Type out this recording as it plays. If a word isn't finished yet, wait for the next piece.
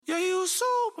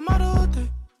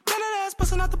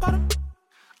busting out the bottom.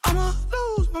 I'ma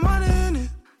lose my mind in it.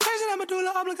 Crazy that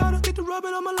medulla oblongata. Get the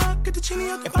rubbing on my lap, get the chili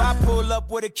out the If I pull up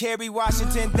with a Kerry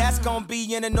Washington, that's gonna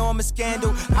be an enormous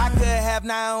scandal. I could have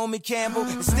Naomi Campbell,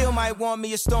 and still might want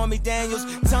me a Stormy Daniels.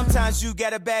 Sometimes you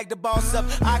gotta bag the boss up.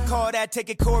 I call that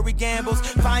taking Corey Gambles.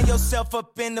 Find yourself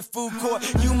up in the food court,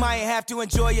 you might have to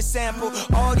enjoy a sample.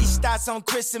 All these stats on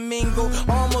Chris and Mingle,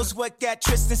 almost what got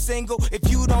Tristan single.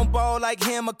 If you don't ball like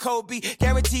him or Kobe,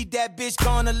 guaranteed that bitch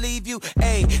gonna leave you.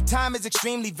 Hey, time is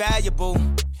extremely valuable,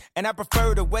 and I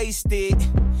prefer to waste it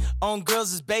on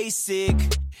girls is basic.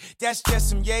 That's just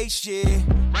some yay shit.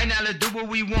 Right now, let's do what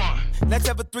we want. Let's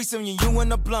have a threesome, you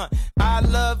and a blunt. I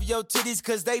love your titties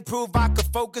cause they prove I could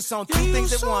focus on two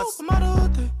things at once. I'm out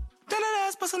of the then that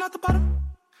ass busting out the bottom.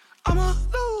 I'ma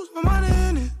lose my mind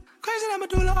in it. Crazy that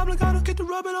medulla oblongata. Get the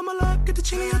rubbing on my lap, get the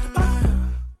chili at the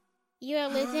bottom. You are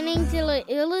listening to the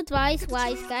Ill-Advised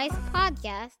Wise Guys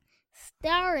podcast,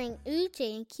 starring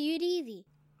Uche and Cute Easy.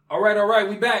 All right,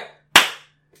 we back.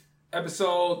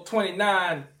 Episode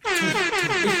 29. It's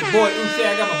your boy Uche.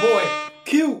 I got my boy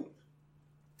Cute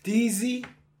DZ.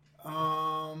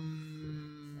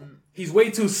 He's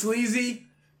way too sleazy.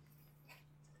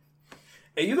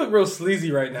 Hey, you look real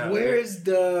sleazy right now. Where's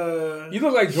the? You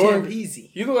look like Jordan.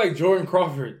 Easy. You look like Jordan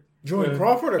Crawford. Jordan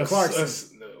Crawford or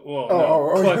Clarkson? I'm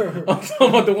talking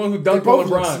about the one who dunked on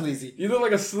LeBron. Sleazy. You look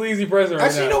like a sleazy president right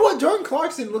Actually, now. you know what? Jordan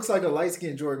Clarkson looks like a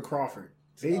light-skinned Jordan Crawford.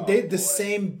 They the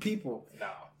same people. No.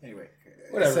 Anyway,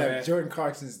 whatever. except Man. Jordan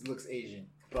Clarkson looks Asian,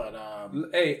 but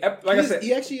hey, like I said,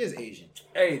 he actually is Asian.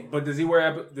 Hey, but does he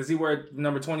wear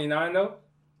number 29 though?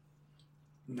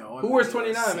 No. Who wears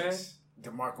 29, man?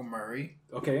 DeMarco Murray.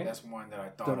 Okay, that's one that I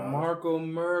thought of. DeMarco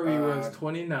Murray wears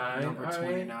 29. Number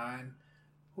 29.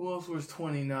 Who else wears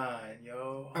 29,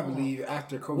 yo? I believe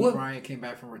after Kobe Bryant came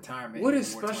back from retirement. What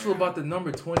is special about the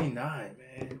number 29,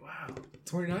 man? Wow.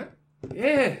 29?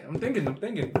 Yeah, I'm thinking.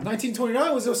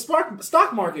 1929 was a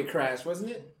stock market crash,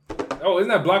 wasn't it? Oh, isn't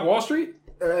that Black Wall Street?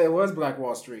 It was Black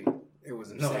Wall Street. It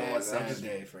was a sad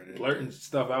day for the blurting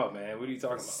stuff out, man. What are you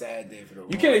talking about? Sad day for the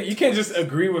You can't just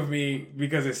agree with me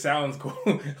because it sounds cool.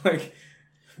 Like,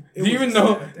 do you even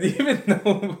know?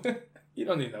 You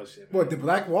don't need no shit. Man. What, the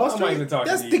Black Wall Street? I'm not even talking.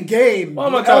 That's the game.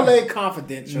 Well, LA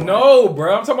Confidential. No,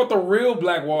 bro. I'm talking about the real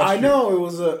Black Wall Street. I know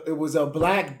it was a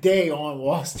black day on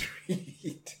Wall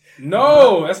Street.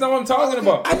 No, that's not what I'm talking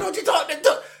about. I know what you're talking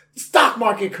about. Stock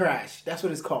market crash. That's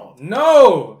what it's called.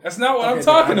 No, that's not what I'm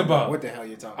talking about. What the hell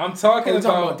you're talking about? I'm talking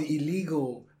about the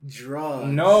illegal drugs.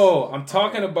 No, I'm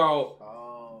talking about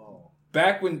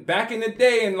back in the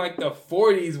day in like the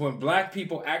 40s when black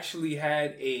people actually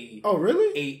had a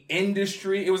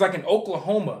industry. It was like in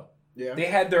Oklahoma. Yeah. They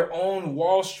had their own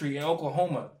Wall Street in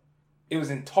Oklahoma. It was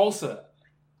in Tulsa.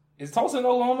 Is Tulsa in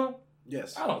Oklahoma?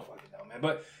 Yes. I don't fucking know, man.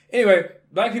 But anyway,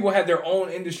 black people had their own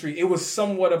industry. It was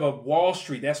somewhat of a Wall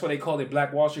Street. That's why they called it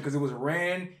Black Wall Street, because it was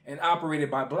ran and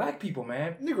operated by black people,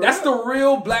 man. That's the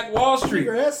real Black Wall Street.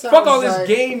 Fuck all this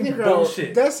game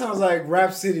bullshit. That sounds like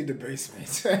Rap City the Basement.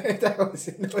 That was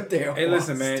no damn Hey,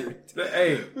 listen, man. Street.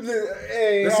 Hey,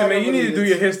 listen, man. You need to do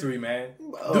your history, man.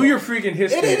 Do your freaking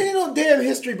history. It ain't no damn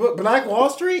history book. Black Wall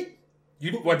Street?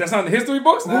 What? That's not in the history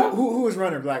books now? Who was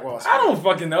running Black Wall Street? I don't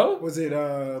fucking know. Was it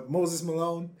Moses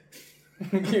Malone? I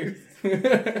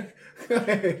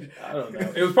don't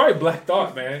know. It was probably Black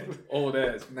Thought, man. Old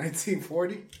ass.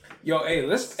 1940. Yo,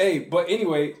 but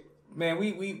anyway, man,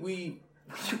 we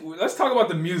let's talk about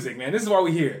the music, man. This is why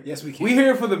we here. Yes, we can. We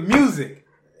here for the music.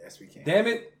 Yes, we can. Damn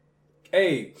it.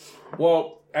 Hey,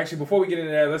 well, actually, before we get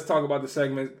into that, let's talk about the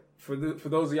segment. For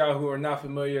those of y'all who are not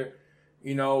familiar,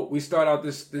 you know, we start out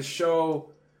this show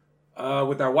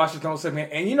with our Washington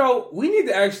segment, and you know, we need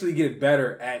to actually get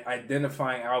better at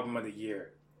identifying album of the year.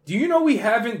 Do you know we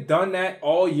haven't done that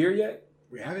all year yet?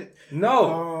 We haven't?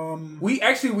 No. We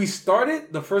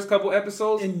started the first couple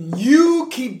episodes. And you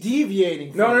keep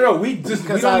deviating from No. We don't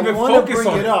even focus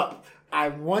on it. I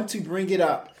want to bring it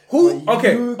up.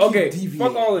 Okay.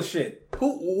 Fuck all this shit.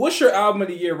 What's your album of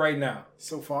the year right now?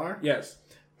 So far? Yes.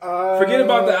 Forget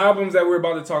about the albums that we're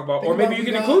about to talk about. Or maybe you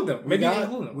can include them.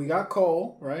 We got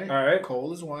Cole, right? All right.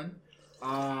 Cole is one.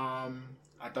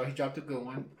 I thought he dropped a good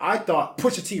one. I thought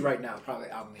Pusha T right now is probably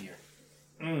album of the year.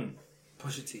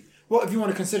 Pusha T. Well, if you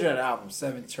want to consider that album,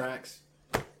 7 tracks.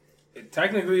 It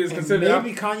technically is considered.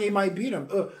 Maybe Kanye might beat him.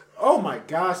 Oh my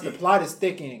gosh, the plot is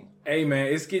thickening. Hey man,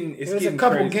 it's getting There's a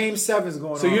couple crazy. Game 7s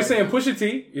going on. So you're saying Pusha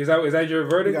T? Is that your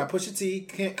verdict? We got Pusha T,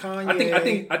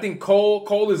 Kanye. I think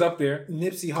Cole is up there.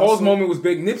 Nipsey Hussle. Cole's moment was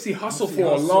big. Nipsey Hussle for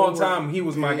a long time. He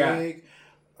was my guy.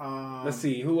 guy. Let's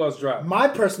see who else dropped. My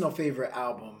personal favorite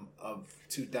album of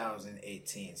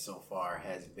 2018 so far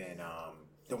has been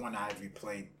the one I've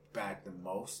replayed back the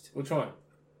most Which one?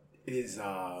 is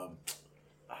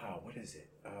what is it?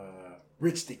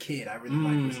 Rich the Kid. I really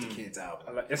like Rich the Kid's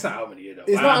album. It's not album of the year though.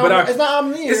 It's not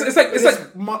album of the year. It's like one it's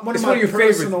of one my of your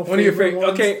favorites. personal One of your favorite.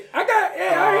 ones. Okay, all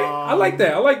right. I like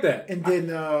that. I like that. And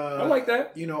then I like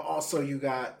that. You know, also you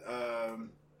got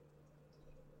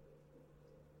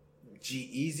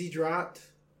G-Eazy dropped.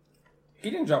 He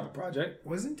didn't drop a project.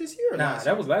 Wasn't this year? Or Nah, last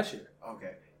that year? was last year.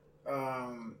 Okay.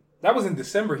 That was in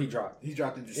December. He dropped. He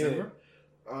dropped in December.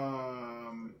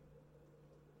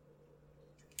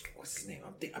 What's his name?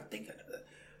 I'm thinking.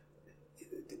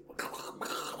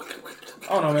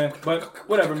 I don't know, man. But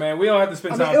whatever, man. We don't have to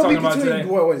spend time it'll talking be about between, today.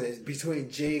 what was it? Between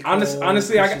J. Cole,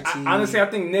 Honestly, Pusha T. I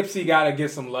think Nipsey gotta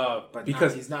get some love But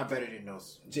because he's not better than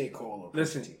those J. Cole or Pusha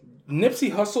listen, T.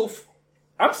 Nipsey Hussle.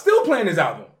 I'm still playing his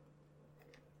album,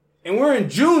 and we're in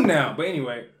June now. But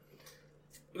anyway,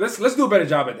 let's do a better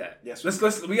job at that. Yes,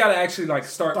 we gotta actually like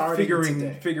start Starting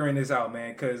today. figuring this out,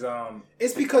 man. Because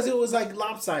It's because it was like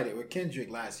lopsided with Kendrick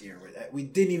last year. We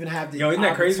didn't even have the isn't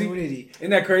that crazy? opportunity.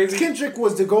 Isn't that crazy? Kendrick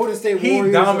was the Golden State He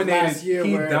Warriors dominated- of last year.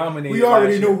 he where dominated We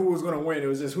already last knew year. who was going to win. It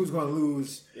was just who's going to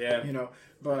lose. Yeah. You know,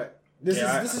 but this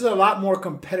Yeah, is a lot more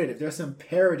competitive. There's some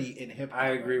parity in hip hop. I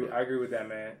agree. I agree with that,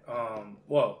 man.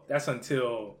 Well, that's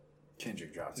until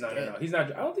Kendrick drops. no. He's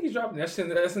not. I don't think he's dropping.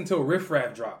 That's until Riff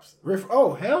Raff drops.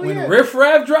 Oh hell When yeah! Riff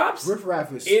Raff drops, Riff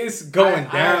Raff is it's going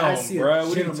down, I see bro. a What are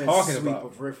you gentleman's talking sweep about?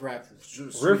 Of Riff Raff.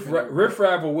 Riff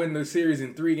Raff will win the series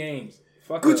in 3 games.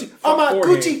 Fuck Gucci fuck on my 4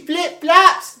 Gucci games. flip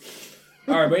flops.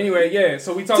 All right, but anyway, yeah.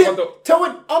 So we talk about the.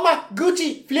 Towing on my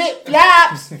Gucci flip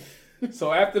flops.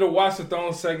 So after the Watch the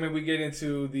Throne segment, we get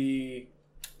into the.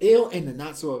 Ill and the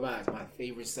Not So Advised, my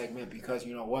favorite segment, because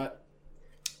you know what?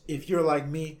 If you're like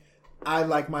me, I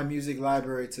like my music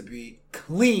library to be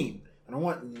clean. I don't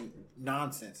want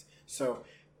nonsense. So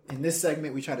in this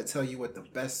segment, we try to tell you what the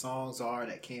best songs are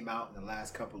that came out in the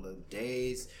last couple of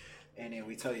days, and then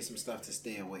we tell you some stuff to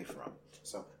stay away from.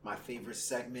 So my favorite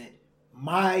segment,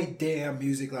 my damn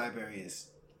music library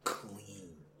is clean.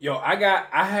 Yo, I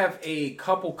have a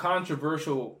couple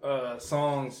controversial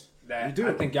songs that You do.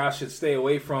 I think y'all should stay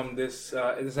away from this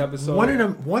episode. One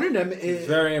of them is It's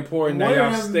very important that one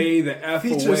of y'all them stay the F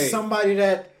features away. somebody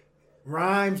that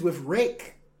rhymes with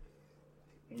Rake.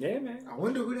 Yeah, man. I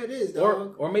wonder who that is,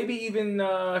 dog. Or maybe even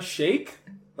Shake,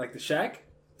 like the Shack.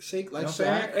 Shake like You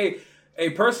know what I'm Shaq. saying? Hey,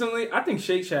 personally, I think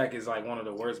Shake Shack is like one of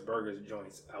the worst burgers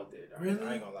joints out there. Dog. Really?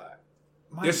 I ain't gonna lie.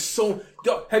 My- There's so.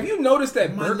 Yo, have you noticed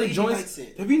that My burger lady joints? likes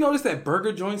it. Have you noticed that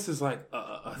burger joints is like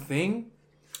a thing?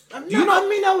 I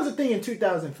mean, that was a thing in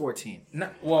 2014.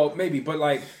 Well, maybe, but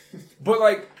like,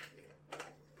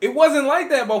 it wasn't like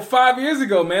that about 5 years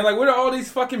ago, man. Like, where do all these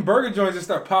fucking burger joints just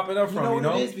start popping up from? You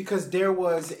know what it is? Because there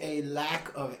was a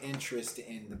lack of interest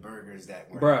in the burgers that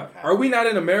were. Bruh, are we not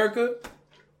in America?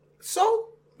 So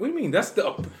What do you mean? That's the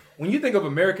when you think of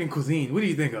American cuisine, what do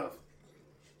you think of?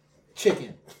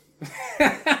 chicken,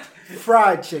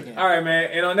 fried chicken, All right, man.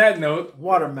 And on that note,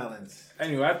 watermelons.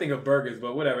 anyway, I think of burgers,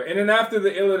 but whatever. And then after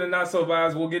the ill and the not so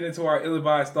advised, we'll get into our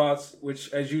ill-advised thoughts,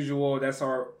 which, as usual, that's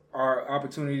our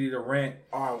opportunity to rant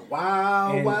Oh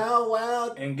wow, And-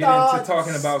 wow, and get into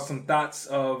talking about some thoughts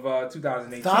of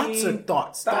 2018. thoughts or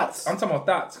thoughts. Thoughts. I'm talking about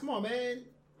thoughts. Come on, man.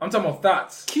 I'm talking about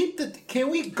thoughts. Can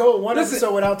we go one Listen-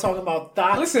 episode without talking about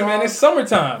thoughts? Listen, man, dog? it's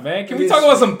summertime, man. Can It we is talk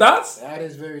about true. some thoughts? That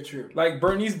is very true. Like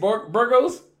Bernice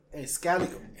Burgos? Hey, Scally.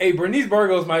 Hey, Bernice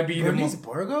Burgos might be Bernice the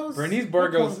Burgos? Bernice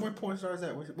Burgos. What porn star is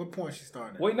that? What porn is she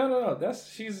starring at? Wait, no.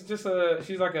 She's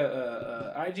like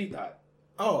a IG thought.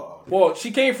 Oh. Well, she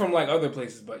came from like other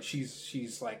places, but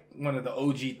she's like one of the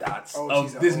OG thoughts she's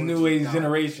of a this OG new age thought.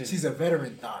 generation. She's a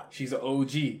veteran thought. She's an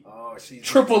OG. Oh, she's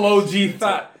Triple OG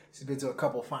thought. She's been to a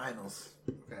couple finals.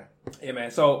 Okay. Yeah, man.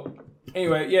 So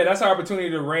anyway, yeah, that's our opportunity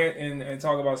to rant and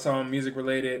talk about something music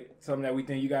related, something that we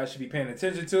think you guys should be paying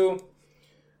attention to.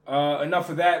 Enough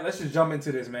of that. Let's just jump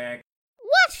into this, man.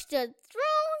 Watch the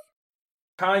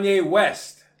throne. Kanye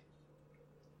West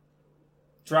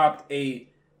dropped a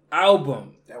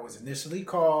album, That was initially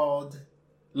called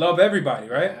Love Everybody,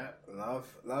 right?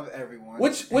 Love Everyone.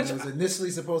 Which And it was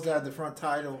initially supposed to have the front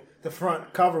title. The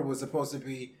front cover was supposed to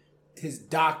be his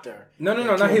doctor. No, that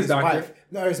not killed his doctor. wife.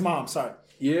 No, his mom. Sorry.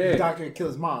 Yeah. His doctor that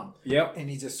killed his mom. Yep. And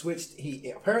he just switched.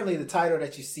 He apparently the title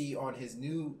that you see on his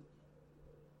new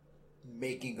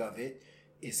making of it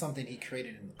is something he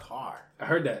created in the car. I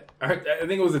heard that. I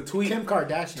think it was a tweet. Kim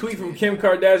Kardashian. Tweet from tweeted Kim it.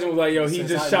 Kardashian was like, "Yo, he Says,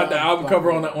 just "I shot the love album black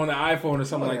cover women." on the iPhone or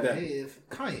something like that."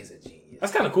 Kanye's a genius.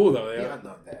 That's kind of cool though. Yeah, Yeah. I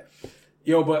love that.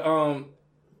 Yo, but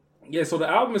yeah. So the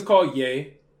album is called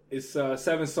Yay. It's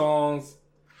 7 songs.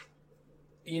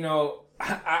 You know,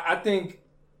 I think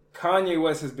Kanye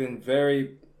West has been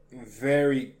very,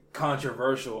 very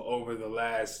controversial over the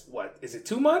last, what, is it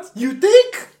 2 months? You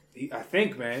think? I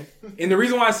think, man. And the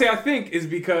reason why I say I think is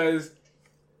because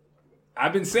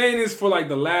I've been saying this for like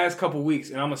the last couple weeks,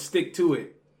 and I'm going to stick to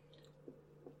it.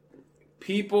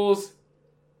 People's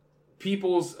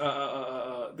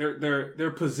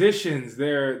their positions,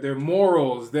 their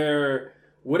morals, their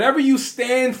whatever you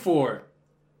stand for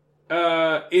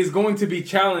is going to be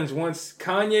challenged once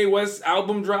Kanye West's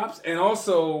album drops. And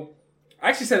also, I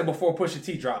actually said it before Pusha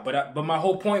T dropped, but my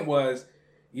whole point was,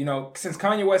 you know, since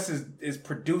Kanye West is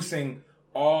producing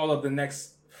all of the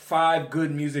next 5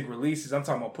 good music releases, I'm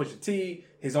talking about Pusha T,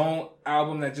 his own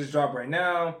album that just dropped right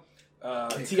now,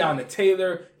 Tiana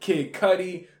Taylor, Kid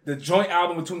Cudi, the joint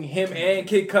album between him and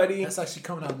Kid Cudi. That's actually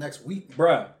coming out next week.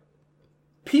 Bruh.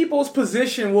 People's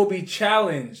position will be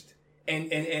challenged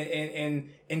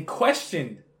and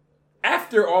questioned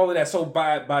after all of that. So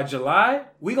by July,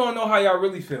 we gonna know how y'all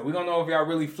really feel. We gonna know if y'all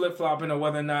really flip-flopping or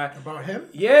whether or not... About him?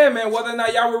 Yeah, man, whether or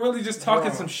not y'all were really just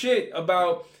talking some shit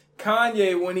about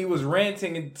Kanye when he was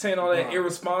ranting and saying all that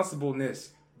irresponsibleness.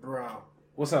 Bro.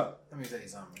 What's up? Let me tell you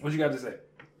something. What you got to say?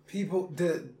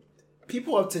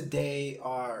 People of today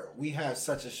we have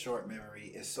such a short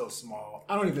memory. It's so small.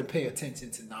 I don't even pay attention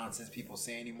to nonsense people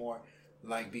say anymore.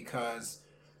 Like, because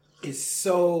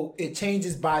it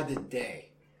changes by the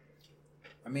day.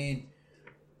 I mean,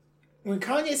 when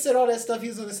Kanye said all that stuff he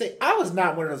was going to say, I was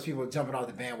not one of those people jumping off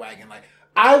the bandwagon. Like,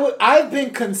 I've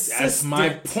been consistent. That's my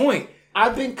point.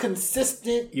 I've been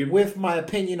consistent with my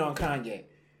opinion on Kanye.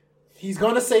 He's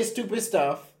going to say stupid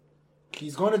stuff.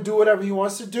 He's going to do whatever he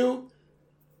wants to do.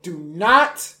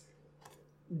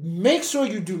 Make sure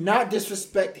you do not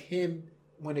disrespect him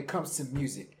when it comes to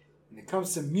music. When it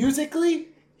comes to musically,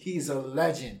 he's a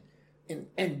legend.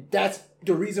 And that's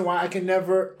the reason why I can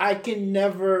never,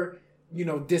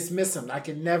 dismiss him. I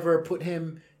can never put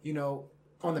him,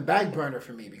 on the back burner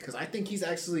for me, because I think he's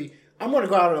actually, I'm going to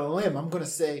go out on a limb. I'm going to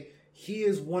say he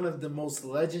is one of the most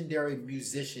legendary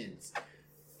musicians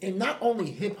in not only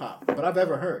hip hop, but I've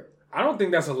ever heard. I don't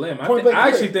think that's a limb. I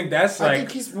actually think that's like... I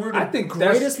think he's one of the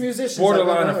greatest musicians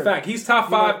borderline of fact. He's top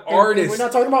 5 artists. We're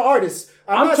not talking about artists.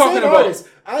 I'm not talking saying about artists.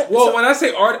 when I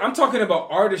say art, I'm talking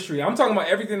about artistry. I'm talking about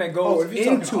everything that goes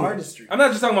into artistry. I'm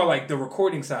not just talking about like the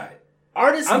recording side.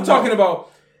 Artists. I'm talking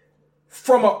about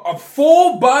from a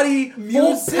full body,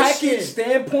 full package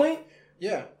standpoint.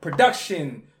 Yeah.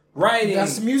 Production, writing.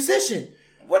 That's a musician.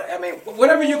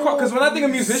 Whatever you call, because when I think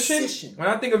of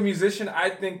musician, I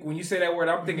think when you say that word,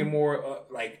 I'm thinking more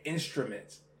like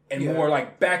instruments and more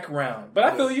like background. But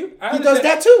I feel you. He does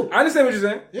that too. I understand what you're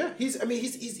saying. Yeah,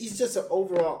 he's just an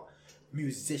overall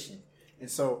musician, and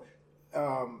so,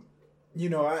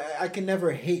 I can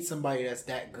never hate somebody that's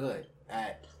that good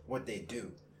at what they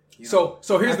do. So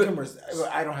here's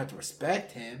I don't have to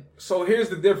respect him. So here's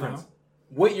the difference. Uh-huh.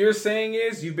 What you're saying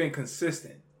is you've been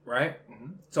consistent, right?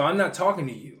 So I'm not talking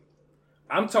to you.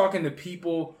 I'm talking to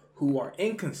people who are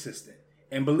inconsistent.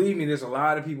 And believe me, there's a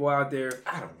lot of people out there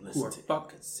who are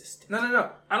consistent.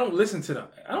 No. I don't listen to them.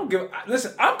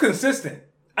 Listen, I'm consistent.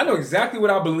 I know exactly what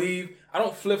I believe. I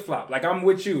don't flip-flop. Like, I'm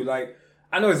with you. Like,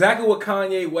 I know exactly what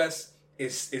Kanye West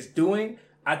is doing.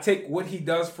 I take what he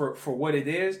does for what it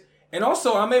is. And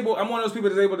also, I'm one of those people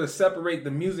that's able to separate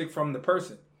the music from the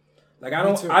person. Like, I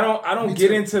don't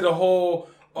get into the whole...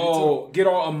 get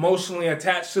all emotionally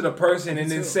attached to the person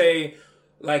and then say,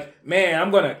 like, man,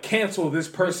 I'm going to cancel this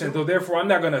person, so therefore I'm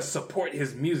not going to support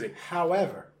his music.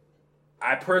 However,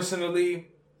 I'm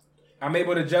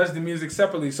able to judge the music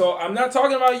separately. So I'm not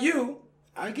talking about you.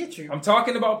 I get you. I'm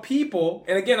talking about people.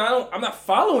 And again, I'm not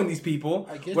following these people.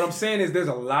 What I'm saying is there's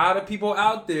a lot of people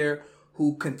out there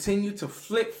who continue to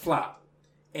flip-flop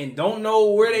and don't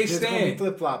know where they stand.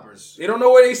 Flip floppers. They don't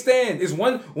know where they stand. It's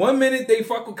one minute they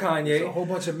fuck with Kanye. There's a whole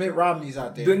bunch of Mitt Romneys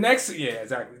out there. The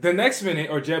next minute,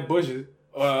 or Jeb Bush,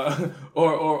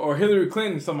 or Hillary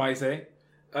Clinton, somebody say,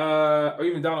 or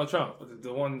even Donald Trump,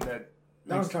 the one that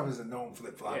Donald Trump is a known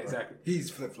flip flopper. Yeah, exactly. He's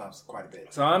flip flops quite a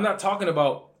bit. So I'm not talking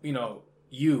about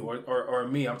you or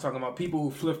me. I'm talking about people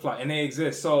who flip flop, and they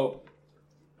exist. So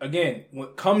again,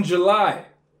 come July.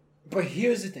 But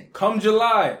here's the thing. Come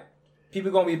July.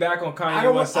 People gonna be back on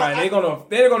Kanye West's side.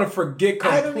 They're gonna forget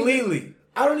completely.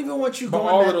 I don't even want you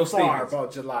going that far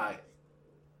about July.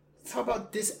 Talk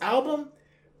about this album.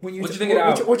 What you think of the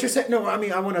album? What you're saying? No, I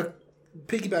mean I want to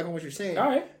piggyback on what you're saying. All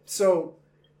right. So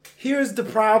here's the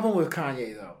problem with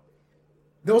Kanye, though.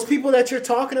 Those people that you're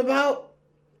talking about,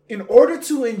 in order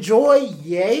to enjoy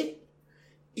Ye,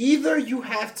 either you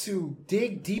have to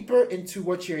dig deeper into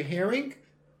what you're hearing,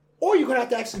 or you're gonna have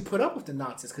to actually put up with the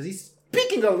nonsense, because he's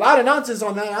speaking a lot of nonsense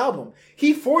on that album.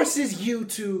 He forces you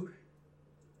to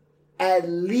at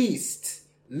least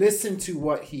listen to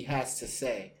what he has to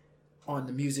say on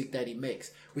the music that he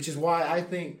makes, which is why I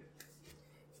think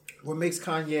what makes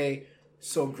Kanye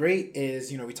so great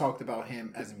is, we talked about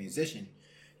him as a musician,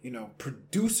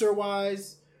 producer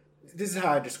wise, this is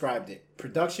how I described it.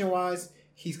 Production wise,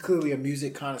 he's clearly a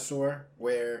music connoisseur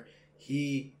where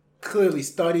he clearly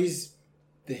studies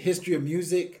the history of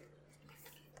music.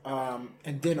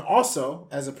 And then also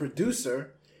as a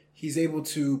producer, he's able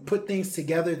to put things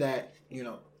together that,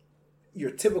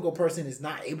 your typical person is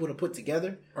not able to put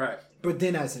together. Right. But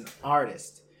then as an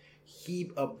artist,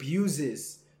 he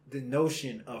abuses the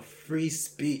notion of free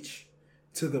speech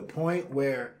to the point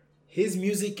where his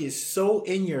music is so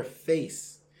in your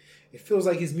face. It feels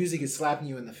like his music is slapping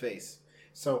you in the face.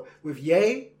 So with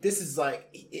Ye, this is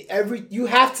like you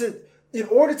have to, in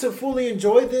order to fully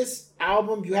enjoy this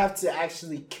album, you have to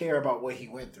actually care about what he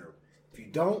went through. If you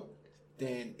don't,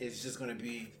 then it's just going to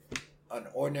be an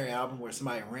ordinary album where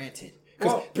somebody ranted.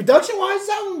 Because production-wise, this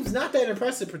album is not that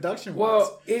impressive production-wise.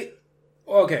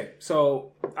 Okay,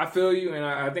 so I feel you, and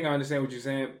I think I understand what you're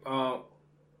saying. No,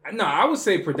 I would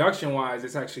say production-wise,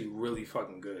 it's actually really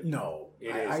fucking good. No,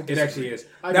 it is. I It actually is.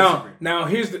 I Now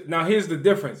here's the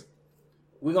difference.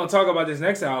 We're gonna talk about this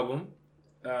next album,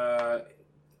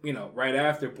 right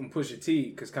after Pusha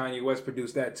T, because Kanye West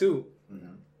produced that too.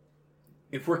 Mm-hmm.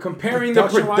 If we're comparing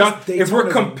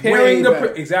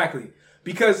exactly,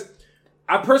 because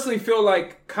I personally feel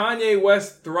like Kanye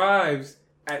West thrives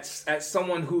at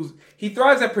someone he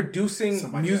thrives at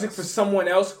producing music for someone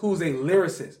else who's a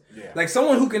lyricist. Yeah. Like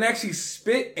someone who can actually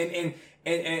spit and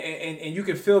you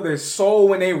can feel their soul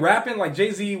when they rapping. Like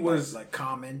Jay-Z was like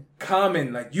Common.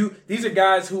 Like these are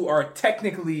guys who are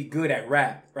technically good at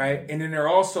rap, right? And then they're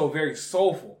also very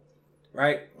soulful,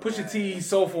 right? Pusha T,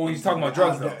 soulful. He's talking about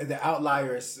drugs though. The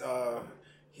Outliers.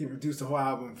 He produced the whole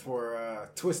album for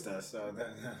Twista, so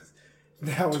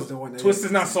that was the one.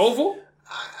 Twista's not soulful.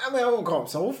 I mean, I won't call him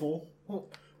soulful.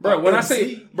 Bro, when I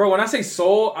say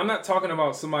soul, I'm not talking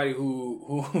about somebody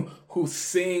who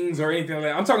sings or anything like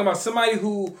that. I'm talking about somebody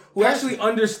who actually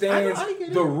understands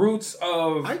the roots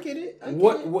of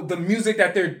what the music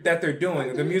that they're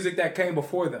doing, the music that came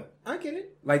before them. I get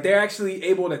it. Like they're actually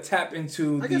able to tap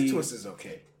into. I guess Twist is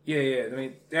okay. Yeah. I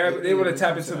mean, they're able to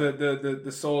tap into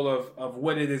the soul of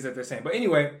what it is that they're saying. But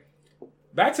anyway,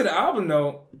 back to the album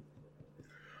though.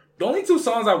 The only two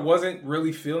songs I wasn't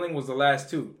really feeling was the last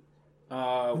two.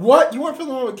 What? You weren't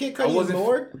feeling one with Kid Cudi and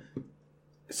Lord?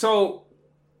 So,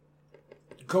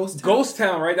 Ghost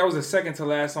Town, right? That was the second to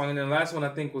last song. And then the last one I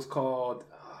think was called...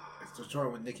 It's the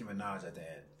joint with Nicki Minaj at the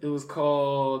end. It was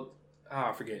called...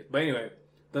 I forget. But anyway,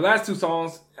 the last two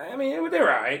songs, I mean, they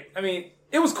were alright. I mean,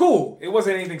 it was cool. It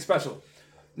wasn't anything special.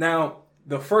 Now,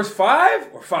 the first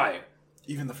five were fire.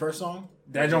 Even the first song?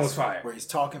 That joint was fire. Where he's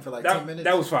talking for like 10 minutes?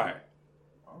 That was fire.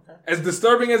 Okay. As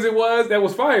disturbing as it was, that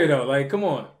was fire though. Like, come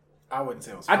on. I wouldn't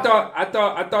say it was fire. I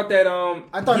thought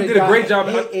that he did a great job.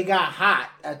 It got hot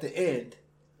at the end.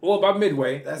 Well, about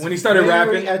midway when he started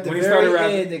rapping. At the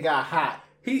very end, it got hot.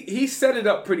 He set it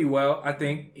up pretty well. I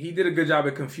think he did a good job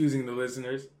at confusing the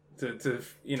listeners. To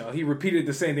he repeated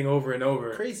the same thing over and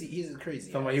over. Crazy, he's a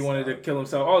crazy. Somebody he wanted to kill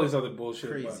himself. All this other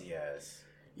bullshit. Crazy ass.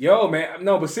 Yo, man,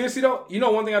 no, but seriously though,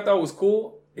 one thing I thought was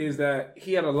cool is that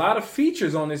he had a lot of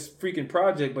features on this freaking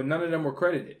project, but none of them were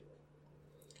credited.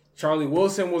 Charlie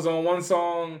Wilson was on one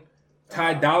song.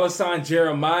 Ty Dolla $ign,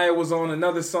 Jeremiah was on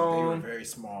another song. They were very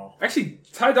small. Actually,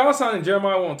 Ty Dolla $ign and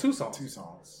Jeremiah were on two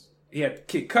songs. He had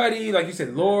Kid Cudi, like you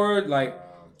said, Lord,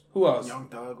 who else? Young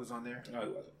Thug was on there. No, he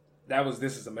wasn't. That was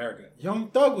This Is America.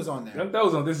 Young Thug was on there. Young Thug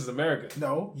was on This Is America.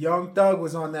 No, Young Thug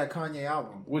was on that Kanye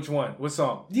album. Which one? What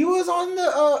song? He was on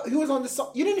the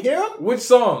song. You didn't hear him? Which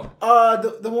song?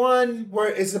 The one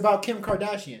where it's about Kim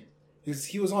Kardashian.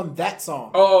 He was on that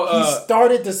song. He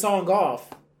started the song off.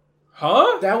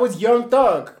 Huh? That was Young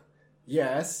Thug.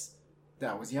 Yes,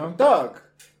 that was Young Thug.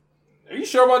 Are you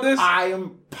sure about this? I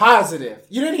am positive.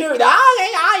 You didn't hear it?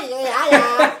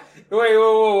 Wait,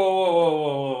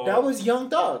 whoa. That was Young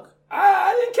Thug.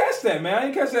 I didn't catch that, man. I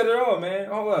didn't catch that at all, man.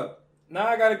 Hold up. Now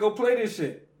I gotta go play this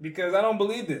shit because I don't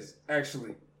believe this,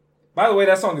 actually. By the way,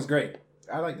 that song is great.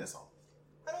 I like that song.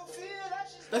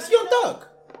 That's Young Thug.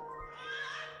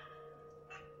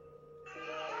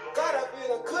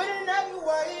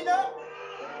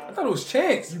 I thought it was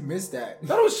Chance. You missed that. I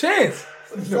thought it was Chance.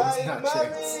 No, it's not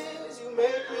Chance.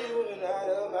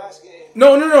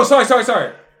 No.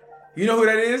 Sorry. You know who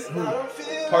that is?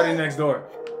 Party Next Door.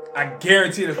 I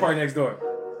guarantee it's Party Next Door.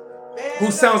 Who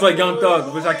sounds like Young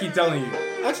Thug, which I keep telling you.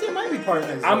 Actually, it might be Party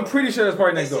Next Door. I'm pretty sure it's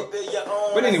Party Next Door.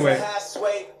 But anyway.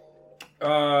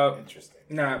 Interesting.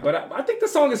 Nah, but I think the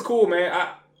song is cool, man.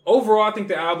 Overall, I think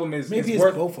the album is maybe it's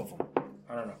worth... both of them.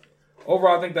 I don't know.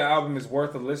 Overall, I think the album is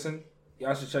worth a listen.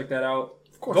 Y'all should check that out.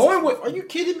 Of course. Are you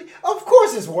kidding me? Of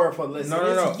course it's worth a listen.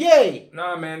 No. Yay.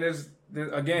 Nah, man.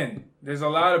 There's a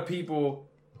lot of people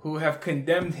who have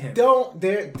condemned him.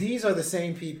 These are the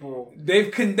same people.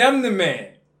 They've condemned the man.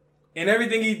 And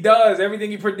everything he does,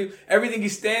 everything he produces, everything he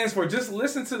stands for. Just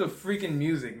listen to the freaking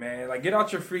music, man. Like, get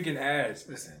out your freaking ass.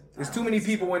 Listen. There's too many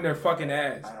people in their fucking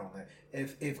ass. I don't know.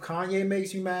 If Kanye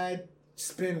makes you mad,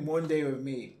 spend one day with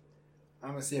me.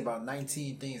 I'm gonna say about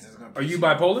 19 things that's gonna. Are you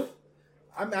bipolar?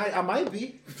 I might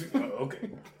be. Oh, okay.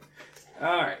 All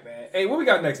right, man. Hey, what we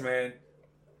got next, man?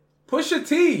 Pusha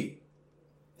T.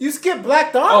 You skipped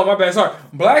Black Thought? Oh, my bad. Sorry.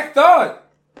 Black Thought.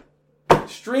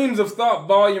 Streams of Thought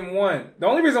Volume 1. The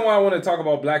only reason why I want to talk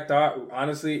about Black Thought,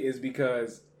 honestly, is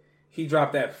because he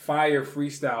dropped that fire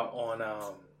freestyle on...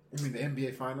 You mean the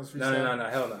NBA Finals freestyle? No.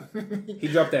 Hell no. He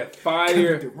dropped that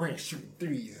fire... Durant shooting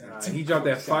threes. He dropped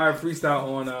that fire freestyle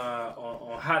on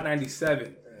Hot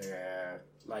 97. Yeah.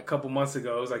 Like a couple months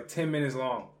ago. It was like 10 minutes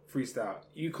long freestyle.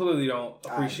 You clearly don't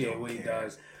appreciate what he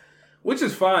does. Which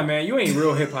is fine, man. You ain't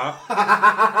real hip-hop.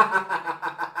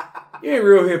 You ain't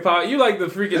real hip-hop. You like the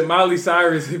freaking Miley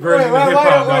Cyrus version of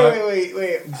hip-hop, dog.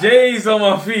 Wait. J's on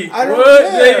my feet. I don't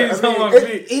What? care. J's on my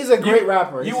feet. He's a great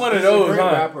rapper. You one of those, He's a great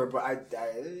huh? rapper, but I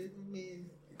mean...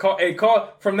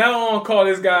 Call from now on, call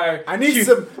this guy. I need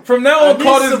some... From now on,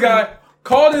 call this some, guy...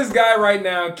 Call this guy right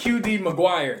now QD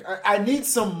McGuire. I need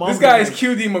some mumbling. This guy is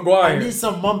QD McGuire. I need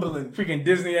some mumbling. Freaking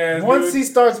Disney ass Once dude. he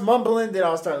starts mumbling, then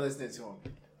I'll start listening to him.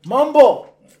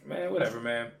 Mumble! Man, whatever,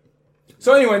 man.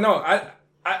 So anyway, no,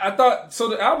 I thought... So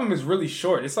the album is really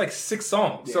short. It's like 6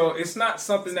 songs. Yeah. So it's not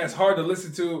something that's hard to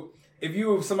listen to. If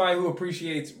you're somebody who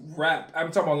appreciates rap,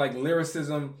 I'm talking about like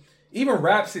lyricism. Even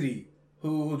Rhapsody,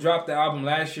 who dropped the album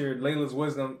last year, Layla's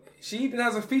Wisdom, she even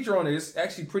has a feature on it. It's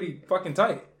actually pretty fucking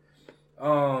tight.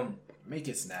 Make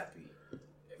it snappy.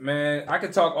 Man, I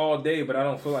could talk all day, but I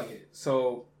don't feel like it.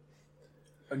 So,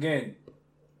 again,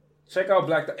 check out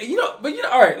Black Thought.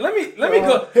 All right, let me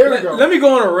go. Here we go. Let me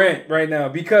go on a rant right now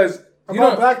because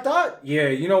about Black Thought. Yeah,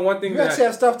 one thing you actually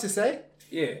have stuff to say.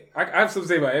 Yeah, I have stuff to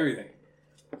say about everything.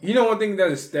 One thing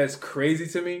that's crazy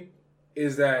to me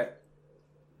is that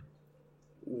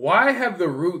why have the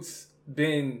Roots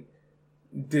been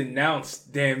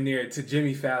denounced damn near to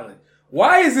Jimmy Fallon?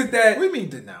 Why is it that... What do you mean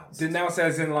denounced? Denounced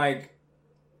as in like...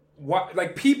 What,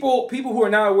 like people who are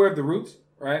not aware of the Roots,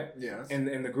 right? Yes.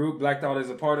 And the group Black Thought is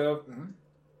a part of. Mm-hmm.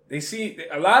 They see...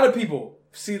 A lot of people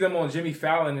see them on Jimmy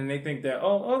Fallon and they think that,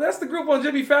 oh, that's the group on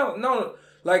Jimmy Fallon. No,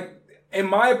 like, in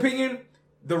my opinion,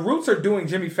 the Roots are doing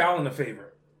Jimmy Fallon a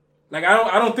favor. Like,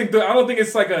 I don't think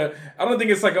it's like a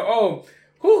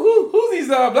who's these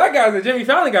black guys that Jimmy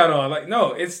Fallon got on? Like,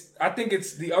 no, I think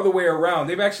it's the other way around.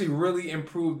 They've actually really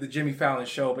improved the Jimmy Fallon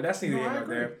show, but that's neither here nor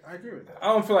there. I agree with that. I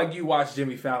don't feel like you watched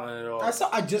Jimmy Fallon at all.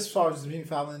 I just saw Jimmy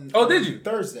Fallon. Oh, did you?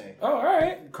 Thursday. Oh, all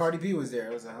right. Cardi B was there.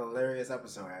 It was a hilarious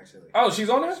episode, actually. Oh, she's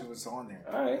on there? She was on there.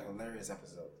 All right. Hilarious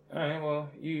episode. All right. Well,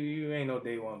 you ain't no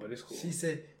day one, but it's cool. She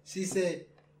said,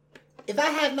 if I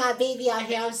have my baby out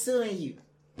here, I'm suing you.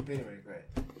 Anyway, go ahead.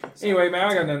 Anyway, man,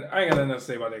 I ain't got nothing else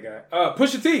to say about that guy.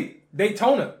 Pusha T,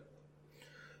 Daytona.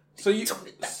 So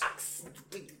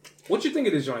what you think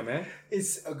of this joint, man?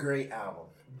 It's a great album.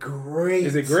 Great.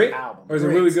 Is it great? Album. Or is it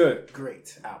really good?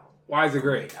 Great album. Why is it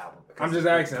great? Album. I'm just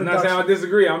asking. I'm not saying I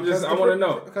disagree. I want to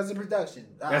know. Because of the production.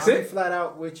 That's I'll it? be flat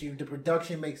out with you. The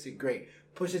production makes it great.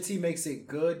 Pusha T makes it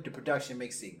good. The production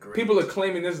makes it great. People are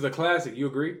claiming this is a classic. You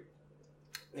agree?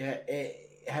 Yeah, it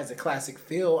has a classic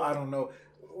feel. I don't know.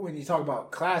 When you talk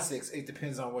about classics, it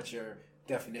depends on what your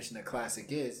definition of classic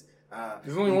is.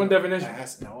 There's only one definition.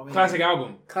 Classic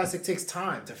album. Classic takes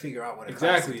time to figure out what a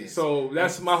exactly. classic is. So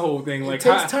that's my whole thing. Like, it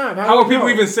takes time. How are people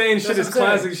even saying shit is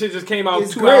classic? Shit just came out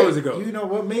 2 hours ago. You know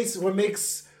what makes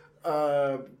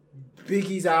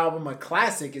Biggie's album a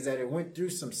classic is that it went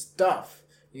through some stuff.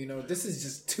 This is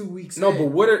just 2 weeks.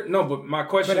 But my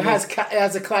question. But it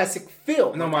has a classic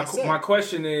feel. No, my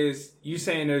question is, you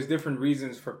saying there's different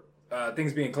reasons for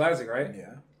things being classic, right?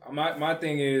 Yeah. My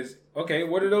thing is, okay,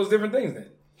 what are those different things then?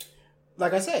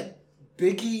 Like I said,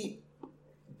 Biggie,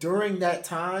 during that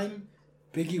time,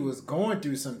 Biggie was going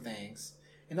through some things.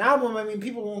 An album,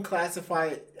 people won't classify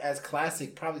it as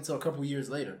classic probably till a couple years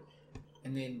later.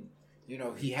 And then,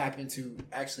 he happened to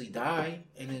actually die.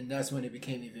 And then that's when it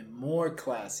became even more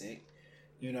classic,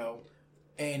 And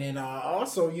then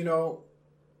also,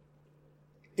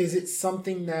 is it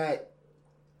something that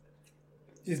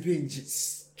is being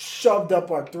just shoved up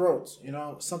our throats?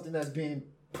 Something that's being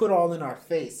put all in our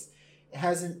face. It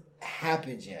hasn't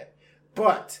happened yet.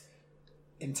 But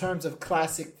in terms of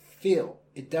classic feel,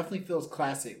 it definitely feels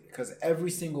classic because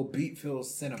every single beat feels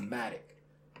cinematic.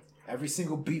 Every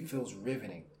single beat feels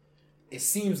riveting. It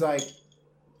seems like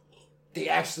they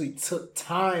actually took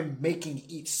time making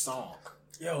each song.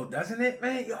 Yo, doesn't it,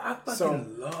 man? Yo, I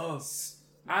fucking love.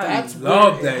 That's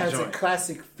love where that it has joint. a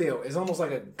classic feel. It's almost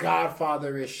like a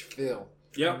Godfather-ish feel.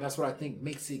 Yep. And that's what I think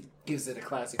gives it a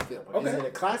classic feel. But Okay. Is it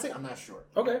a classic? I'm not sure.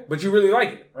 Okay, but you really like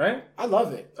it, right? I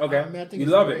love it. Okay. I mean, I think You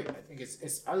it's love great. it. I think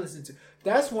it's. I listen to.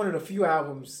 That's one of the few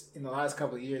albums in the last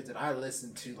couple of years that I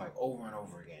listened to like over and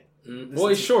over again. Well,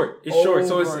 it's short. It's short,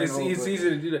 so Over and it's over easy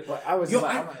to do that. But I was Yo,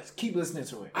 like, I- I'm gonna keep listening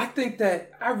to it.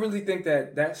 I really think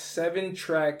that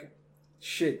 7-track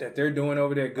shit that they're doing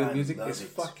over there, Good I Music, love is it.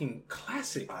 fucking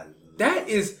classic. I love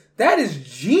That is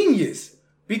genius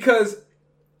because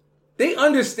they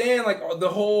understand like the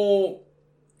whole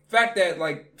fact that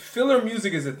like filler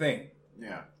music is a thing.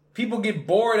 Yeah. People get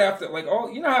bored after like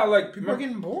you know how like People are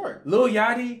getting bored. Lil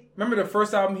Yachty, remember the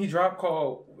first album he dropped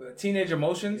called Teenage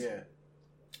Emotions? Yeah.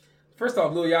 First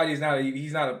off, Lil Yachty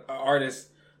he's not an artist.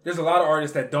 There's a lot of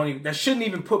artists that shouldn't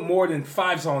even put more than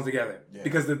 5 songs together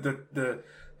because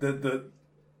the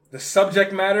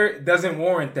subject matter doesn't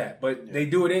warrant that, but they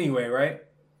do it anyway, right?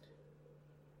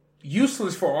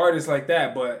 Useless for artists like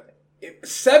that, but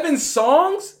 7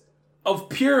 songs of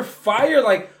pure fire.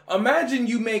 Like, imagine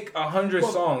you make 100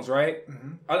 songs, right?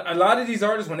 Mm-hmm. A lot of these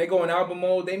artists, when they go in album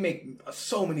mode, they make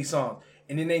so many songs,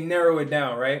 and then they narrow it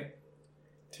down, right?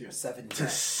 To your 7 To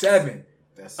tracks. 7.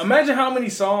 That's Imagine how many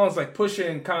songs like Pusha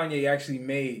and Kanye actually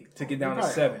made to get down to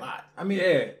probably 7. a lot. I mean,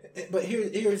 Yeah. But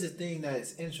here's the thing that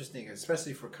is interesting,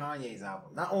 especially for Kanye's album.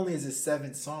 Not only is it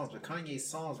 7 songs, but Kanye's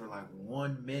songs were like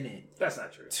 1 minute, That's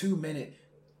not true. 2 minute.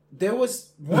 There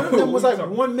was one of them was like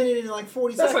 1 minute and like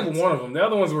 40 That's seconds. like one of them. The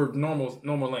other ones were normal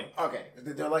length. Okay,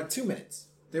 they're like 2 minutes.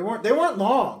 They weren't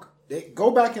long. They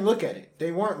go back and look at it.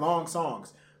 They weren't long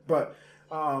songs. But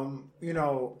you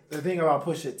know, the thing about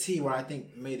Pusha T, what I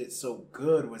think made it so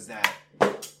good was that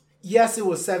yes, it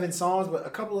was 7 songs, but a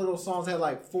couple of those songs had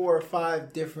like 4 or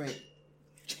 5 different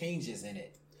changes in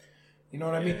it. You know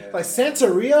what I mean? Like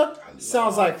Santeria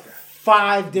sounds like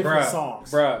 5 different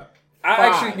songs. Bruh. I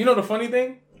 5. actually, you know the funny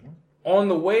thing? On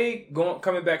the way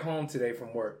coming back home today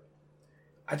from work,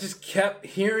 I just kept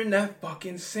hearing that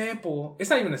fucking sample.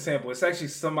 It's not even a sample. It's actually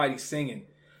somebody singing.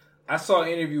 I saw an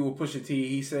interview with Pusha T.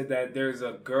 He said that there's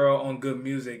a girl on Good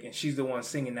Music, and she's the one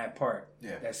singing that part.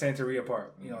 Yeah. That Santeria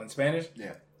part, you know, in Spanish.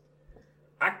 Yeah.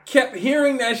 I kept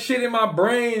hearing that shit in my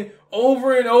brain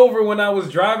over and over when I was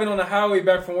driving on the highway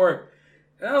back from work.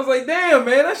 And I was like, damn,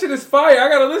 man, that shit is fire. I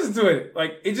gotta listen to it.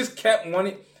 Like, it just kept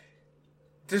wanting...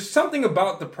 There's something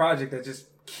about the project that just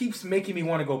keeps making me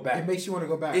want to go back. It makes you want to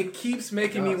go back. It keeps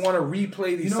making me want to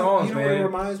replay these you know, songs, you know man. what it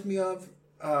reminds me of?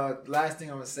 Last thing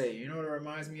I'm going to say. You know what it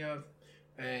reminds me of?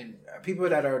 And people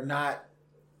that are not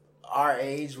our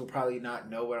age will probably not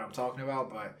know what I'm talking about,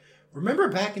 but remember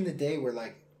back in the day where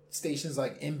like stations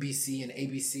like NBC and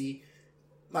ABC,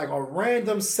 like a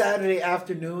random Saturday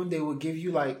afternoon, they would give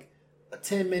you like a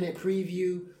 10-minute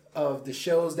preview of the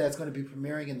shows that's going to be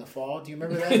premiering in the fall. Do you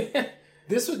remember that?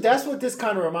 That's what this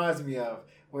kind of reminds me of,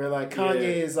 where like Kanye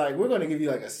is like, we're going to give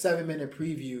you like a 7-minute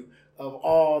preview of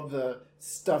all the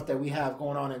stuff that we have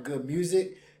going on in Good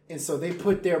Music. And so they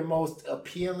put their most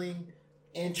appealing,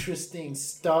 interesting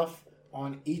stuff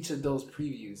on each of those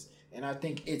previews. And I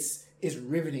think it's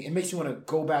riveting. It makes you want to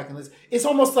go back and listen. It's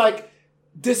almost like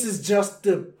this is just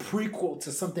the prequel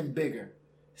to something bigger,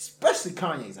 especially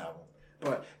Kanye's album.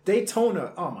 But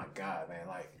Daytona, oh my God, man.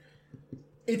 Like,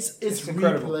 it's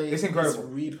incredible. replay. It's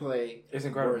incredible. It's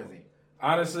incredible. worthy.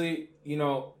 Honestly, you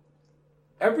know,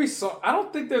 every song... I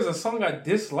don't think there's a song I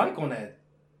dislike on that.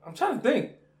 I'm trying to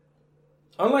think.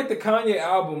 Unlike the Kanye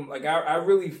album, like I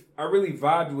really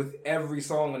vibed with every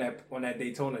song on that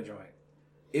Daytona joint.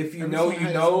 If you Every know, song you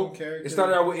had know. its own character. It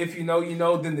started out with If You Know, You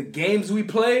Know. Then the games we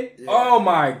play. Yeah. Oh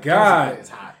my God! It's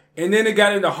hot. And then it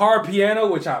got into Hard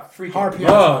Piano, which I freaking Hard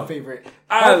Piano is my love. favorite.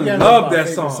 I Hard Piano is love my that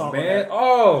favorite song, on man. that.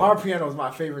 Oh, Hard Piano is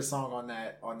my favorite song on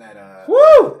that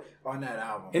woo! on that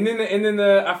album. And then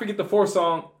the I forget the 4th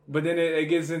song, but then it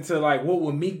gets into like What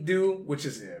Will Meek Do, which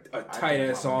is a tight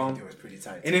ass song. It was pretty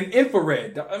tight. And then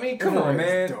Infrared. I mean, come on,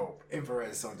 man. Is dope.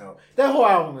 Infrared is so dope. That whole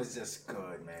album is just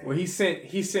good, man. Well, he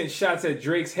sent shots at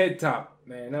Drake's head top.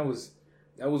 Man, that was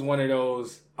one of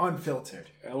those. Unfiltered.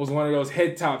 That was one of those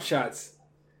head top shots.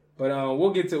 But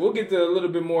we'll get to a little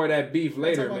bit more of that beef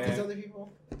later, Talk about these man. other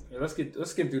people? Yeah, let's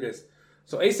skip through this.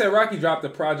 So A$AP Rocky dropped a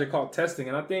project called Testing,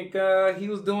 and I think he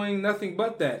was doing nothing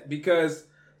but that because,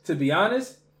 to be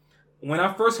honest, when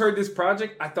I first heard this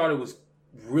project, I thought it was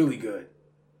really good.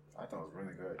 I thought it was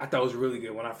really good. I thought it was really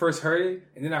good when I first heard it,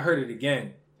 and then I heard it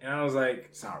again, And I was like,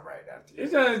 It's not right after.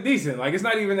 it's not decent. Like, it's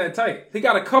not even that tight. He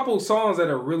got a couple songs that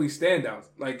are really standouts.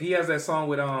 Like, he has that song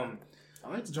with I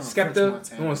like the joint Skepta.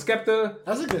 The one with Skepta.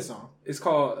 That's a good song. It's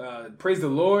called Praise the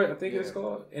Lord, I think it's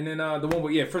called. And then the one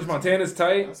with, French Montana's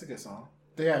tight. That's a good song.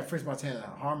 They got French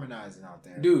Montana harmonizing out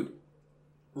there. Dude,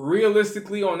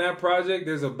 realistically on that project,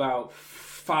 there's about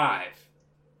 5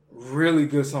 really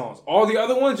good songs. All the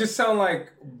other ones just sound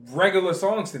like regular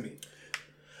songs to me.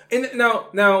 And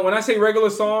now, when I say regular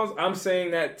songs, I'm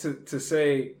saying that to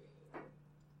say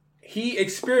he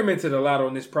experimented a lot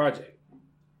on this project.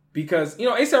 Because,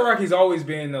 A$AP Rocky's always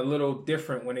been a little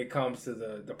different when it comes to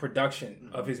the production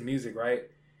of his music, right?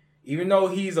 Even though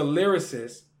he's a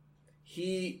lyricist,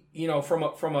 he, from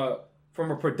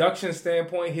a production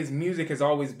standpoint, his music has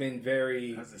always been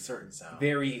very... Has a certain sound.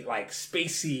 Very, like,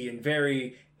 spacey and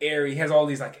very... airy. He has all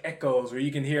these like echoes where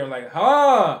you can hear him like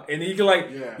and then you can like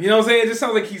you know what I'm saying, it just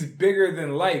sounds like he's bigger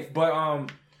than life.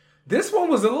 But this one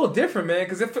was a little different, man,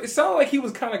 because it sounded like he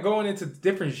was kind of going into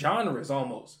different genres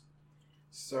almost,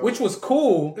 which was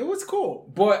cool. It was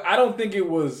cool, but I don't think it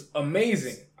was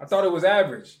amazing. I thought it was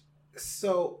average.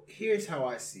 So here's how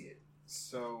I see it.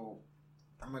 So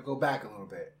I'm gonna go back a little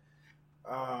bit.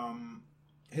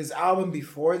 His album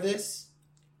before this.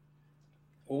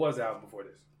 What was the album before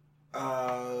this?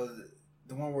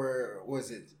 The one where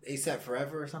was it ASAP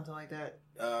Forever or something like that?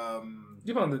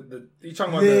 You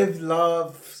talking about Live,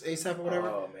 Love, ASAP or whatever.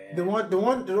 Oh man, the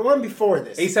one before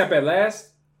this. ASAP at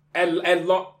last, at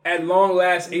long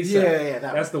last. ASAP. Yeah,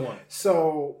 that's the one.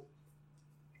 So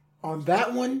on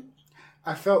that one,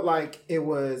 I felt like it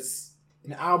was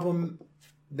an album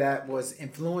that was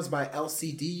influenced by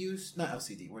LSD use.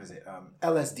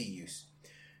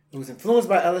 It was influenced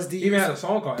by LSD. Even had a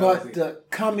song called but LSD. the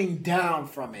coming down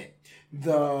from it,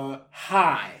 the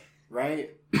high,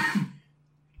 right?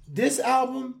 This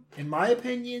album, in my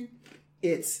opinion,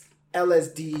 it's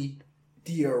LSD,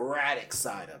 the erratic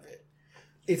side of it.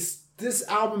 This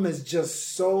album is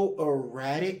just so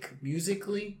erratic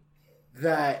musically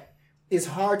that it's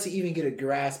hard to even get a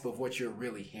grasp of what you're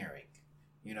really hearing,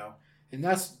 And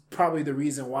that's probably the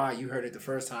reason why you heard it the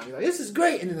first time. You're like, this is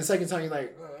great. And then the second time, you're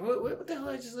like, what the hell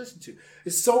did I just listen to?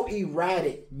 It's so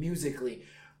erratic musically.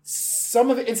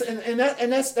 Some of it,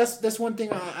 that's one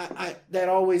thing I that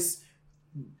always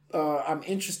I'm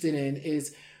interested in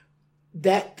is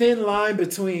that thin line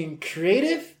between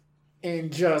creative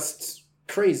and just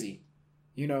crazy,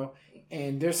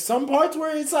 And there's some parts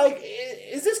where it's like,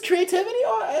 is this creativity?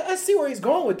 Oh, I see where he's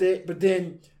going with it, but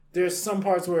then there's some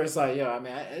parts where it's like,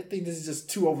 I think this is just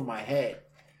too over my head.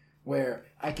 Where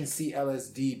I can see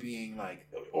LSD being like,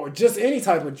 or just any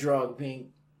type of drug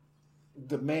being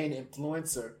the main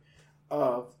influencer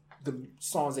of the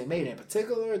songs they made. In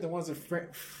particular, the ones with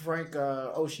Frank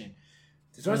Ocean.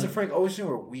 The ones with Frank Ocean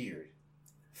were weird.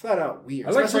 Flat out weird.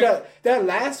 I like that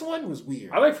last one was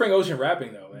weird. I like Frank Ocean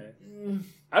rapping though, man.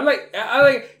 I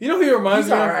like. You know who he reminds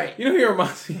me of? Right. You know who he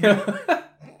reminds me of?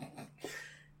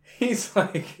 He's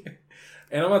like,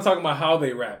 and I'm not talking about how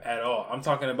they rap at all. I'm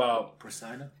talking about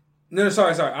Persona. No,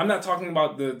 sorry. I'm not talking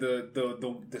about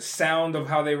the sound of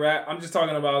how they rap. I'm just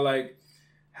talking about like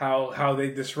how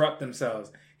they disrupt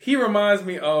themselves. He reminds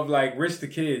me of like Rich the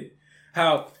Kid.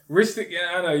 How Rich the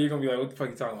I know you're gonna be like, what the fuck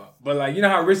you talking about? But like, you know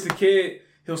how Rich the Kid,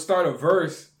 he'll start a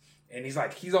verse and he's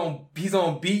like he's on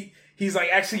beat. He's like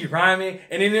actually rhyming,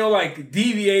 and then he'll like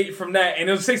deviate from that, and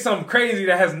he'll say something crazy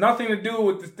that has nothing to do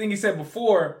with the thing he said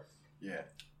before. Yeah.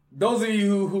 Those of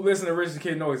you who listen to Rich the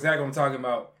Kid know exactly what I'm talking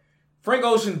about. Frank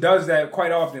Ocean does that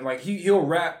quite often. Like he'll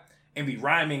rap and be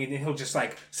rhyming, and then he'll just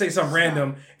like say something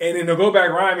random, and then he'll go back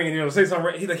rhyming, and he'll say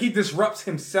something. He disrupts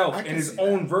himself in his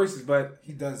own verses, but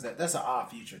he does that. That's an odd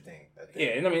Future thing.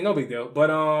 Yeah, I mean, no big deal.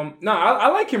 But I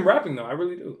like him rapping though. I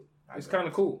really do. It's kind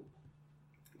of cool.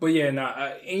 But yeah, and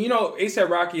A$AP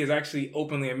Rocky is actually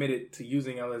openly admitted to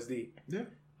using LSD. Yeah.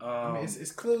 I mean,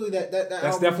 it's clearly that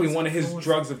that's definitely one of his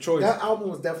drugs of choice. That album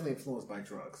was definitely influenced by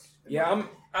drugs. Yeah,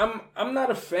 I'm not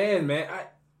a fan, man. I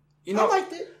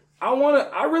liked it. I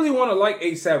really want to like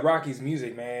A$AP Rocky's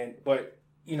music, man. But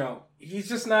he's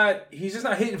just not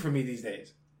hitting for me these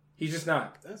days. He's just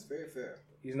not. That's very fair.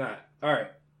 He's not. All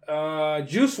right.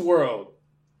 Juice WRLD.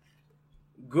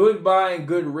 Goodbye and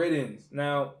Good Riddance.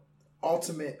 Now,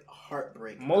 ultimate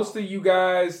heartbreak. Most of you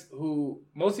guys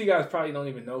probably don't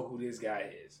even know who this guy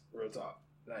is. Real talk.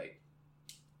 Like,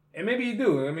 and maybe you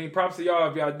do. I mean, props to y'all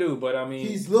if y'all do. But I mean,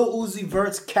 he's Lil Uzi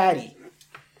Vert's caddy.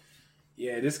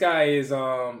 Yeah, this guy is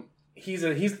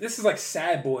this is like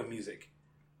sad boy music.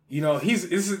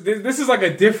 This is like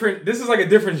a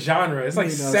different genre. It's like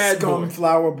sad boy.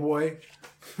 Scumflower boy.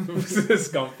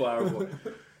 Scumflower boy.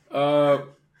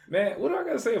 Man, what do I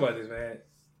gotta say about this, man?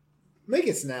 Make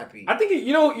it snappy. I think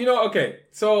you know. Okay,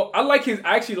 so I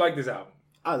actually like this album.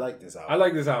 I like this album. I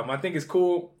like this album. I think it's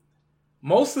cool,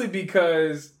 mostly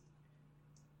because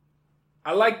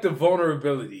I like the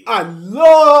vulnerability. I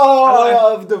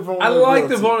love the vulnerability. I like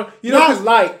the vulnerability. You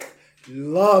know,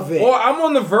 love it. Well, I'm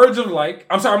on the verge of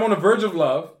I'm on the verge of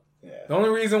love. Yeah. The only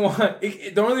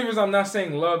reason I'm not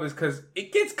saying love is because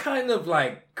it gets kind of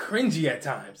like cringy at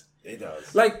times. It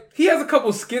does. Like he has a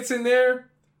couple skits in there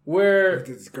where with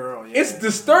this girl, it's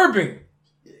disturbing.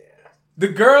 Yeah. The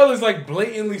girl is like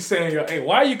blatantly saying, "Hey,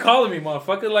 why are you calling me,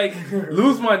 motherfucker? Like,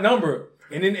 lose my number."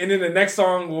 And then the next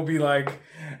song will be like,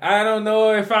 "I don't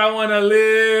know if I want to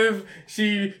live.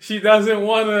 She doesn't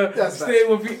want to stay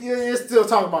with me." You're still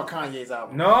talking about Kanye's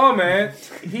album. No, man.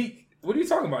 What are you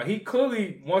talking about? He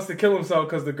clearly wants to kill himself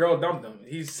because the girl dumped him.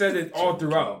 He said it all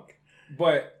throughout.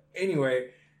 But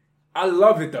anyway, I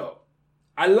love it though.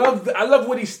 I love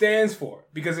what he stands for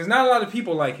because there's not a lot of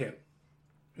people like him,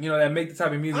 that make the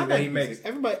type of music that he makes.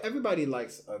 Everybody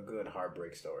likes a good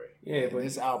heartbreak story. Yeah, but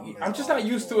this album, I'm just not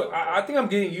used to it. I think I'm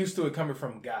getting used to it coming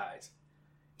from guys.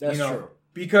 That's true.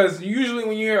 Because usually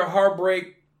when you hear a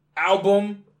heartbreak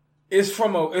album, it's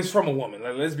from a woman.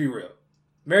 Like, let's be real.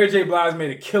 Mary J. Blige made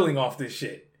a killing off this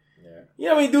shit. Yeah. You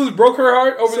know how many dudes broke her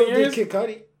heart over the years? Kid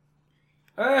Cudi.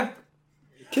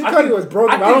 Kid Cudi was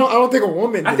broken. I don't think a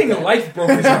woman did I think that. life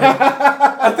broke his heart.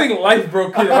 I think life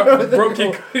broke Kid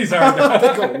Cudi's heart. I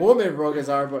don't think a woman broke his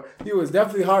heart, but he was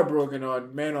definitely heartbroken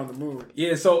on Man on the Moon.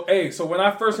 Yeah, so when I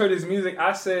first heard his music,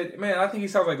 I said, man, I think he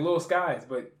sounds like Lil Skies,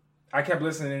 but I kept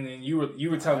listening and you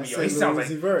were telling me, he sounds like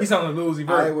Lil Uzi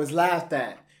Vert. I was laughed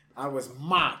at. I was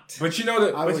mocked. But you know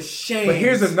that I was shamed. But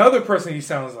here's another person he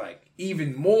sounds like,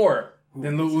 even more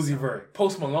than Lil Uzi Vert.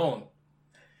 Post Malone.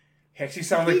 He actually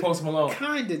sounds like Post Malone.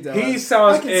 Kinda does. He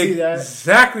sounds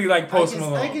exactly like Post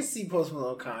Malone. I can see Post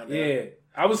Malone kinda. Yeah.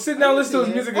 I was sitting down listening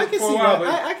to his music for a while. But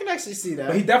I can actually see that.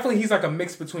 But he's like a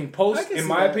mix between Post, in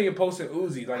my opinion, Post and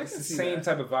Uzi. Like it's the same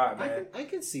type of vibe, man. I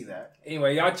can see that.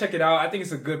 Anyway, y'all check it out. I think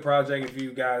it's a good project if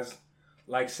you guys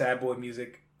like sad boy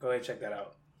music. Go ahead and check that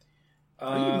out.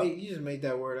 You just made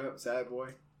that word up, sad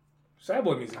boy. Sad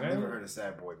boy music, man. I've never heard of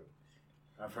sad boy.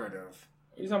 I've heard of...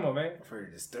 What are you talking about, man? I've heard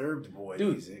of disturbed boy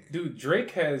music. Dude,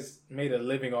 Drake has made a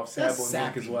living off sad boy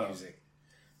music as well.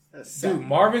 That's dude,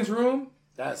 Marvin's Room.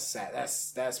 That's sad.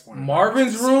 That's one.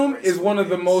 Marvin's Room is one of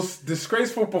the most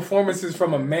disgraceful performances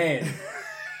from a man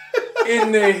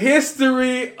in the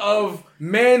history of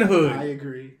manhood. I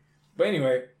agree. But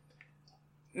anyway,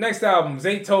 next album,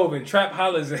 Zaytoven, Trap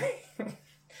Holiday.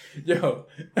 Yo.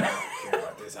 I don't care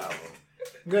about this album.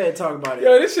 Go ahead and talk about it.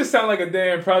 Yo, this just sounds like a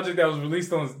damn project that was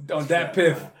released on Dat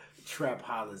Piff. Trap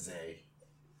Holiday.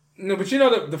 No, but you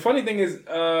know, the funny thing is,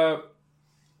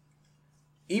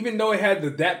 even though it had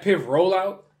the Dat Piff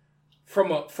rollout,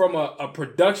 from a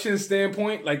production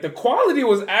standpoint, like the quality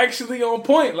was actually on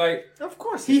point. Like, of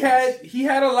course he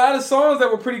had a lot of songs that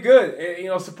were pretty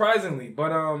good, surprisingly.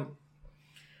 But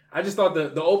I just thought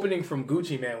the opening from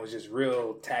Gucci Man was just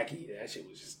real tacky. That shit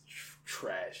was just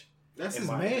trash. That's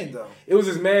his man, though. It was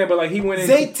his man, but like he went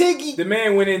in. Tiggy. The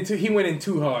man went in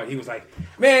too hard. He was like,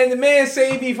 "Man, the man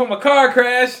saved me from a car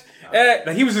crash." Like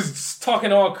he was just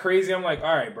talking all crazy. I'm like,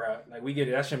 "All right, bro. Like we get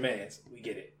it. That's your man's. We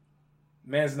get it.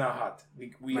 Man's not hot.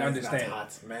 We man's understand. Not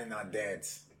hot. Man, not dead."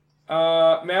 Man,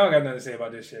 I don't got nothing to say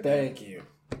about this shit. Thank you.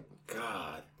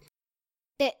 God.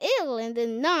 The alien did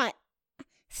not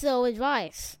sell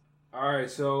advice. All right,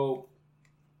 so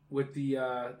with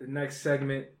the next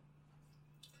segment,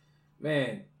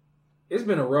 man, it's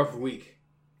been a rough week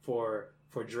for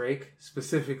Drake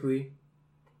specifically,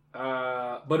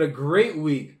 but a great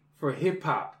week for hip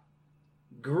hop.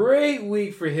 Great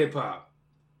week for hip hop.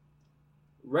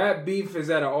 Rap beef is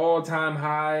at an all-time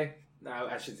high. No,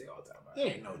 I should say all-time high.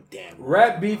 There ain't no damn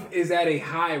rap beef is at a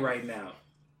high right now.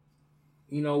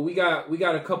 You know, we got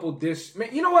a couple diss.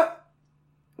 Man, you know what?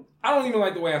 I don't even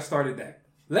like the way I started that.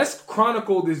 Let's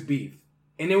chronicle this beef,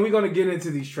 and then we're gonna get into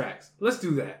these tracks. Let's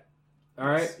do that. All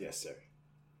right? Yes, sir.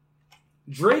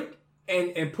 Drake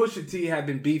and Pusha T have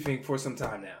been beefing for some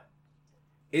time now.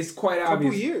 It's quite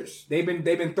obvious. Couple years. They've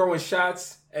been throwing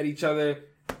shots at each other.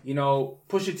 You know,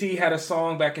 Pusha T had a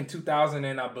song back in 2000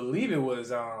 and I believe it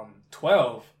was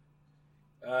 12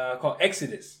 called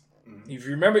Exodus. Mm-hmm.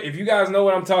 If you guys know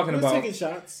what I'm talking about.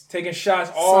 Taking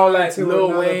shots, all that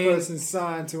Lil Wayne.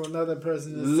 Signed to another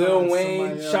person. Lil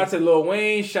Wayne, shots at Lil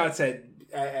Wayne, shots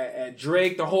at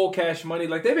Drake, the whole Cash Money.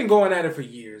 Like they've been going at it for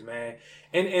years, man.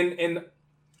 And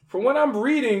from what I'm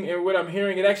reading and what I'm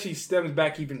hearing, it actually stems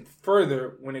back even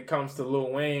further when it comes to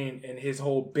Lil Wayne and his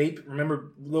whole Bape.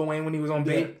 Remember Lil Wayne when he was on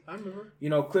Bape? Yeah, I remember. You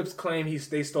know, Clips claim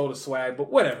they stole the swag, but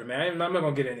whatever, man. I'm not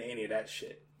gonna get into any of that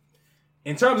shit.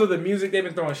 In terms of the music, they've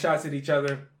been throwing shots at each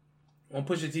other. On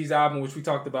Pusha T's album, which we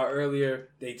talked about earlier,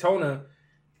 Daytona,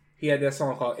 he had that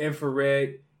song called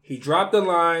Infrared. He dropped a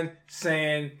line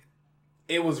saying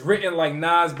it was written like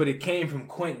Nas, but it came from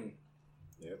Quentin.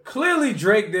 Yep. Clearly,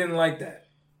 Drake didn't like that.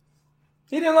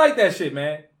 He didn't like that shit,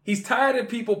 man. He's tired of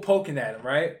people poking at him,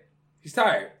 right? He's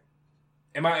tired.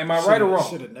 Am I right or wrong?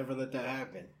 Should have never let that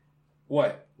happen.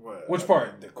 What? Which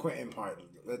part? The Quentin part.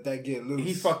 Let that get loose.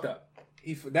 He fucked up.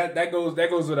 That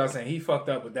goes without saying. He fucked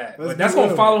up with that. Let's but that's be gonna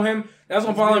real. follow him. That's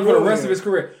gonna follow him for the rest of his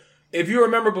real. career. If you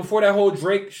remember before that whole before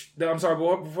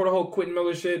the whole Quentin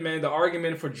Miller shit, man, the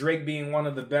argument for Drake being one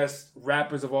of the best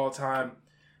rappers of all time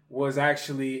was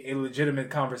actually a legitimate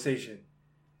conversation.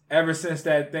 Ever since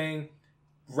that thing,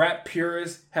 rap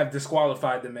purists have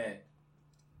disqualified the man.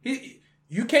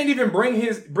 You can't even bring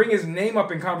his name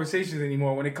up in conversations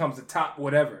anymore when it comes to top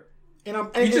whatever. And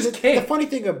you just can't. The funny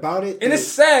thing about it, and it's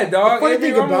sad, dog. The funny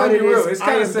thing about it is, it's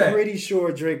kind of sad. I'm pretty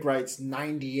sure Drake writes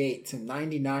 98 to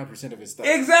 99% of his stuff.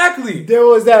 Exactly. There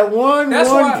was that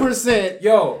 1%.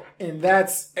 Yo, and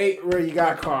that's where you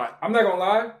got caught. I'm not gonna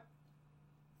lie.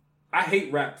 I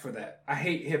hate rap for that. I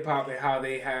hate hip hop and how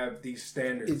they have these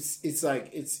standards. It's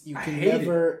like you can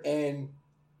never end.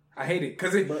 I hate it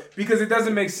because it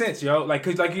doesn't make sense, yo.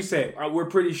 Cause like you said, we're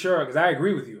pretty sure. Because I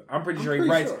agree with you. I'm pretty sure he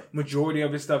writes majority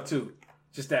of his stuff too.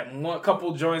 Just that one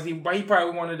couple joints. He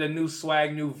probably wanted a new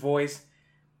swag, new voice.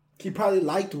 He probably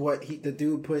liked what the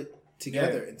dude put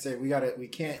together and said, we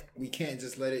can't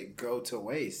just let it go to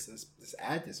waste. Let's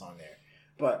add this on there.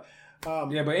 But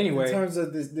but anyway, in terms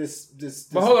of this.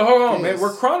 But hold on, man.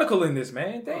 We're chronicling this,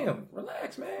 man. Damn,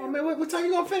 relax, man. Oh, man, what time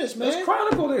you gonna finish, man? Let's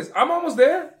chronicle this. I'm almost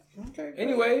there. Okay.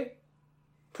 Anyway,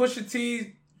 Pusha T's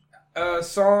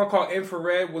song called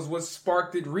Infrared was what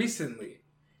sparked it recently.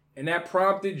 And that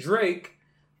prompted Drake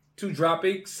to drop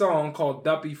a song called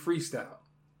Duppy Freestyle.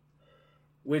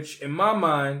 Which, in my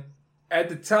mind, at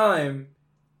the time,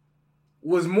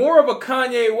 was more of a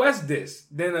Kanye West diss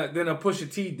than a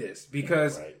Pusha T diss.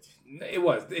 Because it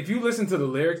was. If you listen to the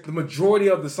lyrics, the majority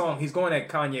of the song, he's going at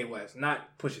Kanye West,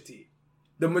 not Pusha T.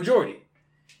 The majority.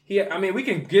 We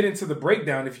can get into the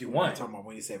breakdown if you want. I'm talking about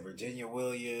when you said Virginia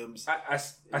Williams. I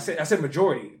said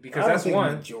majority because that's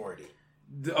one. Majority.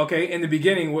 Okay, in the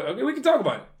beginning, we can talk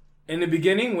about it. In the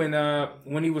beginning,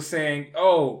 when he was saying,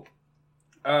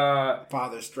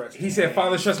 Father stretched. He said,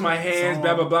 "Father stretched my hands."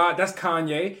 Blah blah blah. That's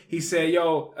Kanye. He said,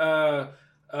 "Yo,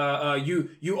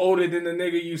 you older than the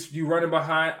nigga you running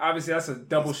behind." Obviously, that's a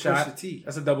double shot.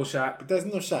 That's a double shot. But there's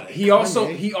no shot. He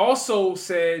also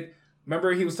said.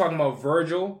 Remember, he was talking about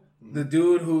Virgil, the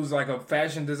dude who's like a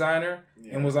fashion designer,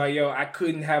 and was like, yo, I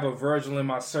couldn't have a Virgil in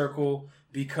my circle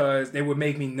because they would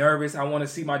make me nervous. I want to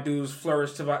see my dudes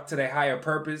flourish to their higher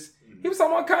purpose. He was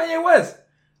talking about Kanye West.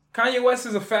 Kanye West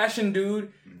is a fashion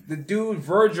dude. The dude,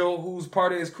 Virgil, who's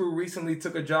part of his crew, recently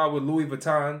took a job with Louis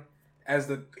Vuitton as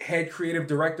the head creative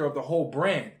director of the whole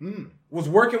brand, was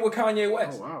working with Kanye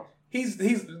West. Oh, wow. He's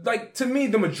like, to me,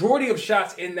 the majority of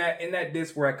shots in that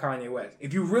disc were at Kanye West.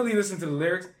 If you really listen to the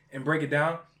lyrics and break it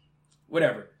down,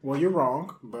 whatever. Well, you're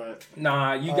wrong, but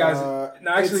nah, you guys.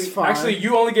 Actually,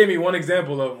 you only gave me one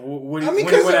example of what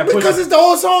because it's the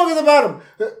whole song is about him.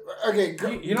 Okay,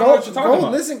 you know what you're talking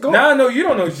about. Listen, Nah, no, you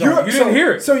don't know. You didn't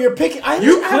hear it. So you're picking.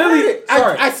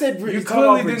 I said you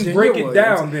clearly didn't break it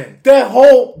down. Then that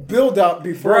whole build up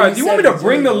before. Bro, do you want me to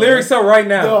bring the lyrics up right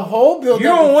now? The whole build up. You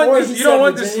don't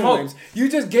want this smoke. You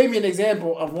just gave me an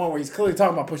example of one where he's clearly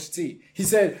talking about Pusha T. He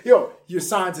said, "Yo, you're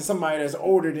signed to somebody that's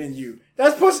older than you."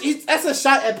 That's a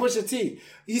shot at Pusha T.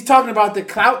 He's talking about the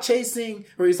clout chasing,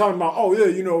 where he's talking about, oh yeah,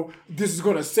 this is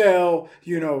gonna sell.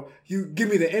 You give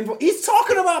me the info. He's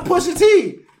talking about Pusha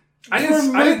T. I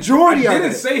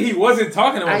didn't say he wasn't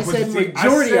talking about Pusha T.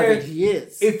 Majority of it he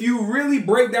is. If you really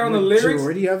break down the lyrics,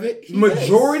 majority of it,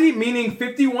 meaning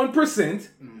 51%,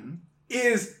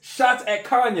 is shots at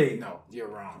Kanye. No, you're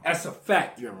wrong. That's a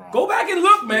fact. You're wrong. Go back and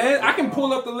look, man. I can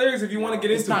pull up the lyrics if you want to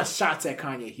get into it. It's not shots at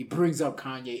Kanye. He brings up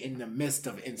Kanye in the midst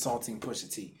of insulting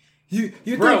Pusha T.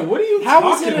 Bro, what are you talking about?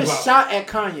 How is it a shot at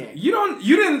Kanye? You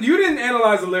didn't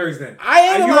analyze the lyrics then. I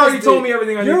analyzed You already told me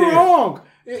everything I You're did. wrong.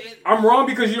 I'm wrong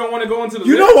because you don't want to go into the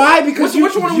lyrics. You know why? Because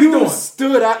which one are we doing?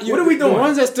 Stood out. What are we doing? The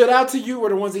ones that stood out to you were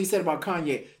the ones that he said about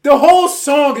Kanye. The whole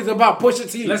song is about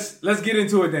Pusha T. Let's get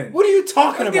into it then. What are you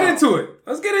talking about?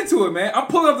 Let's get into it, man. I'm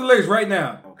pulling up the lyrics right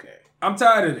now. Okay. I'm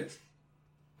tired of this.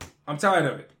 I'm tired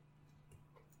of it.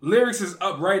 Lyrics is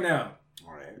up right now.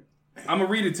 All right. I'm gonna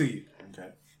read it to you. Okay.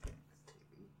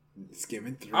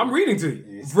 Skimming through. I'm reading to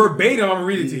you. Verbatim, I'm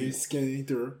reading to you. Skimming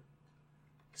through.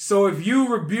 So if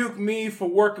you rebuke me for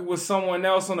working with someone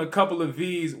else on a couple of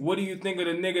V's, what do you think of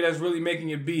the nigga that's really making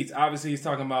your beats? Obviously, he's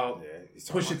talking about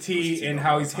Pusha T and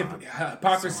how he's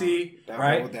hypocrisy,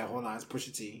 right? That whole line is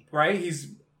Pusha T. Right?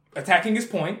 He's attacking his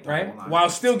point, right? While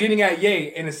still getting at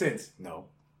Ye in a sense. No.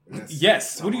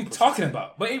 Yes. What are you talking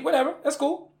about? But whatever. That's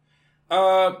cool.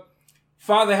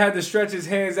 Father had to stretch his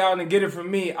hands out and get it from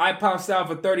me. I popped out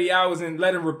for 30 hours and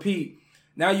let him repeat.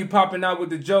 Now you popping out with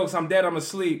the jokes. I'm dead. I'm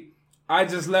asleep. I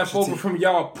just left over from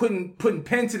y'all putting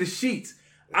pen to the sheets.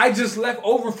 I just left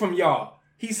over from y'all.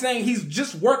 He's saying he's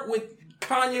just worked with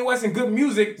Kanye West and good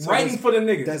music, so writing for the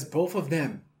niggas. That's both of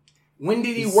them. When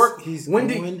did he work? When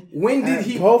did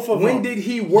he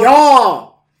work?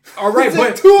 Y'all. All right,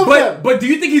 but do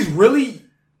you think he's really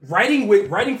writing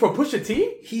for Pusha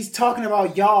T? He's talking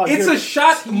about y'all. It's a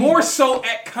shot more so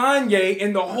at Kanye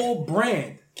and the whole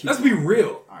brand. Let's be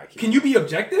real. Right, can you be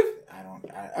objective?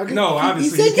 No,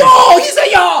 obviously. He said y'all. He said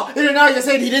y'all. And then now you're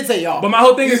saying he did say y'all. But my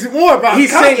whole thing is more about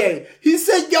Kanye. He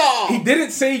said y'all. He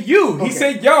didn't say you. He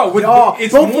said y'all.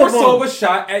 It's more so of a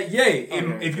shot at Ye,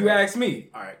 if you ask me.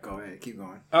 All right, go ahead. Keep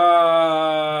going.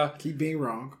 Keep being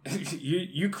wrong.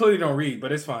 You clearly don't read,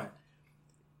 but it's fine.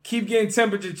 Keep getting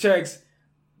temperature checks.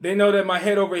 They know that my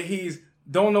head overheats.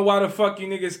 Don't know why the fuck you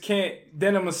niggas can't.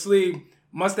 Then I'm asleep.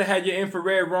 Must have had your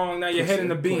infrared wrong. Now your head in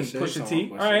the beam. Pusha T.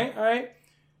 All right.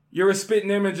 You're a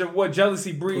spitting image of what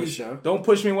jealousy breeds. Pusha. Don't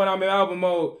push me when I'm in album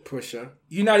mode. Pusha.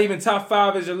 You're not even top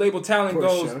 5 as your label talent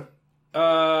goes.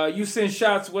 You send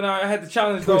shots when I had to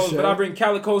challenge those, but I bring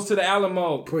Calicos to the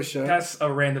Alamo. Pusha. That's a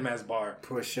random ass bar.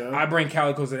 Pusha. I bring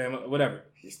Calicos to them, whatever.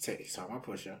 He's talking about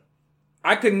Pusha.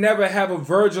 I could never have a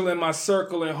Virgil in my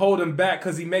circle and hold him back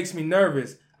because he makes me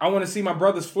nervous. I want to see my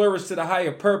brothers flourish to the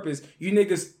higher purpose. You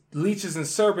niggas, leeches and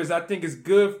serpents, I think it's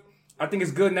good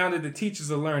now that the teachers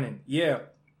are learning. Yeah.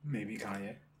 Maybe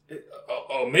Kanye.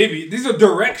 Maybe. These are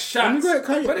direct shots.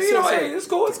 Kanye. But you know, hey, it's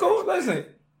cool. Listen,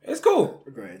 it's cool.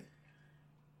 Go ahead.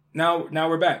 Now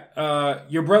we're back.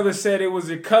 Your brother said it was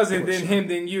your cousin, then him,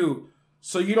 then you.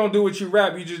 So you don't do what you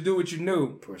rap, you just do what you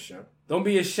knew. Pusha. Don't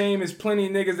be ashamed. There's plenty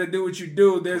of niggas that do what you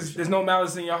do. There's no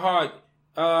malice in your heart.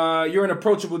 You're an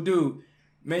approachable dude.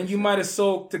 Man, you might have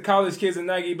sold to college kids and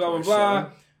Nike, blah, blah, blah.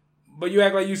 But you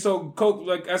act like you sold coke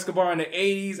like Escobar in the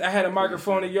 80s. I had a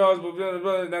microphone of yours, but blah, blah,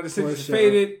 blah. Now the situation's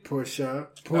faded. Pusha.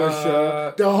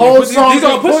 The whole song these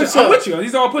are all Pusha. I'm with you.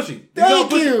 These are all Pushy.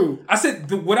 Thank you. I said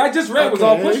what I just read was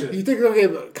all Pusha. You think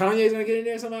Kanye's going to get in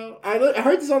there somehow? I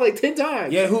heard this song like 10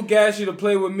 times. Yeah, who gassed you to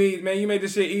play with me? Man, you made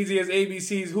this shit easy as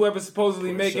ABCs. Whoever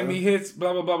supposedly making me hits,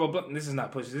 blah, blah, blah, blah, blah. This is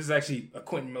not Pusha. This is actually a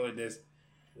Quentin Miller diss.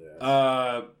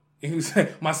 Yes. He was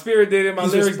my spirit did it, my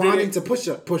lyrics did it. He's responding to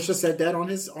Pusha. Pusha said that on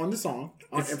the song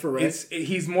on Infrared.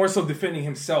 He's more so defending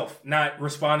himself, not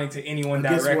responding to anyone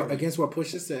directly. Against what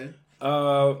Pusha said.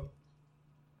 I'm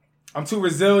too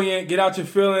resilient. Get out your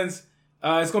feelings.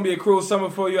 It's gonna be a cruel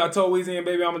summer for you. I told Weezy and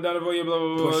baby I'm done for you. Blah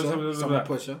blah blah.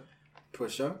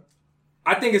 Pusha.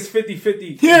 I think it's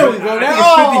 50-50. Here we go.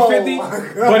 I think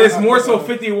it's 50-50, but it's more so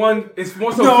 51. It's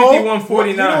more so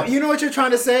 51-49. You know what you're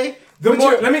trying to say? Let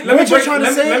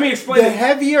me explain. The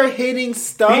heavier hitting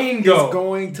stuff is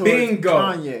going to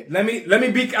Kanye. Let me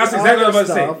be. That's exactly what I was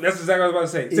about to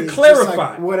say. To it's clarify,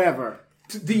 like whatever.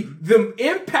 The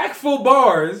impactful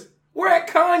bars were at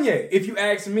Kanye. If you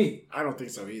ask me, I don't think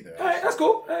so either. All right, that's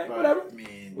cool. All right, whatever.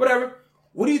 Whatever.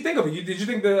 What do you think of it? Did you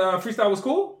think the freestyle was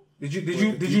cool? Did you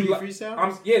like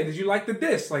freestyle? Did you like the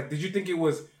diss? Like, did you think it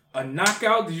was a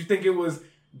knockout? Did you think it was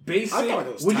basic? I thought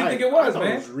it was. What did you think it was,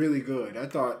 man? It was really good. I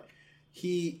thought.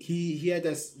 He had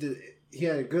he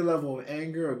had a good level of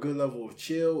anger, a good level of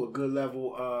chill, a good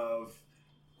level of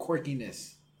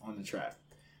quirkiness on the track.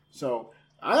 So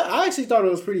I actually thought it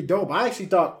was pretty dope. I actually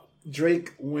thought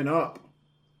Drake went up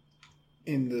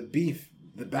in the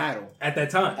battle at that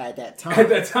time.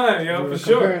 Yo, for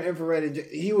sure. Comparing Infrared,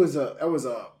 that was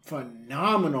a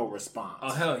phenomenal response.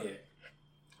 Oh hell yeah,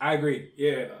 I agree.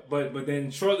 Yeah, but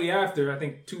then shortly after, I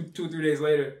think 2 or 3 days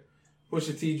later,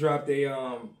 Pusha T dropped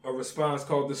a response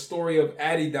called "The Story of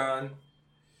Adidon,"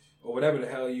 or however the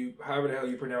hell you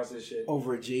pronounce this shit.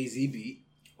 Over a Jay-Z beat.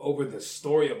 Over the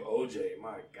story of OJ.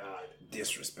 My God,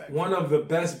 disrespect. One of the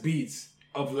best beats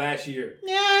of last year.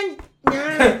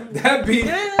 That beat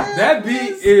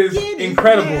is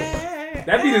incredible.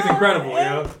 That beat is incredible,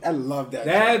 yo. I love that.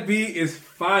 That beat is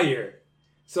fire.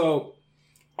 So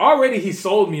already he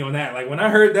sold me on that. Like when I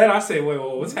heard that, I said, "Wait,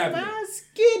 what's happening?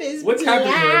 What's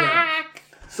happening right now?"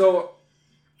 So,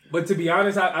 but to be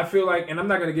honest, I feel like, and I'm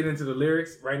not gonna get into the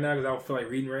lyrics right now because I don't feel like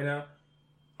reading right now.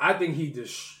 I think he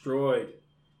destroyed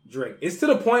Drake. It's to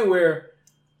the point where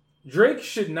Drake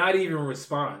should not even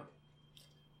respond.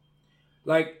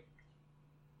 Like,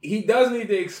 he does need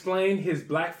to explain his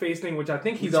blackface thing, which I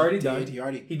think he's already done.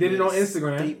 He did it on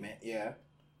Instagram. Statement, yeah.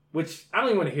 which I don't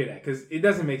even want to hear that because it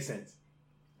doesn't make sense.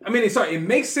 I mean, it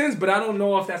makes sense, but I don't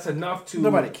know if that's enough to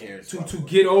Nobody cares to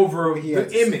get over he the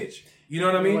has to image. You know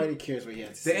what I mean? Nobody cares what he has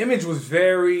to say. The image was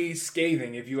very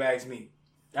scathing, if you ask me.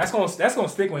 That's gonna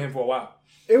stick with him for a while.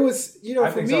 It was, I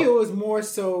for think me, so.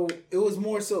 it was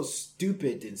more so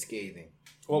stupid than scathing.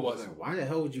 What was I it? like, why the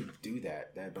hell would you do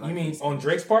that? You mean on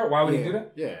Drake's part? Why would he do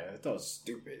that? Yeah, I thought it was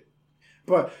stupid.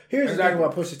 But here's Exactly. the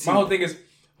thing about Pusha T. My whole thing is,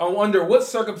 I wonder what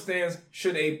circumstance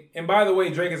should and by the way,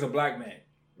 Drake is a black man.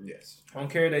 Yes. I don't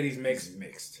care that he's mixed. He's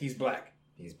mixed. He's black.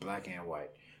 He's black and white.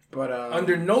 But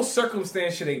Under no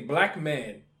circumstance should a black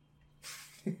man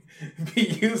be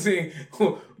using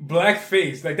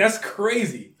blackface. Like, that's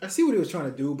crazy. I see what he was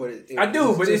trying to do, but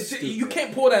You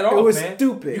can't pull that off, it was man.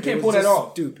 stupid. You can't It pull was that just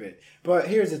off. Stupid. But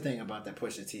here's the thing about that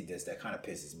Pusha T diss that kind of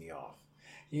pisses me off.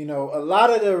 A lot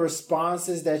of the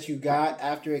responses that you got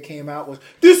after it came out was,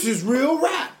 "This is real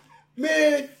rap,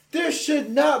 man. There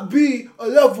should not be a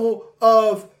level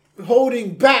of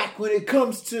holding back when it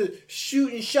comes to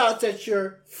shooting shots at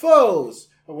your foes,"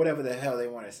 or whatever the hell they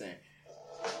want to say.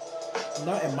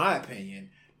 Not in my opinion.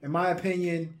 In my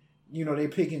opinion, they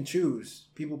pick and choose.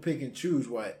 People pick and choose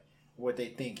what they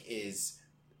think is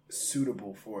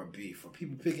suitable for a beef. Or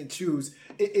people pick and choose.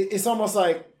 It's almost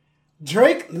like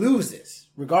Drake loses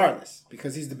regardless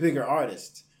because he's the bigger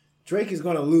artist. Drake is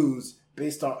going to lose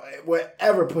based on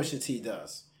whatever Pusha T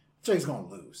does. Drake's going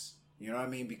to lose. You know what I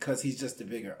mean? Because he's just the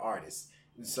bigger artist.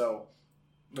 And so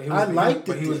But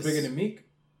he was bigger than Meek.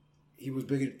 He was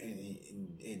bigger,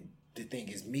 and the thing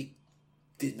is, Meek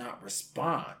did not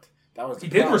respond. That was the He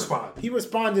did problem. respond. He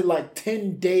responded like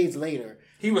 10 days later.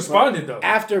 He responded, though.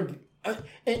 After,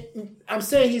 and I'm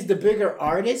saying he's the bigger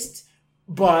artist,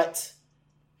 but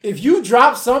if you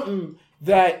drop something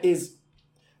that is,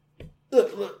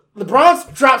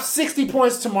 LeBron drops 60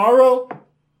 points tomorrow,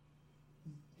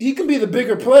 he can be the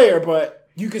bigger player, but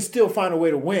you can still find a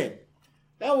way to win.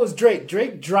 That was Drake.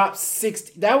 Drake dropped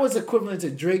 60. That was equivalent to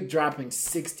Drake dropping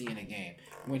 60 in a game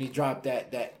when he dropped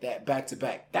that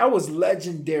back-to-back. That was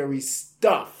legendary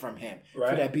stuff from him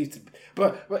for that beat.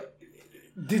 But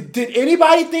did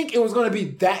anybody think it was going to be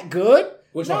that good?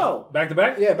 Which no. one?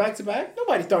 Back-to-back? Yeah, back-to-back.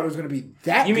 Nobody thought it was going to be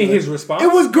that You good. mean his response?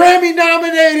 It was Grammy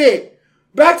nominated.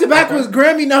 Back-to-back was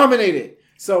Grammy nominated.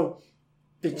 So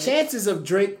the chances of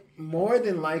Drake, more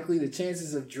than likely, the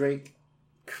chances of Drake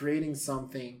creating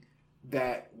something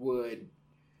that would,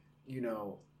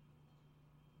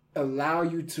 allow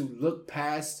you to look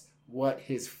past what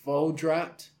his foe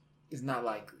dropped is not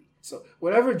likely. So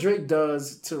whatever Drake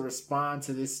does to respond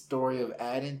to this story of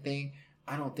Adden thing,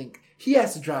 I don't think he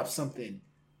has to drop something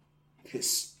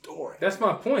historic. That's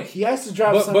my point. He has to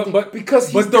drop something because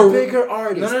he's but the bigger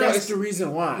artist. No, That's the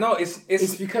reason why. No, it's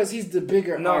because he's the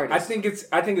bigger artist.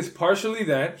 I think it's partially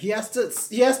that. He has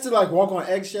to like walk on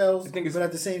eggshells, I think but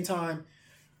at the same time,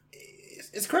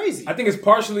 it's crazy. I think it's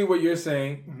partially what you're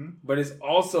saying, but it's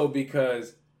also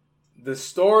because the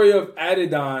story of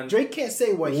Adidon Drake can't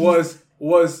say what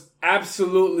was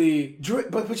absolutely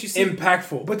but you see,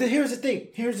 impactful. But then here's the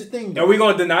thing. Though. Are we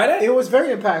going to deny that? It was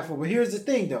very impactful. But here's the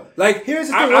thing, though. Here's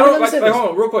the thing. I don't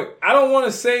hold on, real quick. I don't want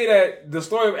to say that the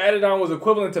story of Adidon was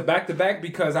equivalent to back to back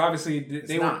because obviously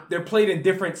they're played in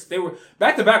different. They were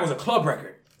back to back was a club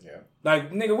record. Yeah.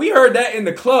 Like nigga, we heard that in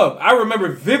the club. I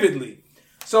remember vividly.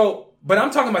 So. But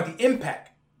I'm talking about the impact.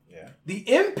 Yeah. The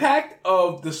impact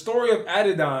of the story of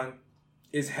Adidon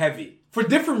is heavy. For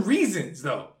different reasons,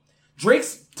 though.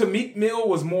 Drake's to Meek Mill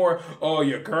was more, oh,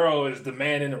 your girl is the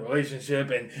man in the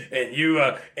relationship and you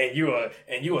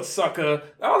a sucker.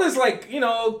 All this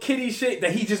kiddie shit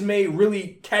that he just made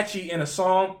really catchy in a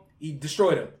song, he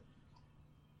destroyed him.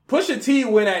 Pusha T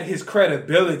went at his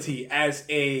credibility as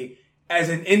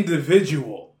an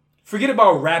individual. Forget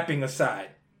about rapping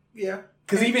aside. Yeah.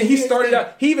 Because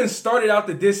he even started out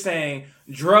the diss saying,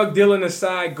 drug dealing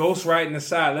aside, ghostwriting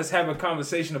aside, let's have a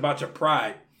conversation about your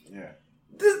pride. Yeah.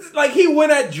 He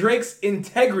went at Drake's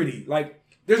integrity.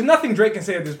 There's nothing Drake can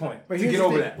say at this point to get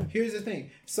over that. Here's the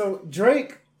thing. So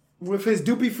Drake, with his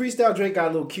Doopy freestyle, Drake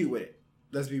got a little cute with it.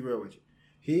 Let's be real with you.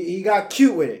 He got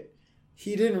cute with it.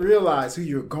 He didn't realize who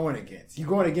you're going against. You're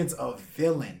going against a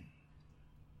villain.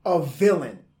 A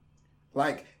villain.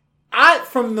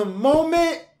 From the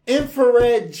moment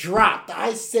Infrared dropped,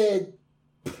 I said,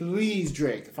 please,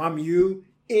 Drake, if I'm you,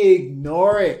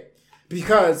 ignore it.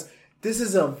 Because this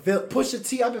is Pusha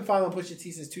T. I've been following Pusha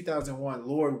T since 2001.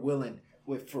 Lord willing,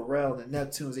 with Pharrell and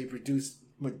Neptunes, they produced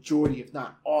majority, if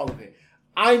not all of it.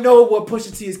 I know what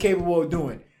Pusha T is capable of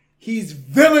doing. He's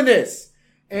villainous.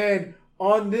 And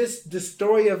on the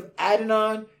story of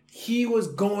Adidon, he was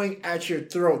going at your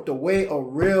throat the way a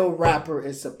real rapper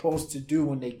is supposed to do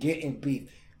when they get in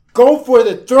beef. Go for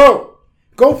the throw.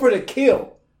 Go for the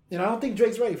kill. And I don't think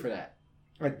Drake's ready for that.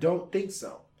 I don't think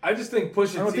so. I just think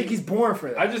Pusha T. I don't think he's born for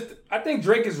that. I think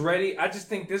Drake is ready. I just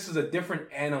think this is a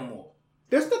different animal.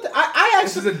 There's nothing. I actually.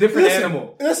 This is a different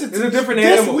animal. Listen, it's a different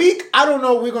animal. This week, I don't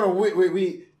know. We're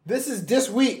gonna. This is this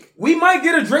week. We might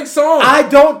get a Drake song. I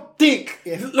don't think.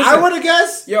 If Listen, I would have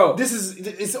guessed, yo,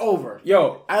 it's over.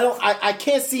 Yo, I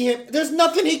can't see him. There's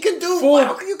nothing he can do.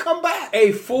 How can you come back?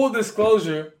 A full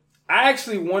disclosure. I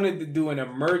actually wanted to do an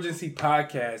emergency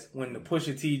podcast when the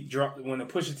Pusha T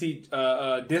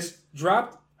disc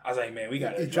dropped. I was like, man, we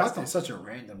got it. Dropped on such a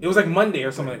random. It was like Monday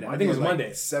or something like that. I think it was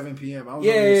Monday. 7 p.m. I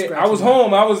was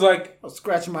home. I was like, I was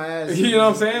scratching my ass. You know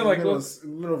what I'm saying? Like,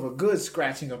 middle of a good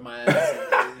scratching of my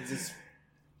ass.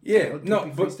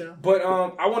 But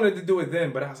I wanted to do it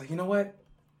then, but I was like, you know what?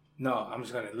 No, I'm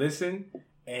just gonna listen,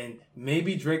 and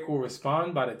maybe Drake will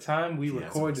respond by the time we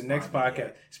record the next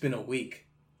podcast. It's been a week.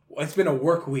 It's been a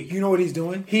work week. You know what he's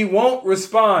doing? He won't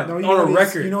respond on a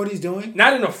record. You know what he's doing?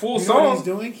 Not in a full song. You know what he's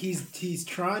doing? He's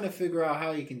trying to figure out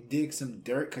how he can dig some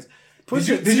dirt. Cause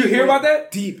did you hear about that?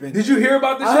 Deep. Did you hear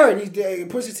about this? I heard.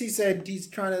 Pusha T said he's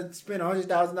trying to spend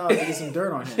 $100,000 to get some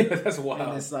dirt on him. Yeah, that's wild.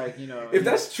 And it's like, if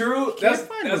that's true, that's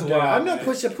wild. I'm not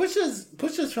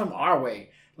Pusha's from our way,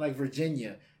 like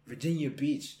Virginia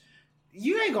Beach.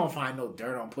 You ain't gonna find no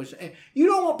dirt on Pusha. And you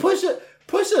don't want Pusha.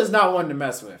 Pusha is not one to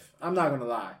mess with. I'm not gonna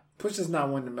lie. Pusha's not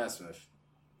one to mess with.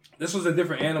 This was a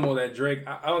different animal that Drake.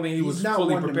 I don't think he was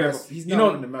fully prepared for. He's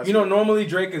not one to mess with. Normally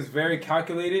Drake is very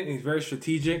calculated and he's very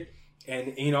strategic.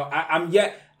 And I've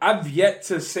yet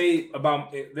to say,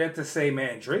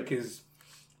 man, Drake is,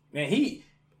 man, he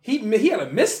had a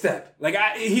misstep. Like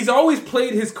he's always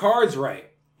played his cards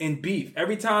right in beef.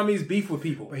 Every time he's beef with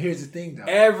people. But here's the thing, though.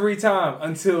 Every time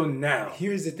until now.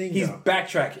 Here's the thing, he's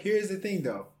backtracking. Here's the thing,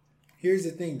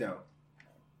 though.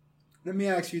 Let me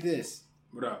ask you this.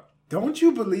 What up? Don't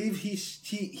you believe he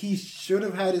should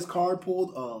have had his card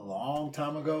pulled a long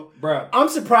time ago? Bruh. I'm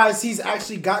surprised he's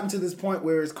actually gotten to this point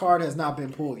where his card has not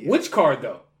been pulled yet. Which card,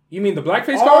 though? You mean the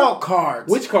blackface card? All cards.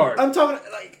 Which card? I'm talking,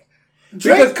 like,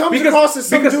 Drake comes across as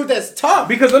some dude that's tough.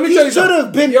 Because let me tell you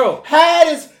something.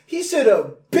 He should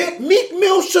have been, Meek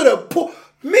Mill should have pulled.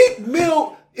 Meek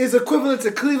Mill is equivalent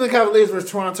to Cleveland Cavaliers versus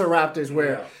Toronto Raptors,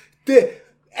 where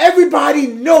everybody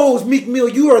knows, Meek Mill,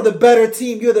 you are the better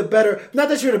team. You're the better, not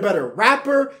that you're the better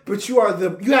rapper, but you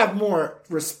have more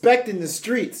respect in the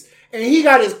streets. And he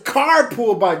got his card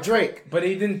pulled by Drake. But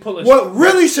he didn't pull it. What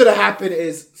really should have happened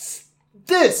is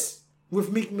this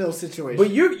with Meek Mill's situation.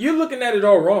 But you're looking at it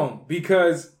all wrong,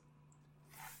 because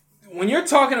when you're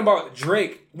talking about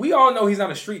Drake, we all know he's not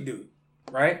a street dude,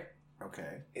 right?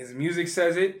 Okay. His music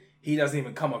says it. He doesn't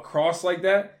even come across like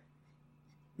that.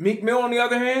 Meek Mill, on the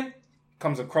other hand,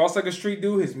 comes across like a street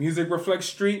dude. His music reflects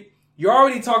street. You're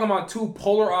already talking about two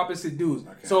polar opposite dudes.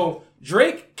 Okay. So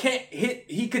Drake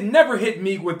he could never hit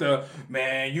Meek with the,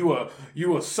 man, you a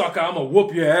sucker, I'm gonna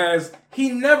whoop your ass. He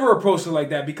never approached it like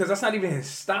that, because that's not even his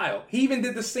style. He even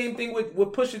did the same thing with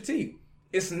Pusha T.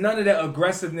 It's none of that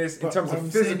aggressiveness in terms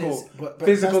of physical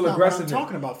aggressiveness. I'm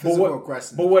talking about physical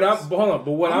aggressiveness. But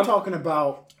I'm talking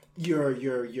about your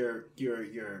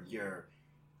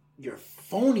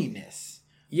phoniness.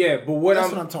 Yeah, but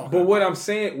that's what I'm talking about. But what I'm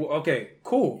saying, okay,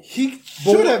 cool. He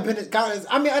should have been. Guys,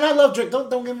 I mean, and I love Drake. Don't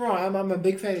get me wrong. I'm a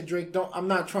big fan of Drake. I'm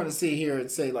not trying to sit here and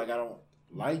say like I don't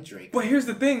like Drake. But here's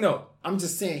the thing, though. I'm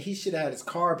just saying he should have had his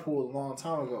card pulled a long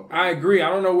time ago. I agree. I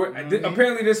don't know where.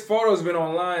 Apparently, this photo's been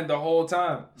online the whole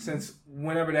time since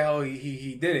whenever the hell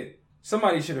he did it.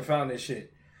 Somebody should have found this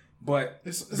shit. But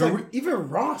even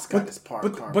Ross got his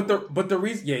card. But the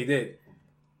reason, he did,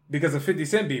 because of 50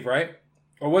 Cent beef, right?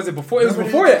 Or was it before? It was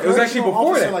before that. It was actually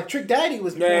before that. Like Trick Daddy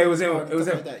was. Yeah, it was him. It was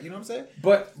him. Like that. You know what I'm saying?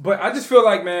 But I just feel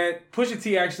like, man, Pusha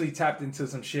T actually tapped into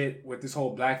some shit with this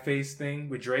whole blackface thing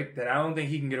with Drake that I don't think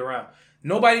he can get around.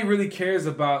 Nobody really cares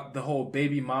about the whole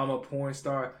baby mama porn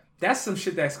star. That's some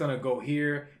shit that's gonna go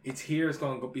here. It's here. It's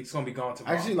gonna be gone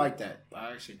tomorrow. I actually like that.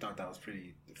 I actually thought that was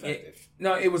pretty effective.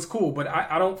 It was cool, but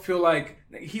I don't feel like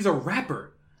he's a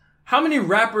rapper. How many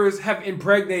rappers have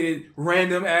impregnated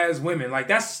random ass women? Like,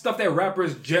 that's stuff that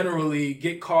rappers generally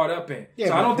get caught up in. Yeah,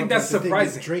 so I don't think that's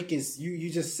surprising. Drake is, you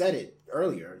just said it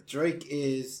earlier. Drake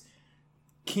is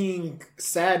King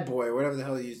Sad Boy, whatever the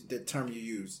hell the term you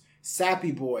use.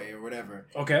 Sappy Boy or whatever.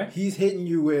 Okay. He's hitting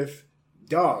you with,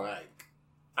 dog, like,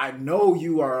 I know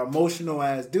you are an emotional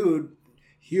ass dude.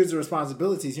 Here's the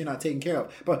responsibilities you're not taking care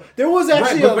of. But there was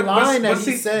actually a line that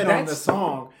he said on the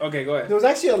song. Okay, go ahead. There was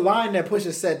actually a line that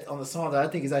Pusha said on the song that I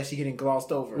think is actually getting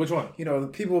glossed over. Which one? You know, the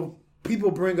people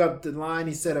people bring up the line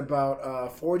he said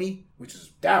about 40,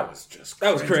 that was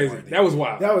crazy. That was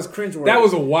wild. That was cringeworthy. That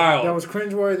was wild. That was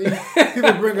cringeworthy.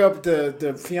 People bring up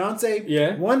the fiance.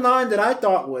 Yeah. One line that I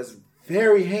thought was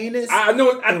very heinous. I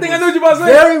know. I think I know what you're about to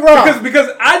say. Very rough. Because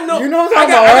I know. You know what I'm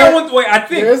I talking got about, one. Wait, I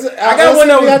think I got one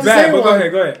that we have was to bad. say But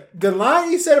one. go ahead. The line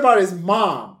he said about his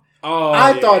mom. Oh,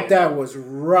 I thought that was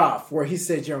rough. Where he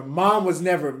said your mom was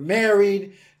never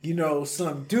married. You know,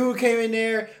 some dude came in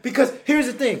there. Because here's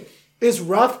the thing. It's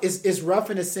rough. It's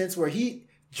rough in a sense where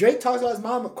Drake talks about his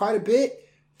mom quite a bit.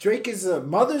 Drake is a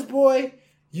mother's boy,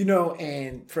 you know,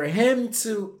 and for him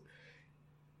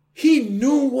he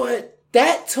knew what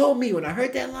that told me. When I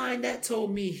heard that line, that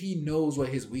told me he knows what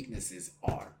his weaknesses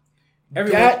are.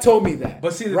 That told me that.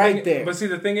 But see,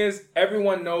 the thing is,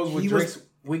 everyone knows what Drake's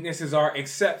weaknesses are,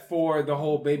 except for the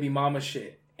whole baby mama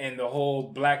shit and the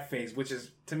whole blackface, which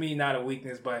is to me not a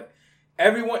weakness, but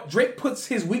Drake puts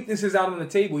his weaknesses out on the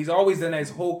table. He's always done that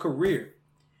his whole career.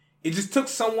 It just took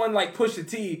someone like Pusha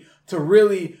T to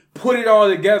really put it all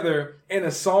together in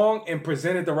a song and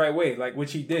present it the right way, like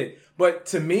which he did. But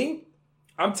to me,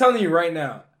 I'm telling you right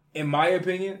now, in my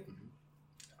opinion,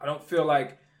 I don't feel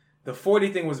like the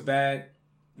 40 thing was bad.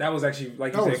 That was actually,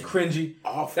 like you said, cringy.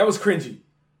 Awful. That was cringy.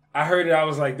 I heard it. I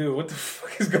was like, dude, what the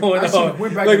fuck is going I on?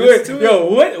 went back Like, and listened to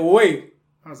it. wait.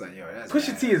 I was like, yo, that's Pusha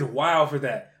bad. T is wild for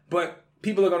that. But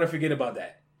people are going to forget about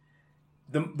that.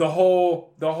 The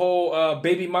whole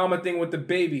baby mama thing with the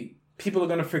baby, people are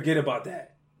going to forget about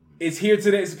that. It's here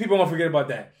today, so people are going to forget about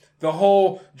that. The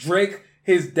whole Drake,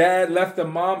 his dad left the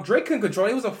mom. Drake couldn't control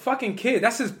it. He was a fucking kid.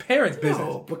 That's his parents' business.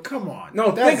 No, but come on.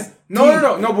 No, That's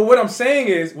no. deep. But what I'm saying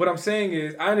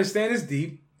is, I understand it's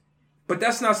deep, but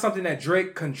that's not something that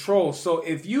Drake controls. So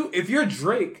if you're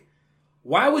Drake,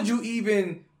 why would you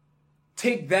even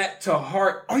take that to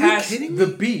heart past the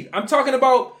beat? I'm talking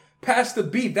about past the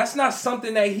beat. That's not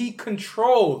something that he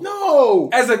controlled. No.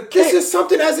 As a kid. This is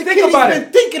something as a Think kid he's about been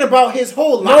it. thinking about his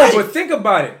whole No, life. but think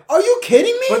about it. Are you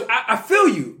kidding me? But I feel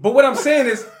you. But what I'm saying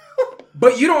is,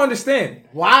 but you don't understand.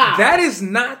 Wow. That is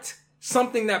not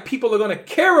something that people are going to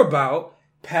care about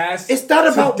past It's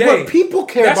not about today. what people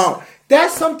care about.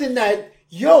 That's something that,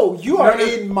 you are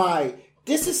in my...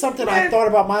 This is something I thought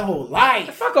about my whole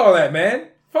life. Fuck all that, man.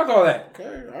 Fuck all that.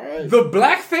 Okay, all right. The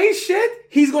blackface shit,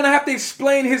 he's going to have to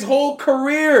explain his whole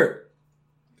career.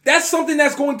 That's something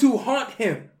that's going to haunt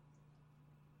him.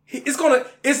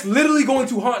 It's literally going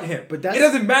to haunt him. But it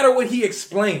doesn't matter what he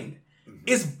explained.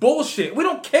 It's bullshit. We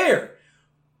don't care.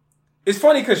 It's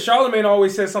funny because Charlamagne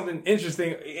always says something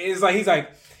interesting. It's like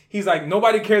he's like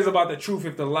nobody cares about the truth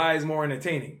if the lie is more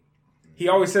entertaining. He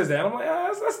always says that. I'm like,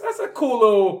 that's a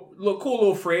cool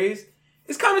little phrase.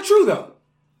 It's kind of true though.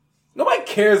 Nobody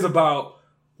cares about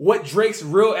what Drake's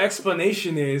real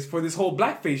explanation is for this whole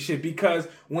blackface shit because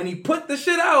when he put the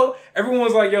shit out,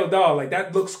 everyone's like, yo, dog, like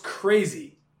that looks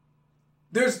crazy.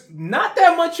 There's not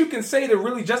that much you can say to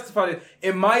really justify it.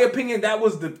 In my opinion, that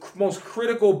was the most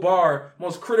critical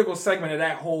segment of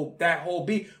that whole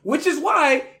beat, which is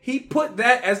why he put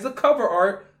that as the cover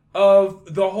art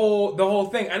of the whole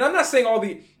thing. And I'm not saying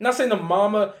the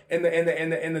mama and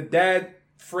the dad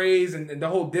phrase and the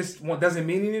whole this one doesn't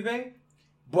mean anything,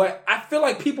 but I feel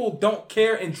like people don't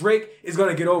care, and Drake is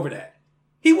gonna get over that.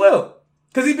 He will.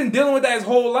 Because he's been dealing with that his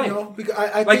whole life. No, because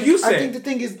I think the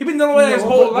thing is... He's been dealing with that his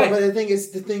whole life. But the thing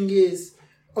is...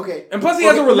 Okay. And plus he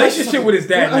has a relationship with his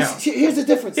dad now. Here's the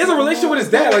difference. He has a relationship with his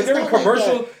dad. Like, they're in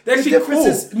commercial. They're actually cool.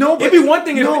 It'd be one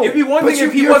thing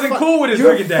if he wasn't cool with his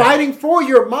freaking dad. You're fighting for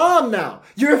your mom now.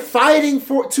 You're fighting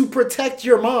to protect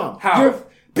your mom. How?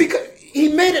 Because he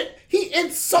made it...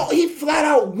 He flat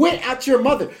out went at your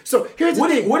mother. So here's the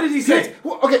thing. What did he say?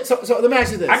 Okay, so let me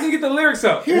ask you this. I can get the lyrics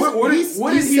up. What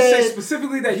did he say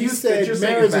specifically that you said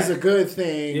marriage is a good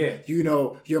thing? Yeah. You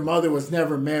know, your mother was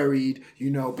never married.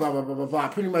 You know, blah blah blah blah blah.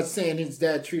 Pretty much saying his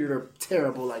dad treated her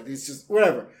terrible. Like it's just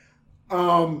whatever.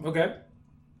 Okay.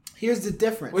 Here's the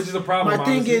difference. Which is a problem. My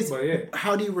thing is,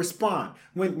 how do you respond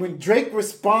when Drake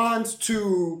responds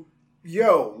to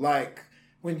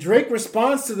when Drake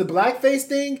responds to the blackface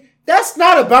thing? That's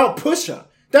not about Pusha.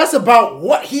 That's about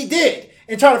what he did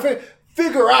and trying to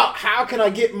figure out how can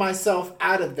I get myself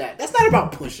out of that. That's not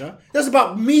about Pusha. That's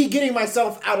about me getting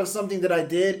myself out of something that I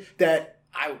did that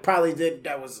I probably did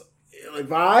that was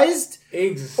ill-advised.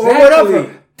 Exactly. Or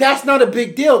whatever. That's not a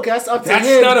big deal. That's up to him.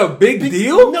 That's not a big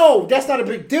deal? No, that's not a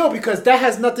big deal because that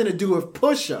has nothing to do with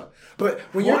Pusha. But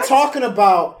when you're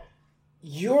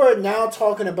now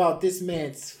talking about this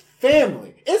man's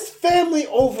family. It's family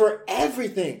over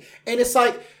everything. And it's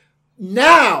like,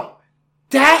 now,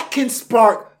 that can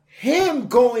spark him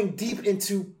going deep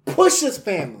into Pusha's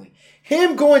family.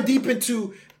 Him going deep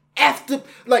into after,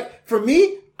 like, for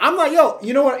me, I'm like, yo,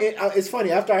 you know what? It's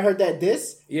funny. After I heard that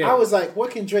diss, I was like,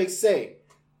 what can Drake say?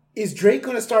 Is Drake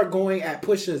going to start going at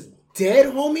Pusha's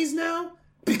dead homies now?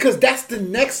 Because that's the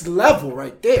next level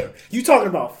right there. You talking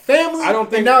about family? I don't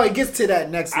think, and now it gets to that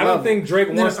next level. I don't think Drake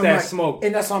wants that smoke.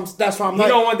 And that's why I'm he like,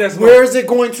 don't want that smoke. Where is it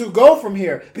going to go from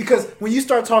here? Because when you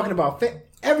start talking about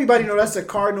everybody know that's a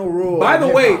cardinal rule. By the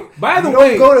way, don't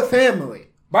go to family.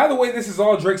 By the way, this is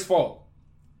all Drake's fault.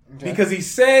 Okay. Because he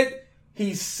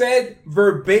said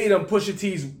verbatim Pusha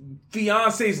T's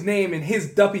fiance's name in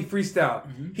his Duppy freestyle.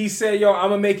 Mm-hmm. He said, yo, I'm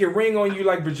going to make it ring on you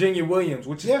like Virginia Williams,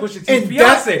 which is Pusha T's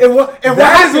fiance. That is what opened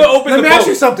the boat. Let me ask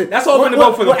you something. That's what opened the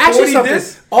boat for the 40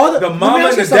 diss, the mama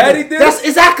and the daddy diss. That's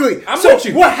exactly. I'm with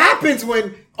you. What happens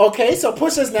when, okay, so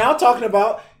Pusha's now talking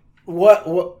about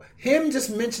what him just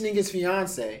mentioning his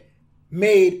fiance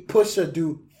made Pusha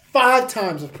do 5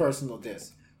 times of personal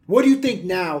diss. What do you think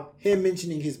now him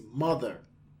mentioning his mother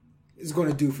is going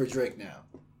to do for Drake now?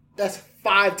 That's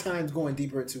 5 times going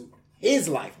deeper into his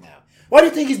life now. Why do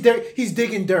you think he's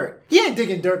digging dirt? He ain't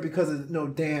digging dirt because of no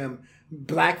damn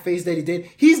blackface that he did.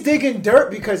 He's digging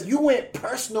dirt because you went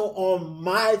personal on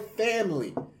my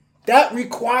family. That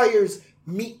requires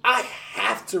me. I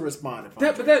have to respond.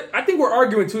 I think we're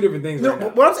arguing 2 different things right now.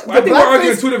 I think we're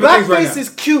arguing 2 different things right now. Blackface is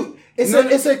cute.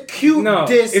 It's a cute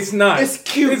diss. It's not. It's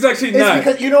cute. It's actually not.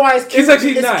 Because you know why it's cute? It's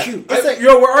actually not. Cute.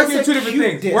 We're arguing 2 different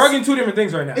things. We're arguing 2 different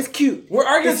things right now. It's cute. We're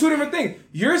arguing 2 different things.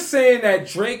 You're saying that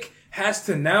Drake has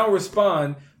to now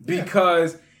respond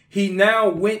because he now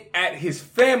went at his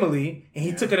family and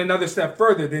he took it another step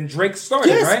further than Drake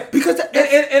started, right? Because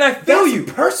and I feel you.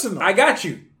 Personal. I got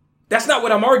you. That's not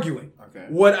what I'm arguing. Okay.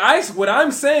 What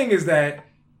I'm saying is that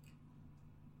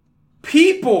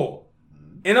people,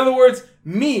 in other words,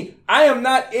 me, I am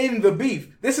not in the beef.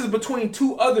 This is between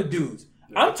 2 other dudes.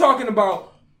 I'm talking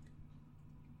about,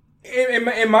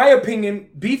 in my opinion,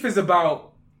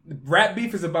 rap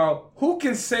beef is about who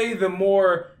can say the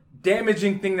more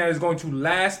damaging thing that is going to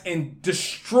last and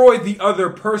destroy the other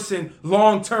person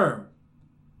long term.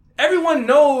 Everyone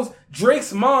knows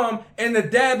Drake's mom and the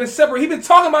dad been separate. He's been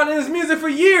talking about it in his music for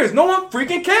years. No one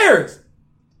freaking cares.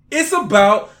 It's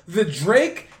about the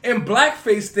Drake and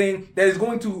blackface thing that is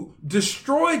going to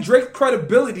destroy Drake's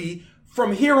credibility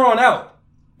from here on out.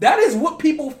 That is what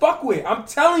people fuck with. I'm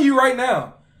telling you right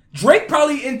now. Drake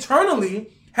probably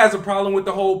internally has a problem with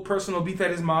the whole personal beef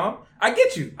at his mom. I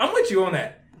get you. I'm with you on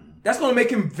that. That's going to make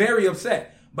him very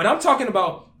upset. But I'm talking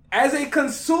about as a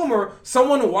consumer,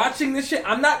 someone watching this shit.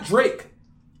 I'm not Drake.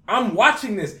 I'm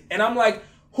watching this and I'm like,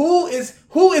 who is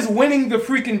winning the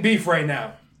freaking beef right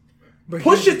now?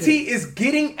 Pusha T is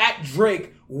getting at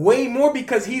Drake way more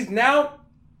because he now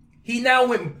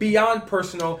went beyond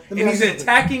personal and he's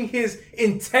attacking his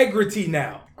integrity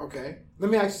now. Okay.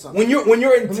 Let me ask you something. When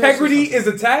your integrity is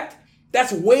attacked,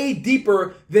 that's way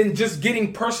deeper than just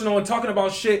getting personal and talking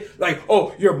about shit like,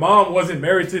 oh, your mom wasn't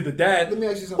married to the dad. Let me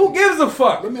ask you something. Who gives a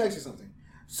fuck? Let me ask you something.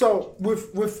 So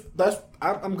with that's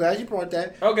I'm glad you brought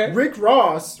that. Okay. Rick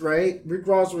Ross, right? Rick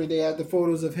Ross, where they had the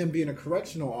photos of him being a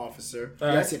correctional officer.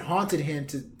 Right. Yes, it haunted him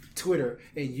to Twitter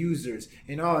and users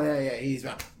and he's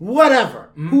whatever.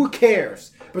 Mm-hmm. Who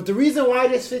cares? But the reason why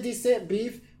this 50 Cent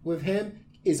beef with him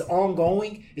is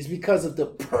ongoing is because of the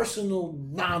personal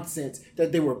nonsense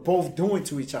that they were both doing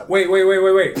to each other. Wait.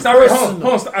 Stop right. Hold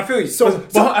on. I feel you.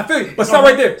 I feel you. But stop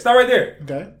right there. Stop right there.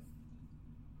 Okay.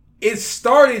 It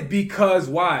started because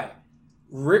why?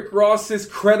 Rick Ross's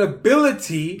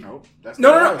credibility. Nope. That's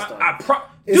no.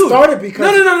 It started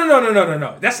because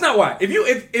no. That's not why. If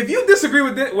you disagree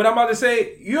with what I'm about to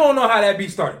say, you don't know how that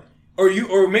beef started,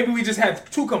 or maybe we just have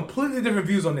 2 completely different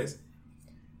views on this.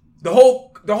 The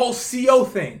whole CO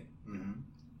thing. Mm-hmm.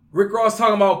 Rick Ross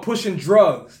talking about pushing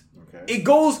drugs. Okay. It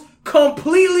goes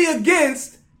completely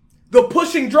against the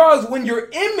pushing drugs when your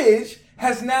image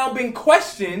has now been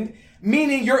questioned,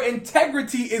 meaning your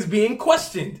integrity is being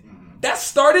questioned. Mm-hmm. That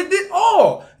started it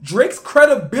all. Drake's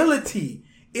credibility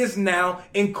is now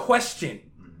in question.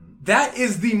 Mm-hmm. That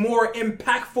is the more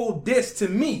impactful diss to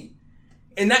me.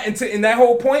 And that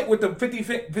whole point with the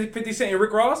 50 Cent and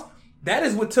Rick Ross, that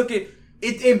is what took it.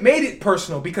 It made it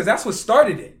personal because that's what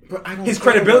started it. But his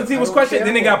credibility was questioned,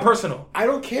 then it got personal. I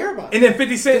don't care about it. And then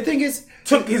 50 Cent the thing is,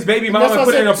 took his baby mama and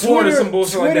put it in a porn or some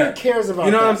bullshit like that. Twitter cares about that.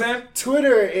 You know what I'm saying?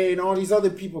 Twitter and all these other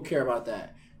people care about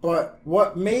that. But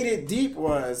what made it deep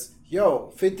was,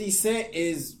 50 Cent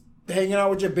is hanging out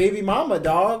with your baby mama,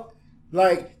 dog.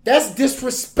 Like, that's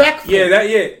disrespectful.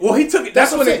 Yeah. Well, he took it.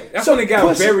 That's when it got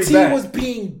very bad. Pusha T was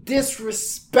being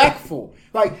disrespectful.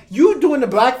 Like, you doing the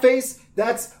blackface,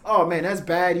 that's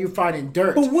bad. You finding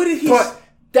dirt. But what did he... But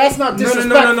that's not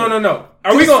disrespectful. No.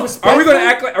 Are we gonna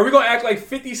disrespectful. act like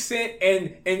 50 Cent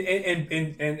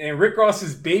and Rick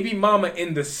Ross's baby mama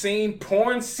in the same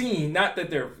porn scene? Not that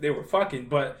they were fucking,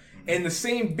 but in the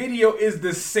same video is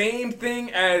the same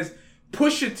thing as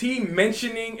Pusha T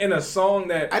mentioning in a song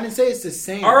that I didn't say it's the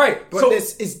same. All right, but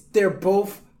so they're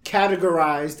both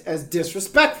categorized as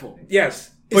disrespectful.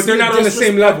 yes, but they're not on the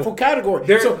same level. Category.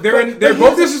 They're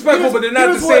both disrespectful, but they're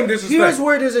not the same disrespect. Here's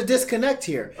where there's a disconnect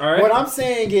here. All right. What I'm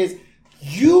saying is,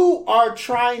 you are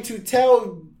trying to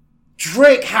tell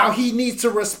Drake how he needs to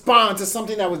respond to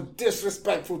something that was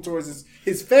disrespectful towards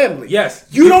his family. Yes.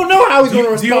 You don't know how he's going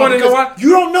to respond. Do you want to know why? You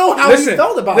don't know how he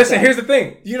felt about that. Listen, here's the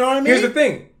thing. You know what I mean? Here's the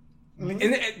thing.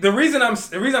 And the reason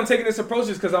I'm taking this approach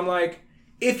is because I'm like,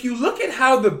 if you look at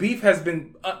how the beef has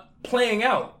been playing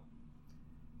out,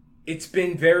 it's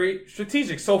been very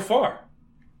strategic so far.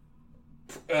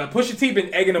 Pusha T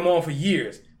been egging him on for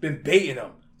years, been baiting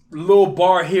him. Little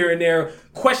bar here and there,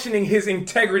 questioning his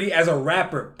integrity as a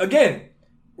rapper. Again,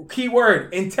 key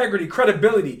word, integrity,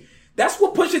 credibility. That's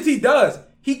what Pusha T does.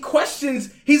 He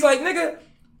questions, he's like, nigga,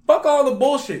 fuck all the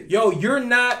bullshit. Yo, you're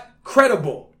not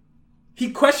credible.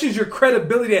 He questions your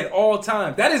credibility at all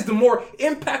times. That is the more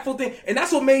impactful thing. And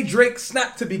that's what made Drake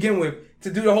snap to begin with, to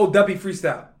do the whole Duppy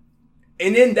freestyle.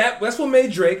 And then that's what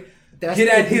made Drake get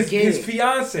at his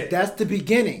fiance. That's the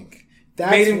beginning.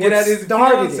 That's made him get at his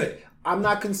fiance. I'm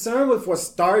not concerned with what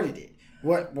started it.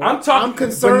 What I'm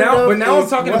concerned but now I'm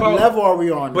talking what about level are we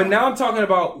on? But now I'm talking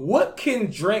about what can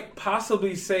Drake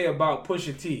possibly say about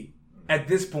Pusha T at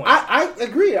this point. I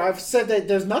agree. I've said that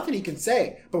there's nothing he can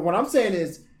say. But what I'm saying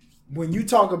is, when you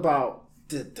talk about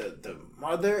the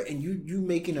mother and you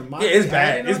making a mother, yeah, it's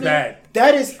bad. It's bad.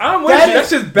 That is. I'm with you. That's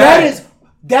just bad.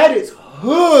 That is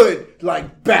hood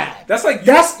like bad. That's like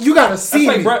you gotta see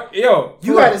me. Bro, yo,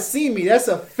 you gotta see me. That's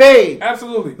a fade.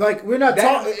 Absolutely. Like we're not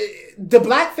talking. The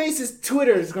Blackface's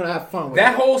Twitter is gonna have fun with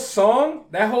that whole song.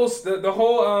 That whole the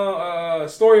whole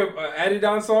story of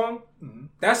Adidon song. Mm-hmm.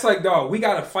 That's like, dog, we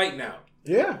gotta fight now.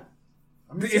 Yeah.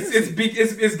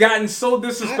 It's gotten so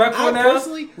disrespectful now.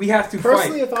 We have to fight.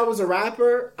 Personally, if I was a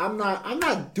rapper, I'm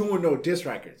not doing no diss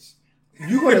records.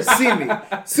 You gonna see me.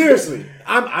 Seriously.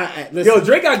 Listen, yo,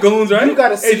 Drake got goons, right? You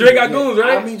gotta see Drake got goons,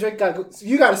 right? I mean, Drake got goons.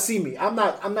 You gotta see me. I'm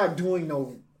not doing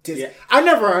no diss. Yeah. I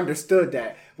never understood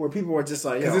that, where people were just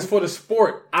like, because it's for the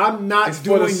sport. I'm not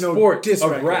doing no diss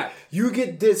record. Rap. You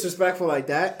get disrespectful like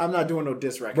that, I'm not doing no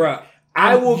diss record. Bruh.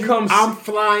 I'm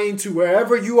flying to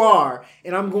wherever you are,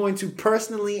 and I'm going to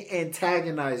personally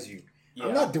antagonize you. Yeah.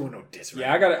 I'm not doing no diss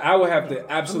record. Yeah, I would have to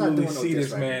absolutely see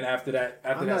this man after that.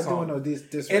 I'm not doing no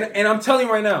diss record. And I'm telling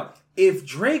you right now, if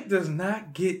Drake does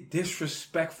not get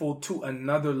disrespectful to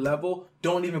another level,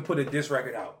 don't even put a diss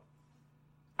record out.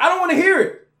 I don't want to hear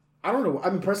it. I don't know. I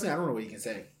mean, personally, I don't know what he can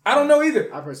say. I don't know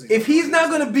either. If he's not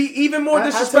going to be even more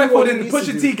disrespectful than the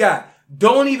Pusha T guy,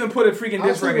 don't even put a freaking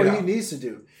diss record out. What he needs to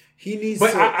do. He needs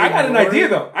but to. But I got an idea,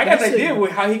 though. I got an idea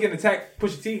with how he can attack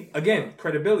Pusha T. Again,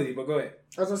 credibility, but go ahead.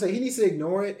 I was going to say, he needs to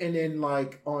ignore it, and then,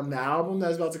 like, on the album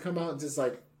that's about to come out, just,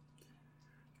 like,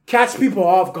 catch people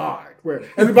off guard, where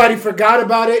everybody forgot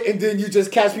about it, and then you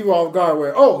just catch people off guard,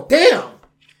 where, oh, damn,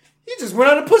 he just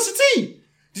went out of Pusha T.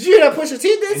 Did you hear that Pusha T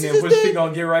did? And then Pusha T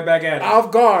gonna get right back at it.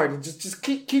 Off guard. Just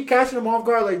keep catching them off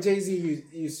guard like Jay-Z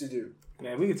used to do.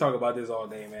 Man, we can talk about this all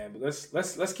day, man. But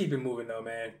let's keep it moving though,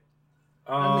 man.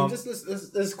 I mean, just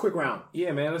let's quick round.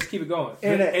 Yeah, man, let's keep it going.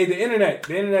 Hey, the internet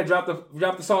dropped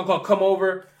the song called "Come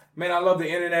Over." Man, I love the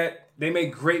internet. They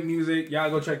make great music. Y'all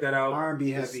go check that out.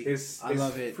 R&B heavy. I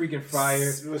love it. Freaking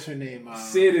fire. What's her name?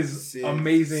 Sid is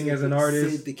amazing as an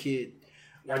artist. Sid the Kid.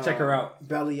 Y'all check her out.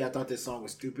 Belly, I thought this song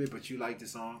was stupid, but you like the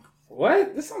song.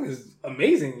 What? This song is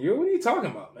amazing. What are you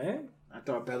talking about, man? I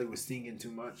thought Belly was singing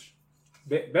too much.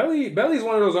 Belly's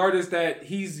one of those artists that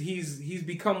he's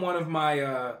become one of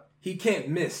my he can't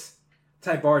miss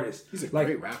type artists. He's a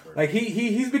great rapper. Like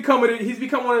he's become one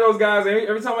of those guys.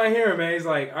 Every time I hear him, man, he's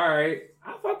like, all right,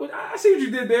 I see what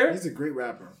you did there. He's a great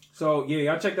rapper. So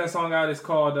yeah, y'all check that song out. It's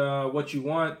called "What You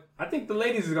Want." I think the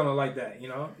ladies are gonna like that. You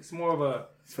know, it's more of a.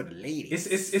 It's for the ladies.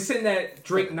 It's in that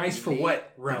Drake "Nice for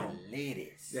What" realm. For the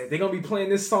ladies. Yeah, they're gonna be playing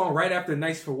this song right after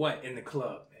 "Nice for What" in the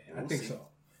club. Man. I think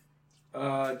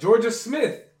so. Georgia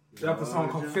Smith dropped a song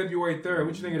called February 3rd.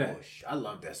 What you think of that? I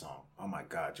love that song. Oh my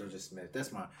God, Georgia Smith.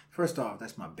 That's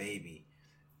my baby.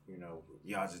 You know,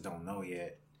 y'all just don't know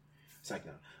yet.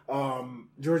 Second,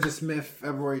 Georgia Smith,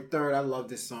 February 3rd. I love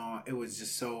this song. It was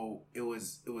just it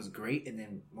was great. And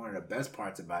then one of the best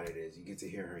parts about it is you get to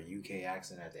hear her UK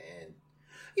accent at the end.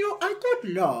 You know, I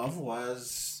thought love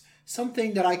was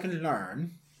something that I can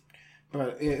learn,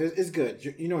 but it's good.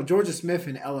 You know, Georgia Smith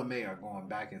and LMA are going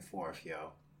back and forth,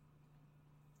 yo.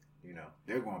 you know,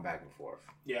 they're going back and forth.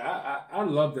 Yeah, I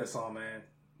love that song, man.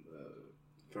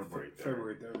 February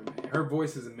 3rd, man. Her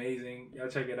voice is amazing. Y'all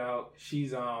check it out.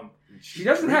 She's she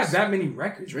doesn't have that many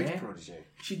records, Drake's man. protege.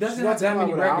 She doesn't She's have not that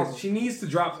many talking about records. album. She needs to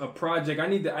drop a project. I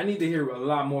need to hear a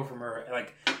lot more from her.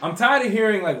 Like, I'm tired of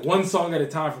hearing like one song at a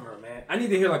time from her, man. I need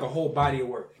to hear like a whole body of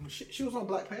work. She was on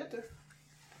Black Panther.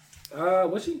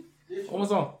 Was she? Yeah, On what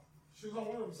song? She was on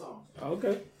one of them songs.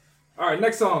 Okay. All right,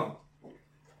 next song.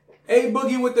 A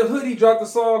Boogie with the Hoodie dropped a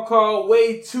song called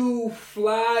Way Too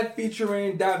Fly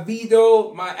featuring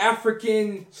Davido, my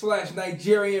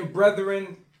African/Nigerian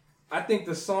brethren. I think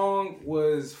the song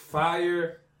was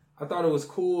fire. I thought it was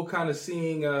cool kind of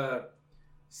seeing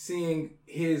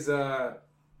his Davido.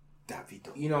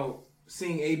 you know,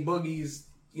 seeing A Boogie's,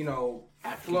 you know,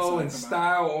 African flow song and come out.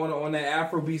 style on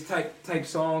that Afrobeats type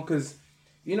song, because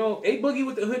you know, A Boogie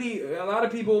with the Hoodie, a lot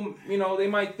of people, you know, they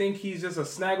might think he's just a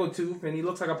snaggletooth and he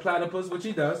looks like a platypus, which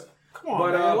he does. Come on,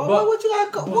 But, man. but- what you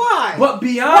got? Why? But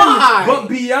Why?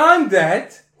 beyond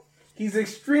that, he's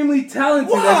extremely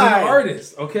talented as Why? an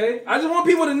artist. Okay, I just want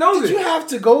people to know Did this. you have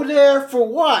to go there for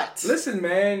what? Listen,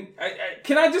 man,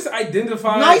 can I just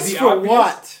identify Nice the for obvious?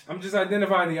 what? I'm just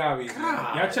identifying the obvious. Man.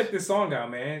 God. Y'all check this song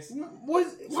out, man. Why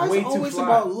is way it too always fly.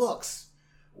 about looks?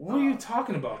 What are you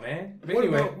talking about, man? But What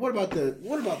anyway, about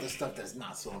the stuff that's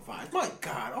not so fine? My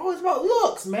God, always about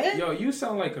looks, man. yo, you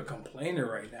sound like a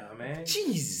complainer right now, man.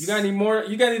 Jeez. You got any more?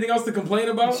 You got anything else to complain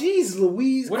about? Jeez,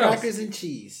 Louise, What crackers and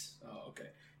cheese. Oh, okay.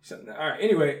 So, all right.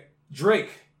 Anyway, Drake.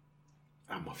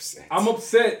 I'm upset. I'm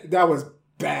upset. That was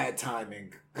bad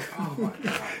timing. Oh my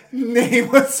god.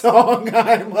 Name a song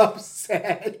I'm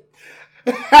upset.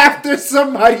 After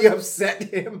somebody upset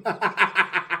him.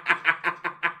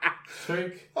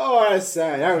 Drake. Oh, that's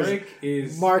sad. That was Drake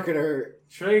is marketer.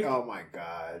 Drake. Oh my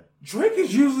God. Drake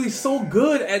is usually so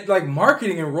good at like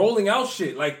marketing and rolling out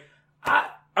shit. Like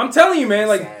I'm telling you, man.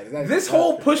 Like Sad. That's- this that's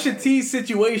whole pretty Pusha bad. T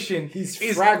situation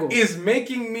He's fragile. is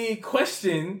making me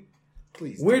question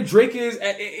Please. where Drake is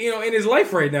at, you know, in his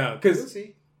life right now. We'll Because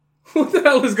see. what the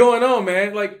hell is going on,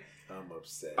 man? Like I'm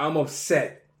upset. I'm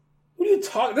upset. What are you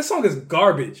talking? This song is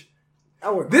garbage.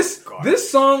 This Garbage.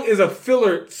 song is a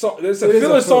filler song. It's a It is a filler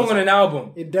filler song on song. an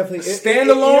album. It definitely Standalone.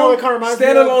 You know what it kind of reminds me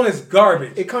of? Standalone is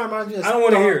garbage. It kind of reminds me of I don't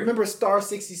wanna hear it. Remember Star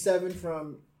 67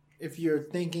 from If You're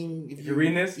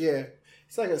reading this? Yeah.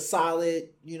 It's like a solid,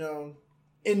 you know,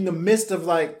 in the midst of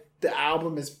like the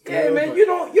album is good. Yeah, man, but you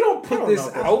don't I put don't this know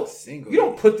if that's out. a single. You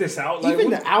don't put this out. Like, Even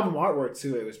what- the album artwork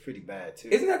to it was pretty bad too.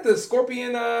 isn't that the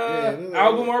Scorpion Yeah,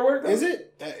 album artwork? Is it?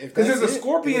 Because there's a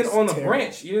scorpion on the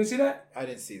branch. You didn't see that? I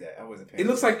didn't see that. I wasn't paying It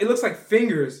looks like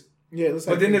fingers, Yeah, it looks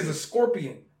like but then there's a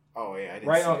scorpion Oh yeah, I didn't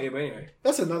right see on it. it. But anyway,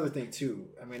 That's another thing too.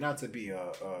 I mean, not to be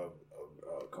a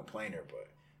complainer, but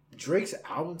Drake's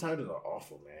album titles are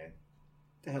awful, man.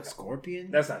 The hell, Scorpion?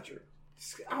 that's not true.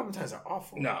 Album titles are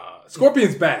awful. Nah,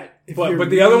 Scorpion's bad, If but you're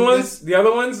the other reading ones, this- they are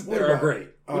about- great.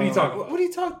 What are you talking about? What are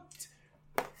you talking?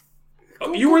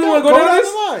 You really want to go down down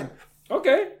this? the line?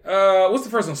 Okay. What's the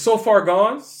first one? So Far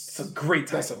Gone. It's a great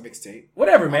title. That's a mixtape.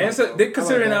 Whatever, I man. like that. They I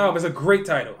consider like it an that. album. It's a great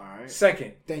title. All right.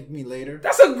 Second, Thank Me Later.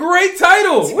 that's a great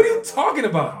title. What are you Terrible. talking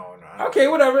about? No, Okay,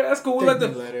 whatever. That's cool. Thank Me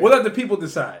Later. We'll let the people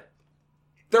decide.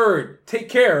 Third, Take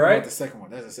Care. What Right. about the second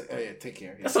one? Yeah, Take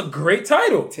Care. Yeah. That's a great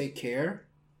title. Take Care.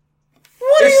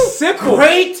 What it's simple.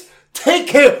 Great. Take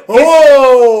Care.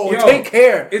 Oh, Yo, Take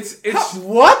Care. It's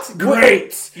What?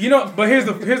 Great. You know, but here's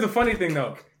the funny thing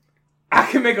though. I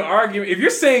can make an argument. If you're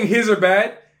saying his are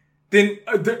bad, then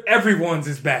everyone's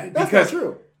is bad. That's because not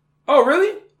true. Oh,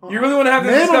 really? You really want to have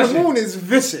this Man discussion? on the Moon is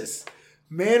vicious.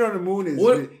 Man on the Moon is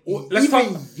Let's talk.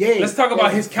 even Ye Let's talk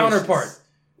about is his counterpart. vicious.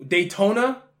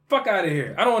 Daytona. Fuck out of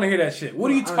here. I don't want to hear that shit. What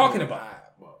are you talking about?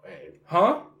 Hey,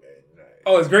 Huh?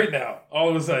 Oh, it's great now. All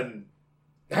of a sudden.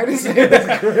 I didn't say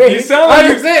that's great. You sound like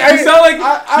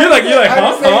you're like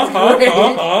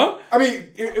huh? I mean,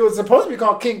 it was supposed to be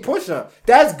called King Pusha.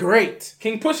 That's great.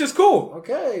 King Push is cool.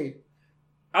 Okay.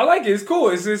 I like it. It's cool.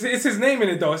 It's his name in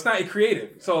it though. It's not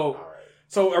creative. So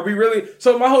are we really?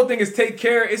 So my whole thing is Take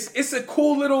Care. It's a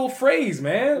cool little phrase,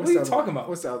 man. What are you talking about?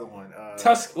 What's the other one?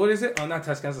 Tusk. What is it? Oh, not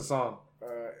Tusk. That's a song.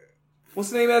 What's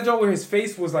the name of that joint where his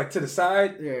face was like to the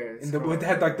side? Yeah. And it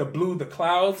had like the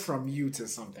clouds. From You to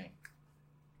Something.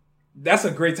 That's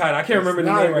a great title. I can't remember the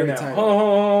not name a right great now. title.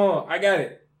 Hold on. I got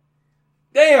it.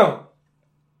 Damn.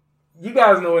 You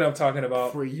guys know what I'm talking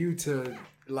about. For You to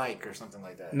Like or something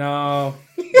like that. No.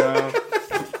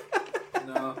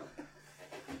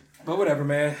 But whatever,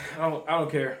 man. I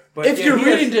don't care. But If yeah, you're he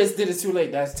reading has- this, then it's too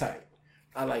late. That's tight.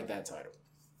 I like that title.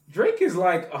 Drake is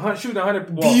like shooting 100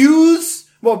 Views?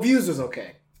 Well, Views was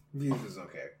okay. Views was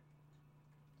okay.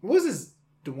 What was this?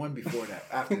 The one before that?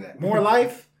 After that? More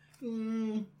Life?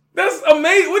 That's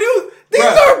amazing. What do you? These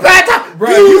are bad times. Bro,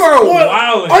 you are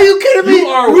wildin'. Are you kidding me? You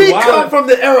are we wildin'. come from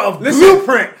the era of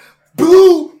Listen.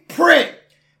 Blueprint.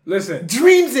 Listen,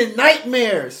 Dreams and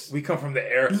nightmares. we come from the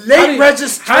era. Late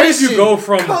registration. How did you go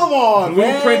from Come on,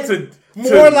 Blueprint man. to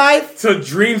More Life to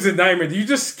Dreams and Nightmares? You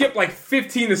just skipped like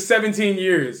 15 to 17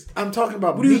 years. I'm talking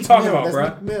about. What are you Meek talking Mill. about, That's bro?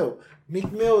 Meek Mill.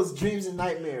 Meek Mill is Dreams and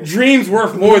Nightmares. Dreams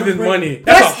worth more than Blueprint. money.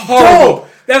 That's a That's horrible. dope.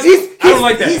 That's I I don't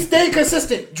like that. He stayed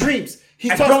consistent. Dreams. He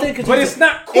I staying don't- consistent. but it's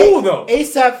not cool, though.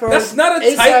 ASAP first. That's not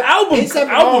a tight album- A$AP and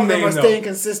album all of them name, are though. staying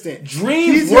consistent.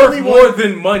 Dreams He's the worth only more one-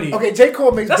 than money. Okay, J. Cole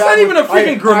makes That's bad not even a ones.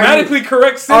 freaking grammatically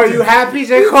correct Are sentence. you happy? What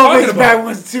J. are you Cole talking makes about? bad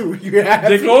ones too. You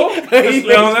happy? J. Cole? He Let's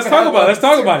makes talk bad about it. Let's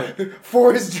talk ones, about it. too.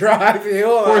 Forest Drive.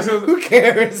 Forest Hill- Who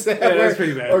cares? Yeah, that's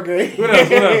pretty bad. Okay. What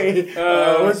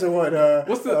else? What's the one?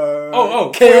 What's the?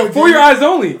 KOD. For Your Eyes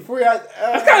Only. For Your Eyes.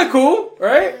 That's kind of cool,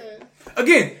 right?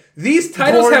 Again, these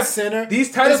titles Born have Sinner.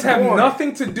 these titles It's have boring.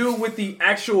 nothing to do with the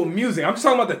actual music. I'm just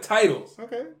talking about the titles.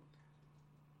 Okay.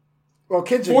 Well,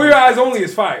 Kendrick. For Your Eyes Only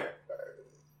is fire.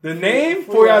 The name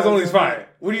For Your Eyes Only is fire.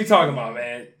 What are you talking about,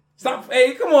 man? Stop.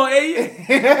 Hey, come on. Hey,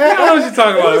 I know what you're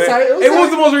talking about, man. Hey, what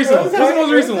was the most recent one? What's the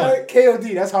most recent one?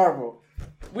 KOD. That's horrible.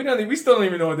 We still don't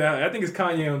even know what that is. I think it's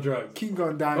Kanye on drugs. Keep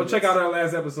going down. Go check out our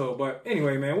last episode. But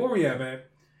anyway, man, where we at, man?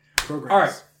 Programs. All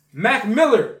right. Mac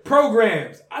Miller,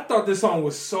 Programs. I thought this song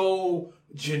was so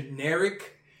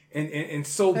generic and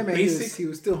so Hey, man, basic. he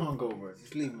was still hungover.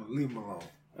 Just leave him alone.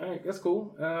 All right, that's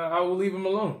cool. I will leave him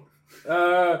alone.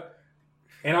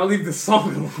 And I'll leave the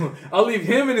song alone. I'll leave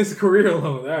him and his career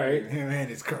alone. All right. Him and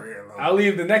his career alone. I'll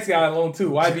leave the next guy alone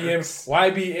too.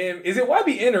 YBM. Is it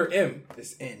YBN or M?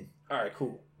 It's in. All right,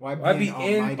 cool.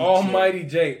 YBN Almighty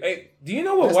J. Hey, do you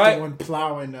know what That's the one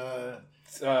plowing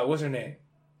what's her name?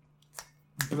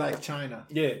 Black China.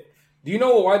 Yeah. Do you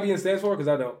know what YBN stands for? Because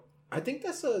I don't. I think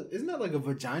isn't that like a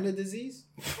vagina disease?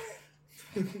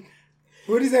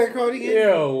 What is that called again?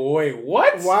 Yeah, wait,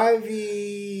 what?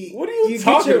 YV. What are you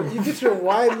talking about? You get your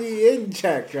YBN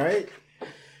checked, right?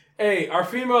 Hey, our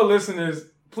female listeners,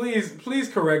 please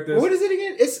correct us. What is it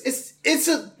again? It's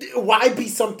a YB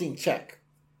something check.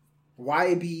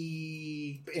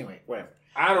 YB. Anyway, whatever.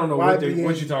 I don't know what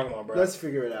you're talking about, bro. Let's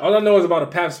figure it out. All I know is about a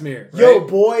pap smear. Right? Yo,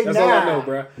 boy, That's nah. all I know,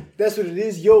 bro. That's what it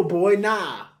is. Yo, boy,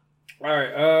 nah. All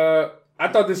right. I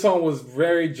thought this song was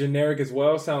very generic as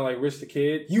well. Sounded like Rich the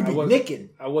Kid. You be nicking.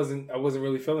 I wasn't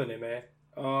really feeling it,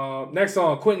 man. Next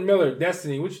song, Quentin Miller,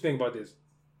 Destiny. What you think about this?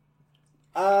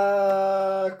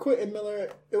 Quentin Miller.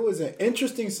 It was an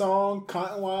interesting song,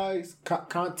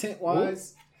 content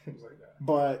wise,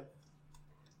 but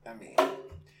I mean,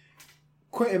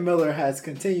 Quentin Miller has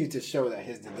continued to show that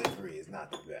his delivery is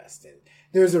not the best, and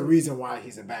there's a reason why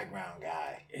he's a background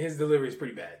guy. His delivery is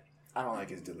pretty bad. I don't like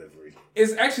his delivery.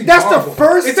 It's actually That's horrible. the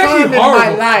first It's time actually in my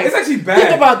horrible. life. It's actually bad.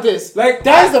 Think about this. Like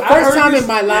That is the I first heard time this- in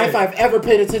my life yeah. I've ever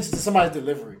paid attention to somebody's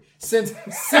delivery. Since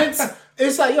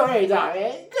it's like, yo, hey, dog,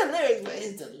 man, good lyrics, but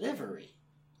his delivery.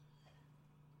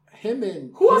 Him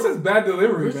and Who else has bad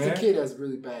delivery, Rich man? the Kid has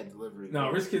really bad delivery.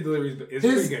 No, Rich Kid delivery is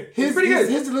his, pretty good. His, It's pretty good.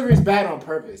 His delivery is bad on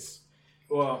purpose.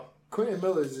 Well, Quentin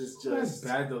Miller's is who has just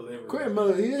bad delivery. Quentin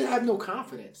Miller. He didn't have no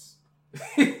confidence.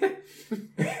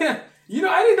 You know,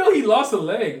 I didn't know he lost a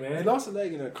leg, He man. lost a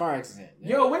leg in a car accident.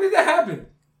 Yo, when did that happen?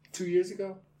 2 years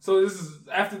ago, So this is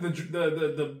after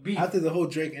the beat. after the whole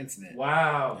Drake incident.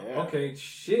 Wow. Yeah. Okay.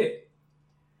 Shit.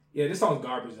 Yeah, this song's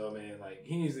garbage though, man. Like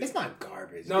he needs. It's not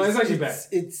garbage. No, it's actually bad.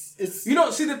 It's You know,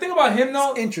 see the thing about him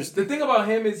though. It's interesting. The thing about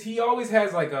him is he always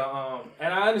has like a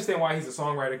and I understand why he's a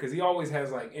songwriter because he always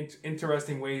has like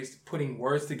interesting ways of putting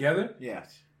words together. yeah.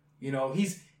 You know,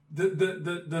 he's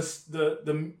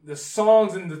the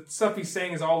songs and the stuff he's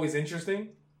saying is always interesting.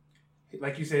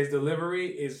 Like you said, his delivery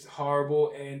is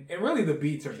horrible, and really the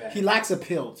beats are bad. He lacks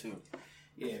appeal too.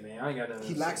 Yeah, man, I ain't got nothing.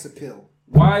 He to lacks say. appeal.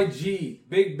 YG,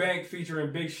 Big Bank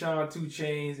featuring Big Sean, 2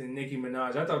 Chainz, and Nicki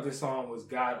Minaj. I thought this song was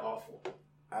god awful.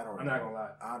 I'm not gonna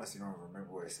lie. I honestly don't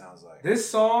remember what it sounds like. This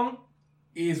song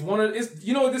is one of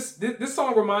this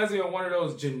song reminds me of one of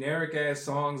those generic ass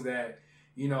songs that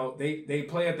they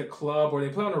play at the club or they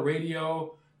play on the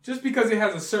radio just because it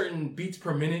has a certain beats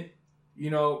per minute,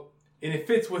 and it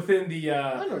fits within the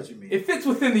I know what you mean. it fits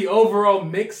within the overall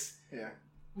mix. Yeah.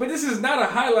 But this is not a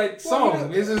highlight song.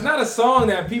 This is not a song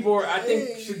that people I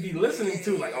think should be listening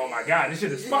to. Like, oh my god, this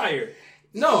shit is fire.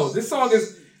 No, this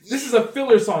is a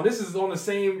filler song. This is on the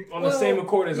same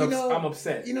accord as I'm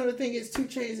Upset. You know, the thing is, 2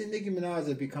 Chainz and Nicki Minaj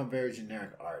have become very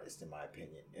generic artists, in my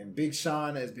opinion. And Big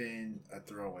Sean has been a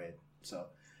throw-in. So,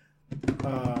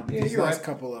 these you're last right.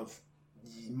 couple of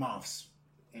months.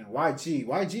 And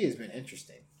YG has been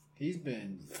interesting. He's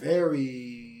been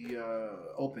very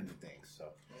open to things. So,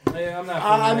 Yeah, I'm not.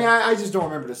 I mean, I just don't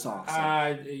remember the song.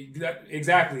 So.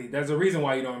 Exactly. There's a reason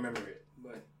why you don't remember it,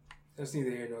 but that's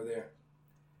neither here nor there.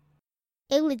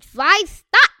 Ill-advised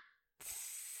thoughts.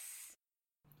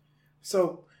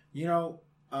 So, you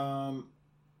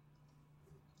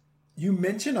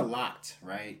mention a lot,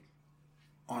 right,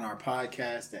 on our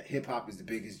podcast that hip hop is the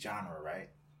biggest genre, right?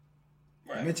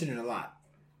 You mention it a lot.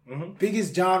 Mm-hmm.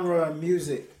 Biggest genre of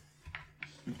music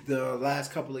the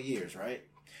last couple of years, right?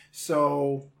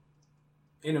 So,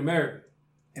 In America.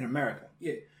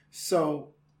 Yeah.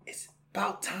 So, it's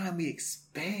about time we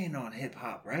expand on hip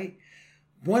hop, right?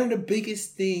 One of the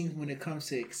biggest things when it comes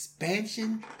to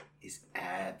expansion is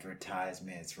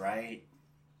advertisements, right?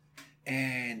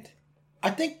 And I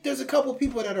think there's a couple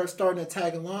people that are starting to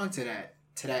tag along to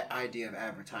that idea of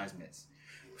advertisements.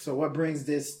 So what brings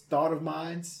this thought of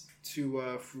mine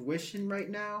to fruition right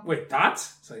now? Wait,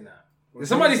 thoughts? Say nah. Did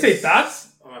somebody say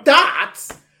thoughts?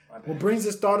 Thoughts. What brings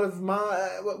this thought of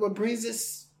mine? What brings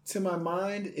this to my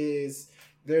mind is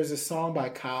there's a song by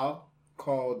Kyle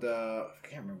called I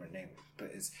can't remember the name,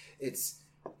 but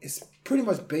it's pretty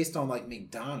much based on like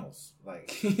McDonald's. Like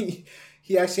he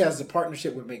actually has a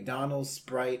partnership with McDonald's,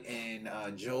 Sprite, and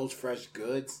Joe's Fresh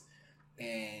Goods,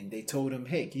 and they told him,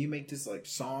 "Hey, can you make this like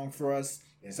song for us?"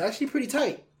 And it's actually pretty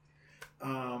tight.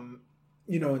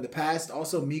 In the past,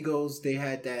 also Migos, they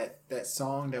had that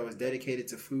song that was dedicated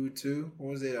to food too.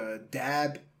 What was it?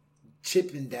 Dab,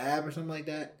 Chip and Dab, or something like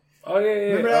that. Oh yeah.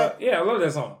 Remember that? Yeah, I love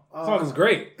that song. The song is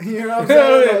great. You know what I'm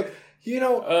saying? Like,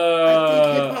 I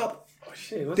think hip hop. Oh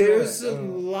shit! There's a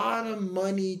lot of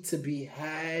money to be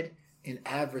had in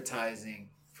advertising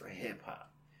for hip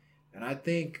hop, and I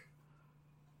think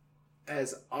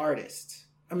as artists,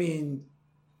 I mean,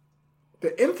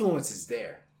 the influence is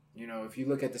there. If you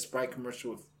look at the Sprite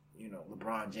commercial with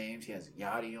LeBron James, he has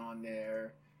Yachty on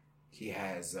there. He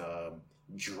has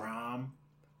Drum,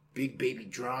 Big Baby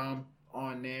Drum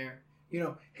on there.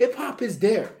 Hip hop is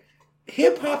there.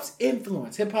 Hip hop's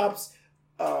influence, hip hop's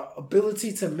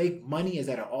ability to make money is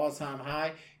at an all-time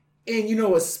high. And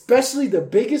especially the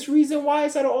biggest reason why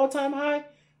it's at an all-time high,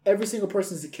 every single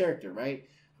person is a character, right?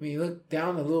 I mean, you look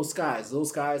down at Lil Skies. Lil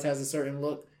Skies has a certain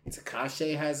look.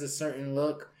 Tekashi has a certain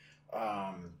look.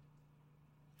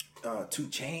 2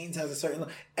 Chainz has a certain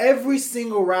look. Every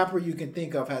single rapper you can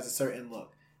think of has a certain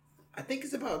look. I think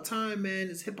it's about time, man,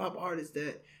 as hip-hop artists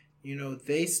that,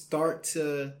 they start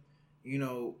to,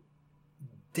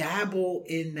 dabble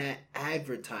in that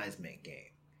advertisement game.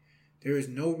 There is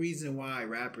no reason why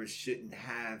rappers shouldn't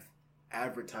have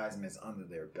advertisements under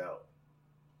their belt.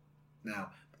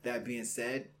 Now, with that being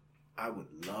said, I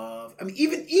would love... I mean,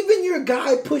 even your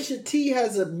guy Pusha T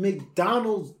has a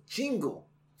McDonald's jingle.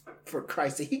 For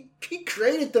Christ's sake, he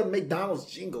created the McDonald's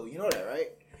jingle. You know that,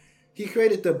 right? He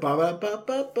created the ba ba ba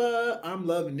ba ba. I'm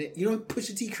loving it.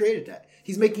 Pusha T created that.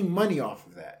 He's making money off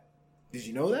of that. Did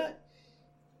you know that?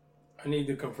 I need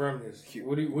to confirm this.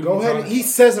 Go ahead. He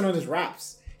says it on his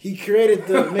raps. He created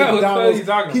the McDonald's. What are you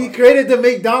talking He about? created the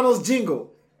McDonald's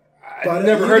jingle. I've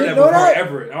never heard that before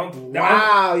ever. I don't think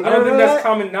that's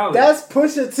common knowledge. That's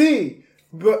Pusha T.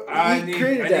 But I he need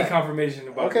created that. confirmation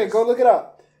about Okay, this. go look it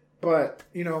up. But,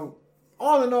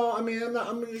 all in all, I mean, I'm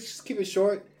going to just keep it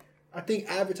short. I think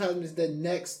advertising is the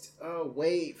next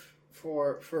wave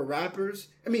for rappers.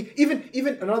 I mean, even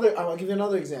I'll give you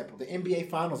another example. The NBA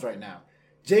Finals right now.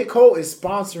 J. Cole is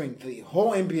sponsoring the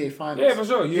whole NBA Finals. Yeah, for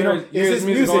sure. You hear his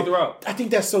music going throughout. I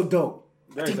think that's so dope.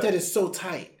 Very I think tight. that is so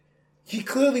tight. He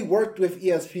clearly worked with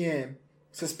ESPN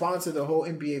to sponsor the whole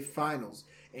NBA Finals.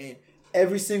 And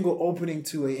every single opening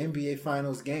to an NBA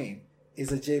Finals game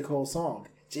is a J. Cole song.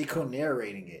 J. Cole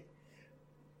narrating it.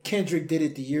 Kendrick did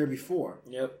it the year before.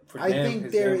 Yep. I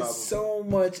think there is so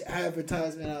much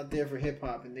advertisement out there for hip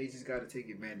hop, and they just got to take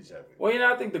advantage of it. Well,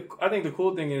 I think the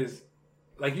cool thing is,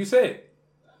 like you said,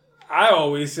 I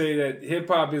always say that hip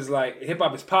hop is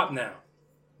pop now.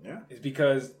 Yeah, it's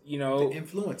because the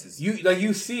influences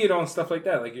you see it on stuff like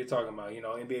that, like you're talking about,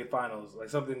 NBA Finals, like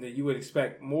something that you would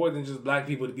expect more than just black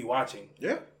people to be watching.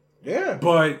 Yeah.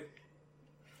 But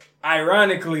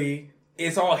ironically,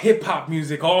 it's all hip hop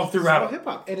music all throughout. Hip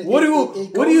hop. What do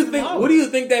you think? What do you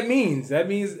think that means? That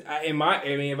means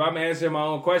if I'm answering my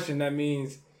own question, that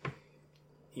means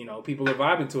people are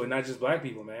vibing to it, not just black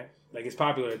people, man. Like it's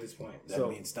popular at this point. That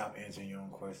means stop answering your own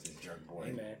questions, jerk boy.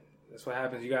 Hey, man, that's what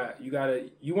happens.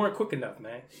 You weren't quick enough,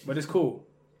 man. But it's cool.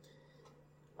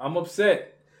 I'm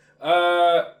upset.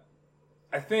 I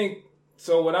think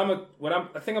so.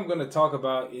 I think I'm gonna talk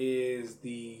about is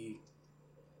the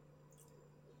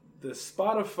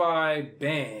Spotify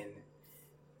ban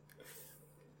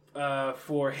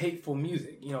for hateful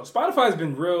music. Spotify's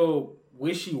been real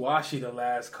wishy-washy the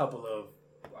last couple of,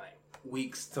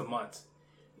 weeks to months.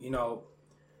 You know,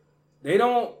 they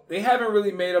haven't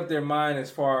really made up their mind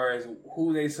as far as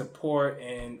who they support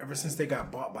and Ever since they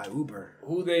got bought by Uber.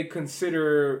 who they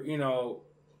consider, you know,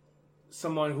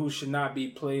 someone who should not be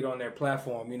played on their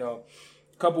platform. You know,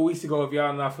 a couple weeks ago, if y'all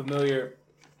are not familiar,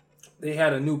 they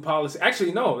had a new policy.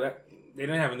 Actually, no, they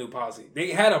didn't have a new policy.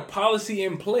 They had a policy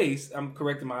in place. I'm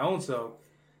correcting my own self.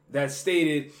 That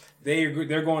stated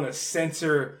they're going to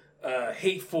censor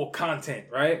hateful content.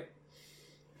 Right?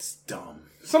 It's dumb.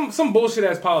 Some bullshit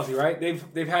ass policy. Right?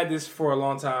 They've had this for a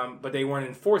long time, but they weren't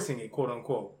enforcing it, quote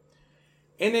unquote.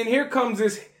 And then here comes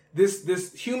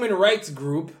this human rights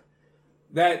group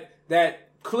that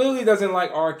clearly doesn't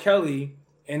like R. Kelly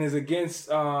and is against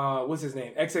what's his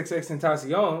name,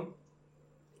 XXXTentacion.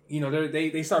 You know,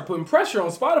 they start putting pressure on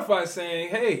Spotify, saying,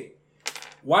 "Hey,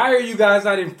 why are you guys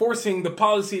not enforcing the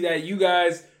policy that you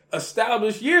guys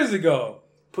established years ago?"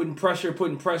 Putting pressure.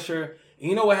 And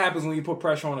you know what happens when you put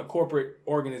pressure on a corporate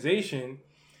organization?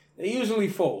 They usually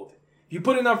fold. If you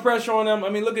put enough pressure on them, I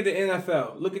mean, look at the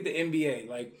NFL, look at the NBA.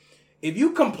 Like, if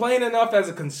you complain enough as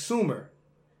a consumer,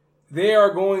 they are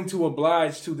going to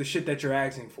oblige to the shit that you're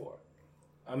asking for.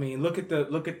 I mean, look at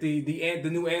the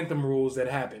new anthem rules that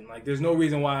happen. Like, there's no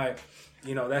reason why,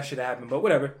 you know, that should happen. But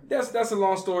whatever. That's a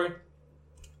long story.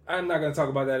 I'm not going to talk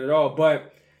about that at all.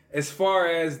 But as far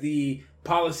as the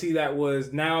policy that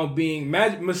was now being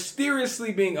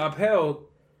mysteriously being upheld,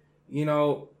 you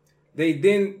know, they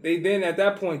then at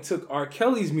that point took R.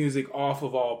 Kelly's music off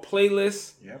of all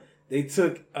playlists. Yep. They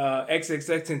took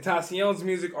XXXTentacion's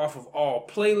music off of all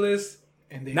playlists.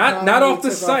 And they not off the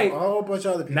site. A whole bunch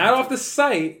of other people. Not off the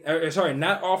site.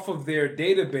 Not off of their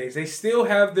database. They still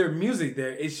have their music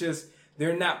there. It's just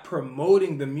they're not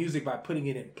promoting the music by putting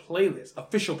it in playlists,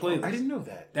 official playlists. I didn't know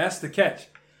that. That's the catch.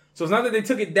 So it's not that they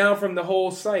took it down from the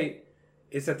whole site.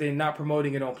 It's that they're not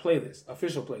promoting it on playlists,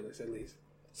 official playlists at least.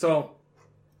 So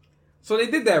they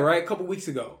did that, right, a couple weeks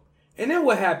ago. And then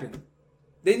what happened?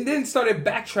 They then started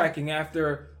backtracking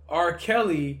after R.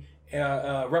 Kelly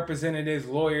representatives,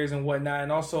 lawyers, and whatnot,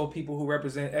 and also people who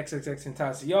represent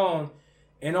XXXTentacion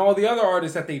and all the other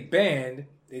artists that they banned.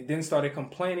 They then started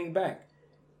complaining back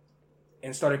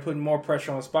and started putting more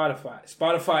pressure on Spotify.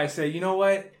 Spotify said, "You know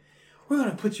what? We're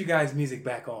going to put you guys' music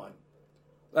back on."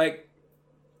 Like,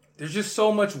 there's just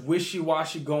so much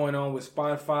wishy-washy going on with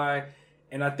Spotify,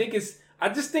 and I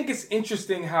just think it's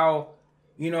interesting how,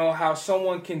 you know, how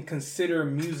someone can consider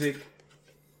music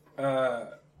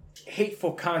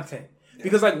hateful content.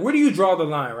 Because, like, where do you draw the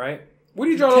line, right? Where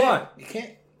do you draw the line? You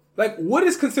can't. Like, what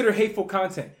is considered hateful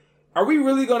content? Are we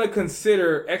really going to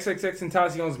consider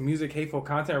XXXTentacion's music hateful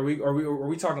content? Are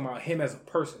we talking about him as a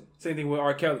person? Same thing with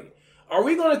R. Kelly. Are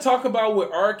we going to talk about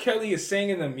what R. Kelly is saying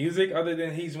in the music other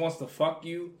than he wants to fuck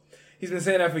you? He's been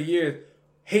saying that for years.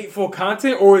 Hateful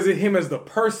content, or is it him as the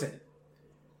person?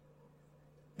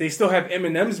 They still have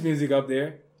Eminem's music up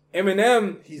there.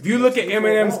 Eminem, if you look at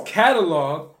Eminem's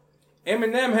catalog,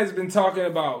 Eminem has been talking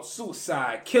about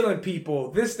suicide, killing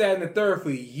people, this, that, and the third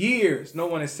for years. No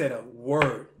one has said a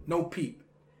word. No peep.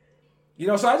 You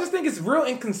know, so I just think it's real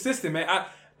inconsistent, man.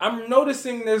 I'm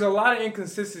noticing there's a lot of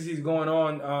inconsistencies going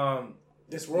on,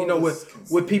 this world, you know,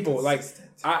 with people. Like,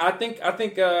 I think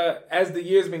as the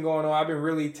years been going on, I've been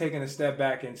really taking a step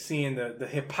back and seeing the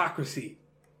hypocrisy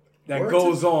that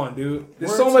goes on, dude.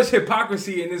 There's so much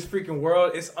hypocrisy in this freaking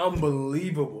world. It's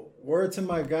unbelievable. Word to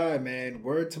my guy, man.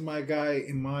 Word to my guy,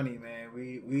 Imani, man.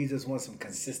 We just want some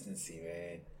consistency,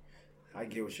 man. I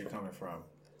get what you're coming from.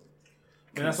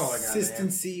 Man, that's all I got, man.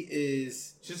 Consistency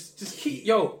is... Just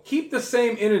keep the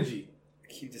same energy.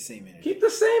 Keep the same energy. Keep the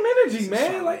same energy,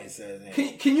 man. Like,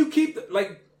 can you keep...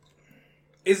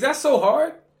 is that so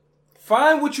hard?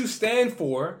 Find what you stand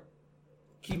for.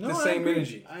 Keep the same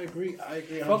energy. I agree.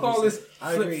 100%. Fuck all this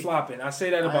flip-flopping. I say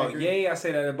that about Ye. I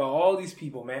say that about all these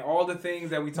people, man. All the things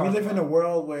that we talk about. We live in a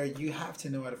world where you have to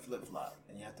know how to flip-flop,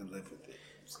 and you have to live with it.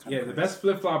 Yeah, the best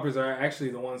flip-floppers are actually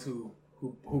the ones who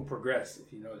progress,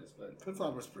 if you notice. But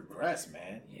flip-floppers progress,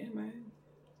 man. Yeah, man.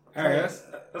 All right,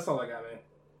 that's all I got, man.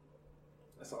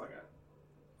 That's all I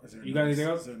got. You got anything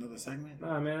else? Is there another segment?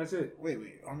 Nah, man, that's it. Wait.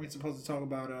 Aren't we supposed to talk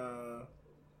about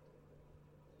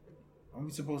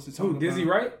Dizzy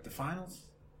Wright? The finals?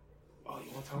 Oh,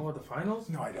 you want to talk about the finals?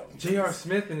 No, I don't. J.R.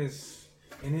 Smith and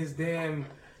his damn...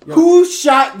 Who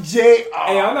shot J.R.?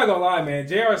 Hey, I'm not gonna lie, man.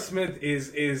 J.R. Smith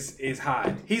is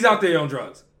high. He's out there on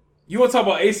drugs. You want to talk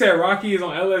about A$AP Rocky is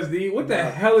on LSD? What the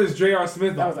hell is J.R.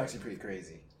 Smith on? That was actually pretty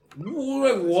crazy.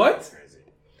 What?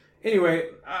 Anyway,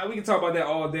 we can talk about that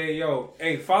all day. Yo,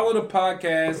 hey, follow the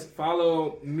podcast.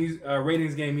 Follow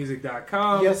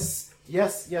ratingsgamemusic.com. Yes.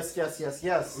 Yes.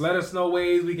 Let us know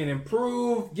ways we can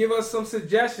improve. Give us some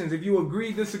suggestions. If you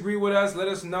agree, disagree with us, let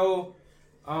us know.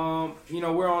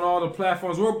 We're on all the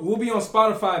platforms. We'll be on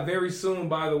Spotify very soon,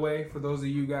 by the way, for those of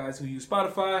you guys who use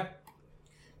Spotify.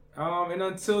 And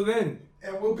until then.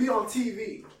 And we'll be on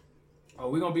TV. Oh,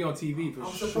 we're going to be on TV for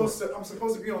sure. I'm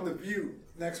supposed to be on The View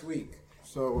next week.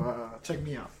 So check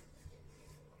me out.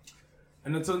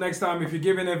 And until next time, if you're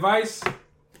giving advice,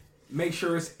 make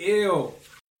sure it's ill.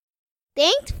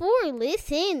 Thanks for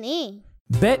listening.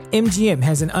 BetMGM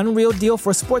has an unreal deal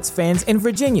for sports fans in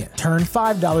Virginia. Turn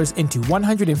 $5 into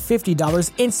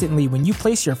 $150 instantly when you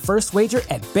place your first wager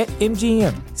at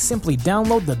BetMGM. Simply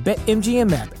download the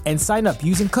BetMGM app and sign up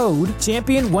using code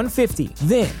Champion150.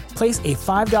 Then, place a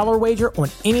 $5 wager on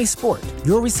any sport.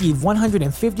 You'll receive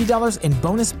 $150 in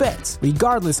bonus bets,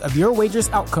 regardless of your wager's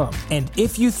outcome. And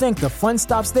if you think the fun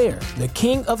stops there, the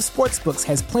king of sportsbooks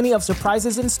has plenty of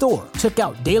surprises in store. Check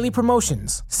out daily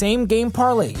promotions, same-game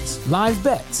parlays, live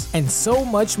bets, and so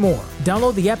much more.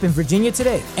 Download the app in Virginia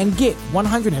today and get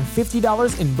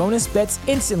 $150 in bonus bets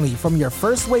instantly from your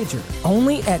first wager.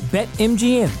 Only at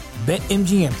BetMGM.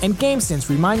 BetMGM and GameSense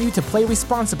remind you to play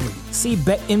responsibly. See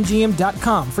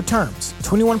BetMGM.com for terms.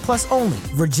 21 plus only.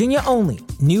 Virginia only.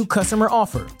 New customer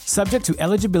offer. Subject to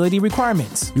eligibility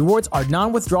requirements. Rewards are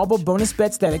non-withdrawable bonus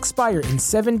bets that expire in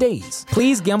 7 days.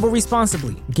 Please gamble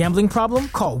responsibly. Gambling problem?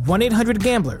 Call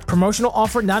 1-800-GAMBLER. Promotional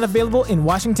offer not available in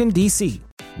Washington, D.C.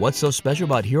 What's so special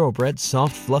about Hero Bread's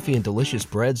soft, fluffy, and delicious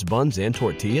breads, buns, and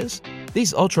tortillas?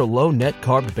 These ultra-low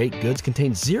net-carb baked goods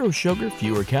contain zero sugar,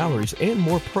 fewer calories, and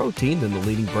more protein than the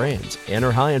leading brands, and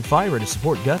are high in fiber to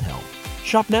support gut health.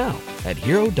 Shop now at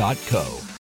Hero.co.